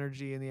watts of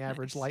energy in the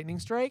average Nice. lightning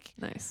strike.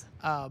 Nice.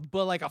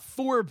 But like a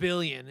 4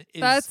 billion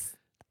is, That's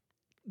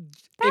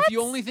if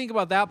you only think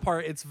about that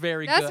part, it's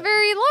very that's good.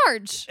 very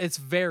large. It's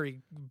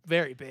very,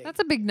 very big. That's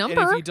a big And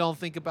number. if you don't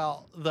think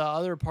about the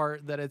other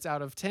part that it's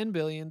out of 10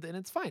 billion, then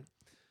it's fine.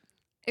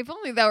 If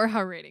only that were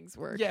how ratings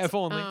worked. Yeah, if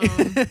only.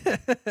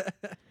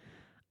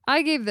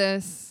 I gave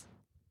this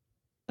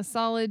a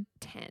solid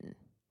 10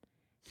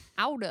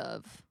 out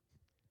of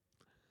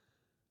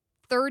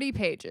 30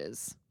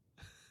 pages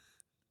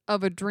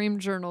of a dream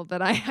journal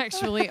that I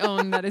actually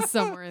own that is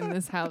somewhere in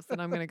this house that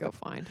I'm going to go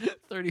find.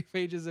 30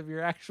 pages of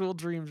your actual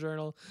dream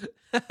journal.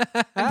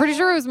 I'm pretty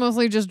sure it was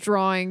mostly just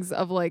drawings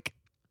of like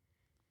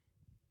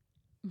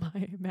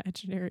my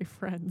imaginary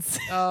friends.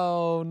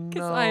 Oh, no.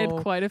 Because I had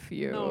quite a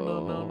few.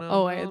 No.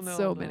 Oh, I had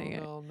so many.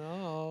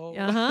 No.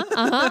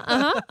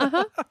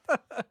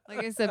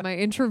 Like I said, my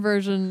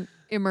introversion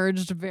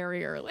emerged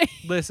very early.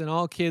 Listen,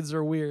 all kids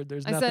are weird.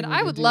 There's I nothing said, we I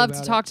can would do love to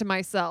about talk to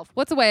myself.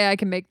 What's a way I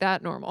can make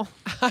that normal?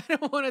 it. I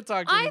don't want to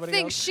talk to I anybody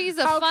think else. she's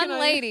a How fun can I-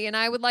 lady, and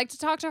I would like to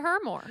talk to her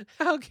more.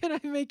 How can I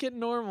make it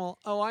normal?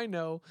 Oh, I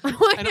know.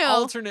 I An know.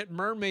 alternate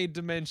mermaid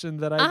dimension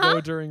that I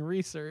go during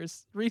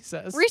recess.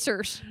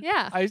 Research.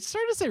 Yeah. I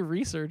started to say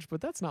research,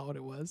 but that's not what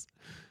it was.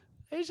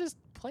 It's just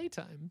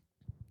playtime.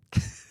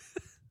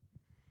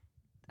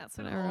 That's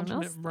what An everyone else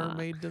alternate thought.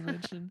 mermaid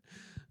dimension.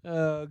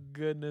 Oh,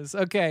 goodness.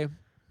 Okay.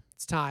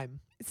 It's time.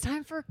 It's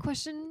time for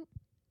question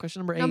Question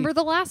number 8. number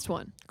the last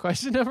one.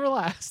 Question number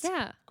last.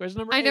 Yeah. Question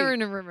number I 8. never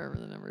remember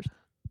the numbers.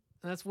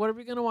 And that's what are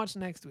we going to watch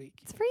next week?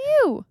 It's for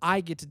you.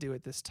 I get to do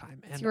it this time.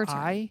 It's And your turn.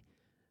 I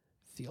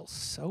feel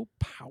so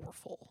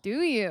powerful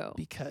Do you?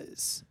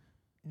 because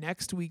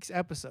next week's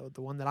episode,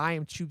 the one that I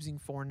am choosing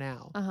for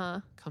now,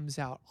 Uh-huh. comes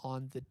out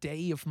on the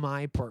day of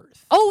my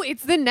birth. Oh,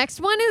 it's the next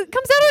one? It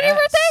comes out on your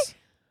birthday? Yes.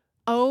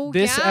 Oh,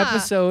 This yeah.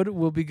 episode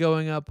will be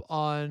going up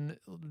on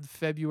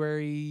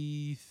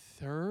February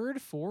 3rd,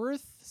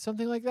 4th,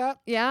 something like that.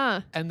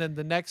 Yeah. And then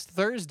the next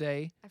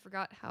Thursday I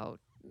forgot how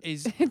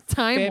is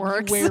time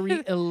works.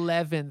 February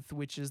 11th,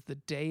 which is the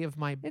day of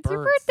my It's birth.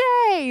 your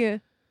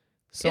birthday.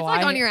 So it's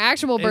like on your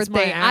actual it's my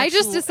birthday. I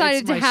just actual- decided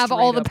it's to my have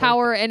all the straight up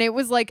power, and it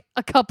was like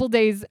a couple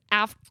days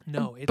after.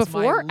 No, it's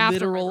before, my after my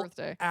literal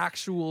birthday.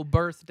 actual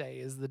birthday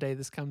is the day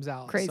this comes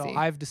out. Crazy. So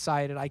I've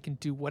decided I can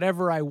do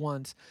whatever I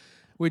want,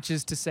 which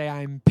is to say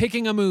I'm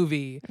picking a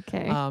movie.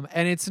 Okay.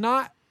 And it's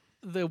not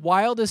the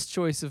wildest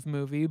choice of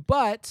movie,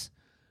 but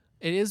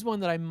it is one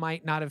that I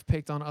might not have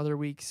picked on other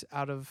weeks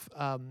out of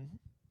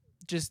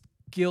just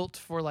guilt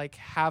for like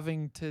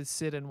having to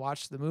sit and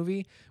watch the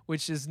movie,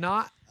 which is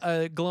not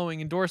a glowing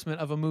endorsement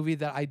of a movie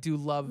that I do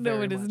love no,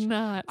 very it is much.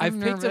 not. I've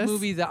I'm picked a nervous.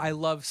 movie that I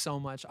love so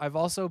much. I've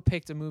also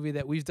picked a movie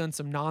that we've done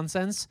some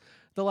nonsense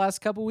the last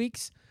couple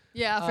weeks.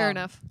 Yeah, fair Um,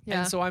 enough. Yeah.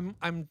 And so I'm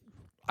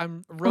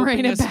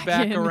roping it us back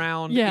back in.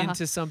 around Yeah.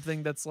 into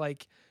something that's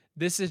like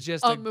this is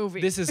just A movie.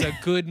 This is a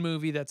good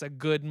movie that's a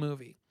good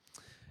movie.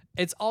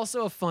 It's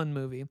also a fun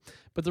movie.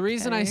 But the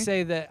reason I Okay.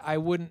 say that I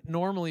wouldn't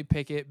normally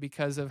pick it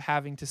because of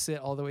having to sit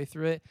all the way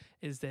through it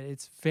is that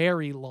it's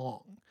very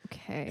long.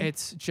 okay.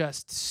 It's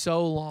just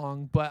so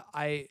long, but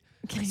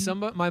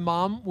my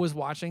mom was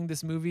watching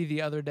this movie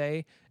the other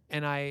day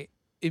and I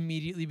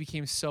immediately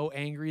became so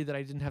angry that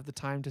I didn't have the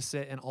time to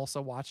sit and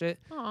also watch it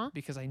Aw.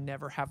 because I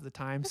never have the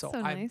time. That's So, so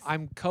I'm, nice.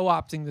 I'm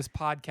co-opting this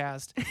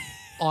podcast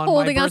on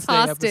Holding my us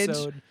birthday hostage.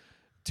 episode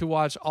to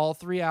watch all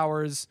 3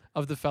 hours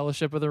of The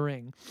Fellowship of the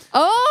Ring.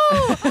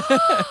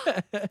 Oh,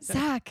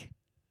 Zach,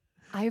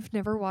 I've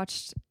never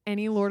watched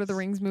any Lord of the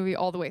Rings movie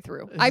all the way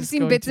through. This I've is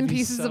seen going bits to and be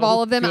pieces of so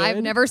all of them. I've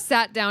good. never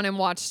sat down and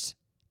watched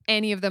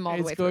any of them all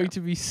the way It's going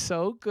through. to be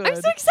so good. I'm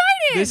so excited.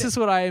 This is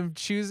what I am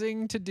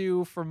choosing to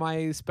do for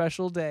my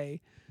special day.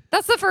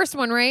 That's the first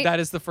one, right? That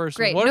is the first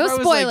Great. one. What No if I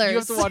was like, you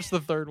have spoilers. to watch the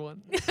third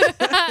one?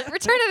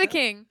 Return of the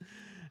King.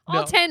 All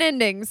No. 10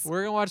 endings.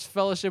 We're gonna watch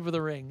Fellowship of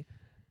the Ring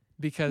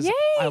because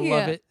I Yay!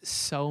 love it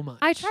so much.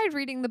 I tried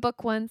reading the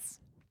book once.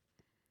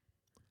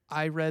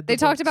 I read. They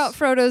talked books. about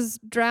Frodo's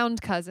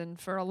drowned cousin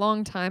for a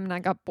long time, and I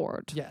got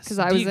bored. Yes, because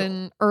I was Deagle.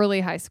 in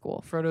early high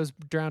school. Frodo's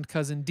drowned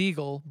cousin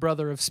Deagle,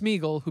 brother of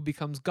Smeagol, who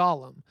becomes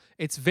Gollum.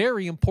 It's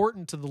very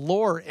important to the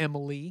lore,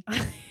 Emily.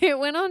 It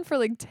went on for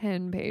like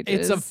 10 pages.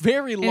 It's a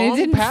very and long it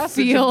didn't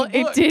passage. feel. of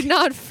the book. It did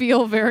not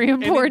feel very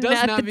And important it does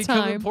at not the become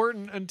time.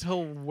 important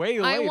until way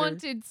I later.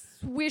 wanted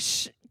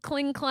swish,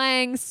 cling,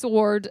 clang,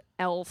 sword,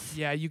 elf.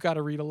 Yeah, you got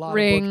to read a lot of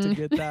Ring. book to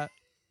get that.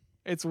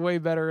 It's way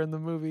better in the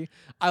movie.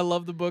 I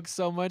love the book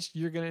so much.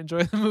 You're gonna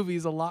enjoy the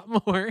movies a lot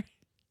more.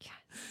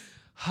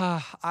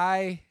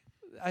 I've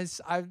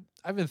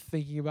been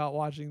thinking about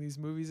watching these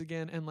movies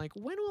again, and like,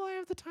 when will I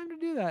have the time to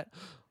do that?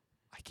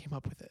 I came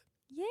up with it.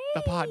 Yay!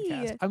 The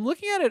podcast. I'm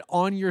looking at it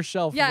on your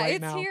shelf Yeah, right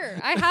it's now. here.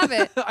 I have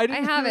it. I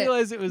didn't have it.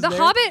 realize it was The there.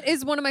 Hobbit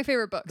is one of my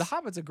favorite books. The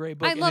Hobbit's a great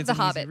book. I and love it's The an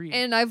easy Hobbit, read.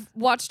 and I've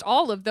watched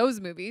all of those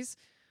movies.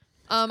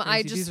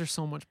 I just These are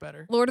so much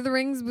better. Lord of the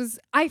Rings was.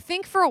 I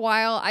think for a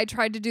while I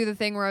tried to do the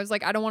thing where I was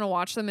like, I don't want to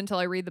watch them until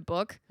I read the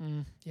book,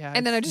 Yeah,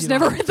 and then I it's- just you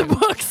never don't read the have to.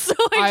 book. So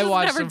I just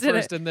watched never them did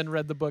first it. and then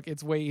read the book.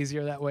 It's way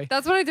easier that way.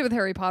 That's what I did with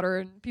Harry Potter,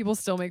 and people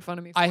still make fun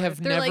of me. For I it.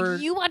 have They're never-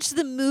 like, you watched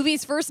the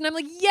movies first, and I'm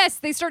like, yes,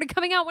 they started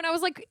coming out when I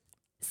was like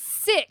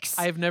 6.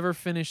 I have never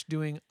finished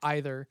doing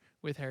either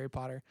with Harry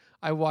Potter.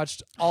 I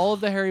watched all of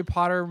the Harry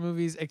Potter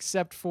movies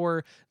except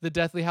for the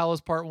Deathly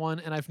Hallows Part 1,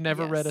 and I've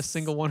never read a Yes.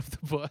 single one of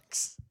the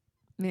books.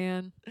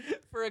 Man,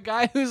 For a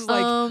guy who's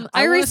like, I wanna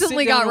sit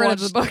recently down got and rid of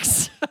the watch-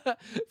 books.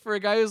 For a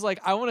guy who's like,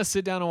 I want to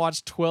sit down and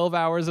watch 12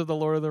 hours of The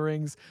Lord of the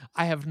Rings,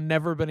 I have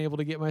never been able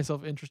to get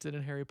myself interested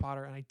in Harry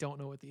Potter, and I don't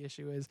know what the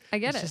issue is. I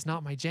get it's it. just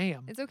not my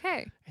jam. It's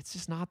okay. It's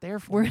just not there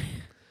for We're me.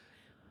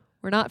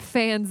 we're not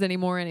fans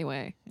anymore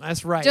anyway.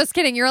 That's right. Just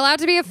kidding. You're allowed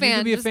to be a You fan.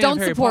 can be a Just fan don't of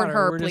Harry support Potter.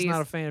 her, We're please. just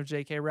not a fan of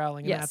J.K.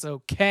 Rowling, and Yes. that's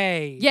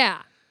okay.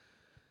 Yeah.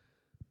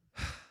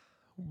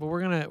 But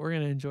we're gonna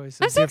enjoy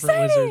some I'm so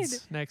different excited.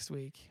 wizards next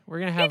week. We're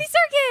gonna have. Andy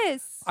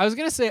Serkis. I was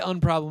gonna say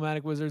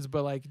unproblematic wizards,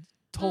 but like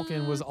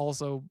Tolkien was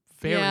also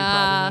very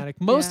Yeah, problematic.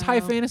 Most high yeah.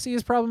 fantasy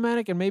is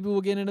problematic, and maybe we'll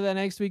get into that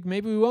next week.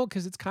 Maybe we won't,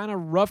 because it's kind of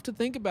rough to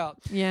think about.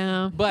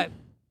 Yeah. But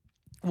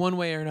one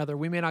way or another,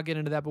 we may not get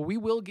into that, but we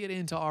will get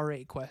into our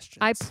 8 questions.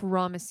 I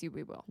promise you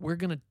we will. We're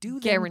gonna do them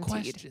Guaranteed.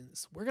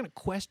 questions. We're gonna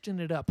question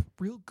it up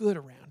real good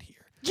around here.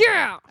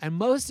 Yeah. And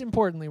most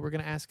importantly, we're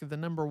going to ask the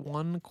number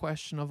 1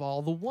 question of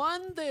all, the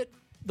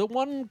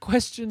one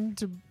question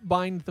to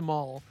bind them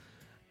all,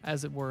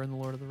 as it were, in the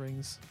Lord of the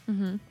Rings.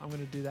 Mm-hmm. I'm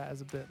going to do that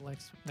as a bit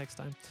next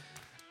time.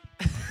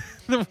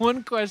 The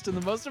one question,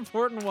 the most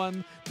important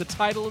one, the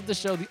title of the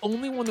show, the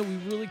only one that we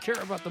really care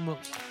about the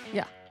most.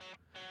 Yeah.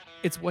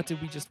 It's what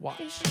did we just watch?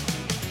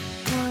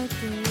 What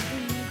did we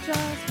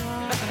just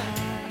watch?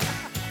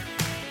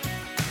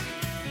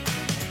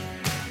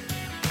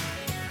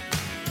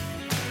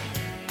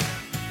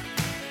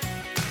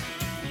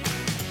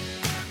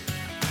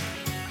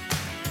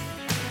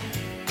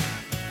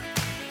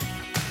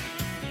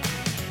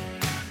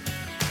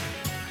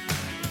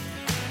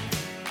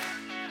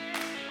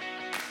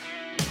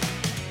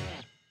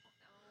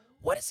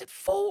 What is it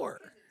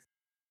for?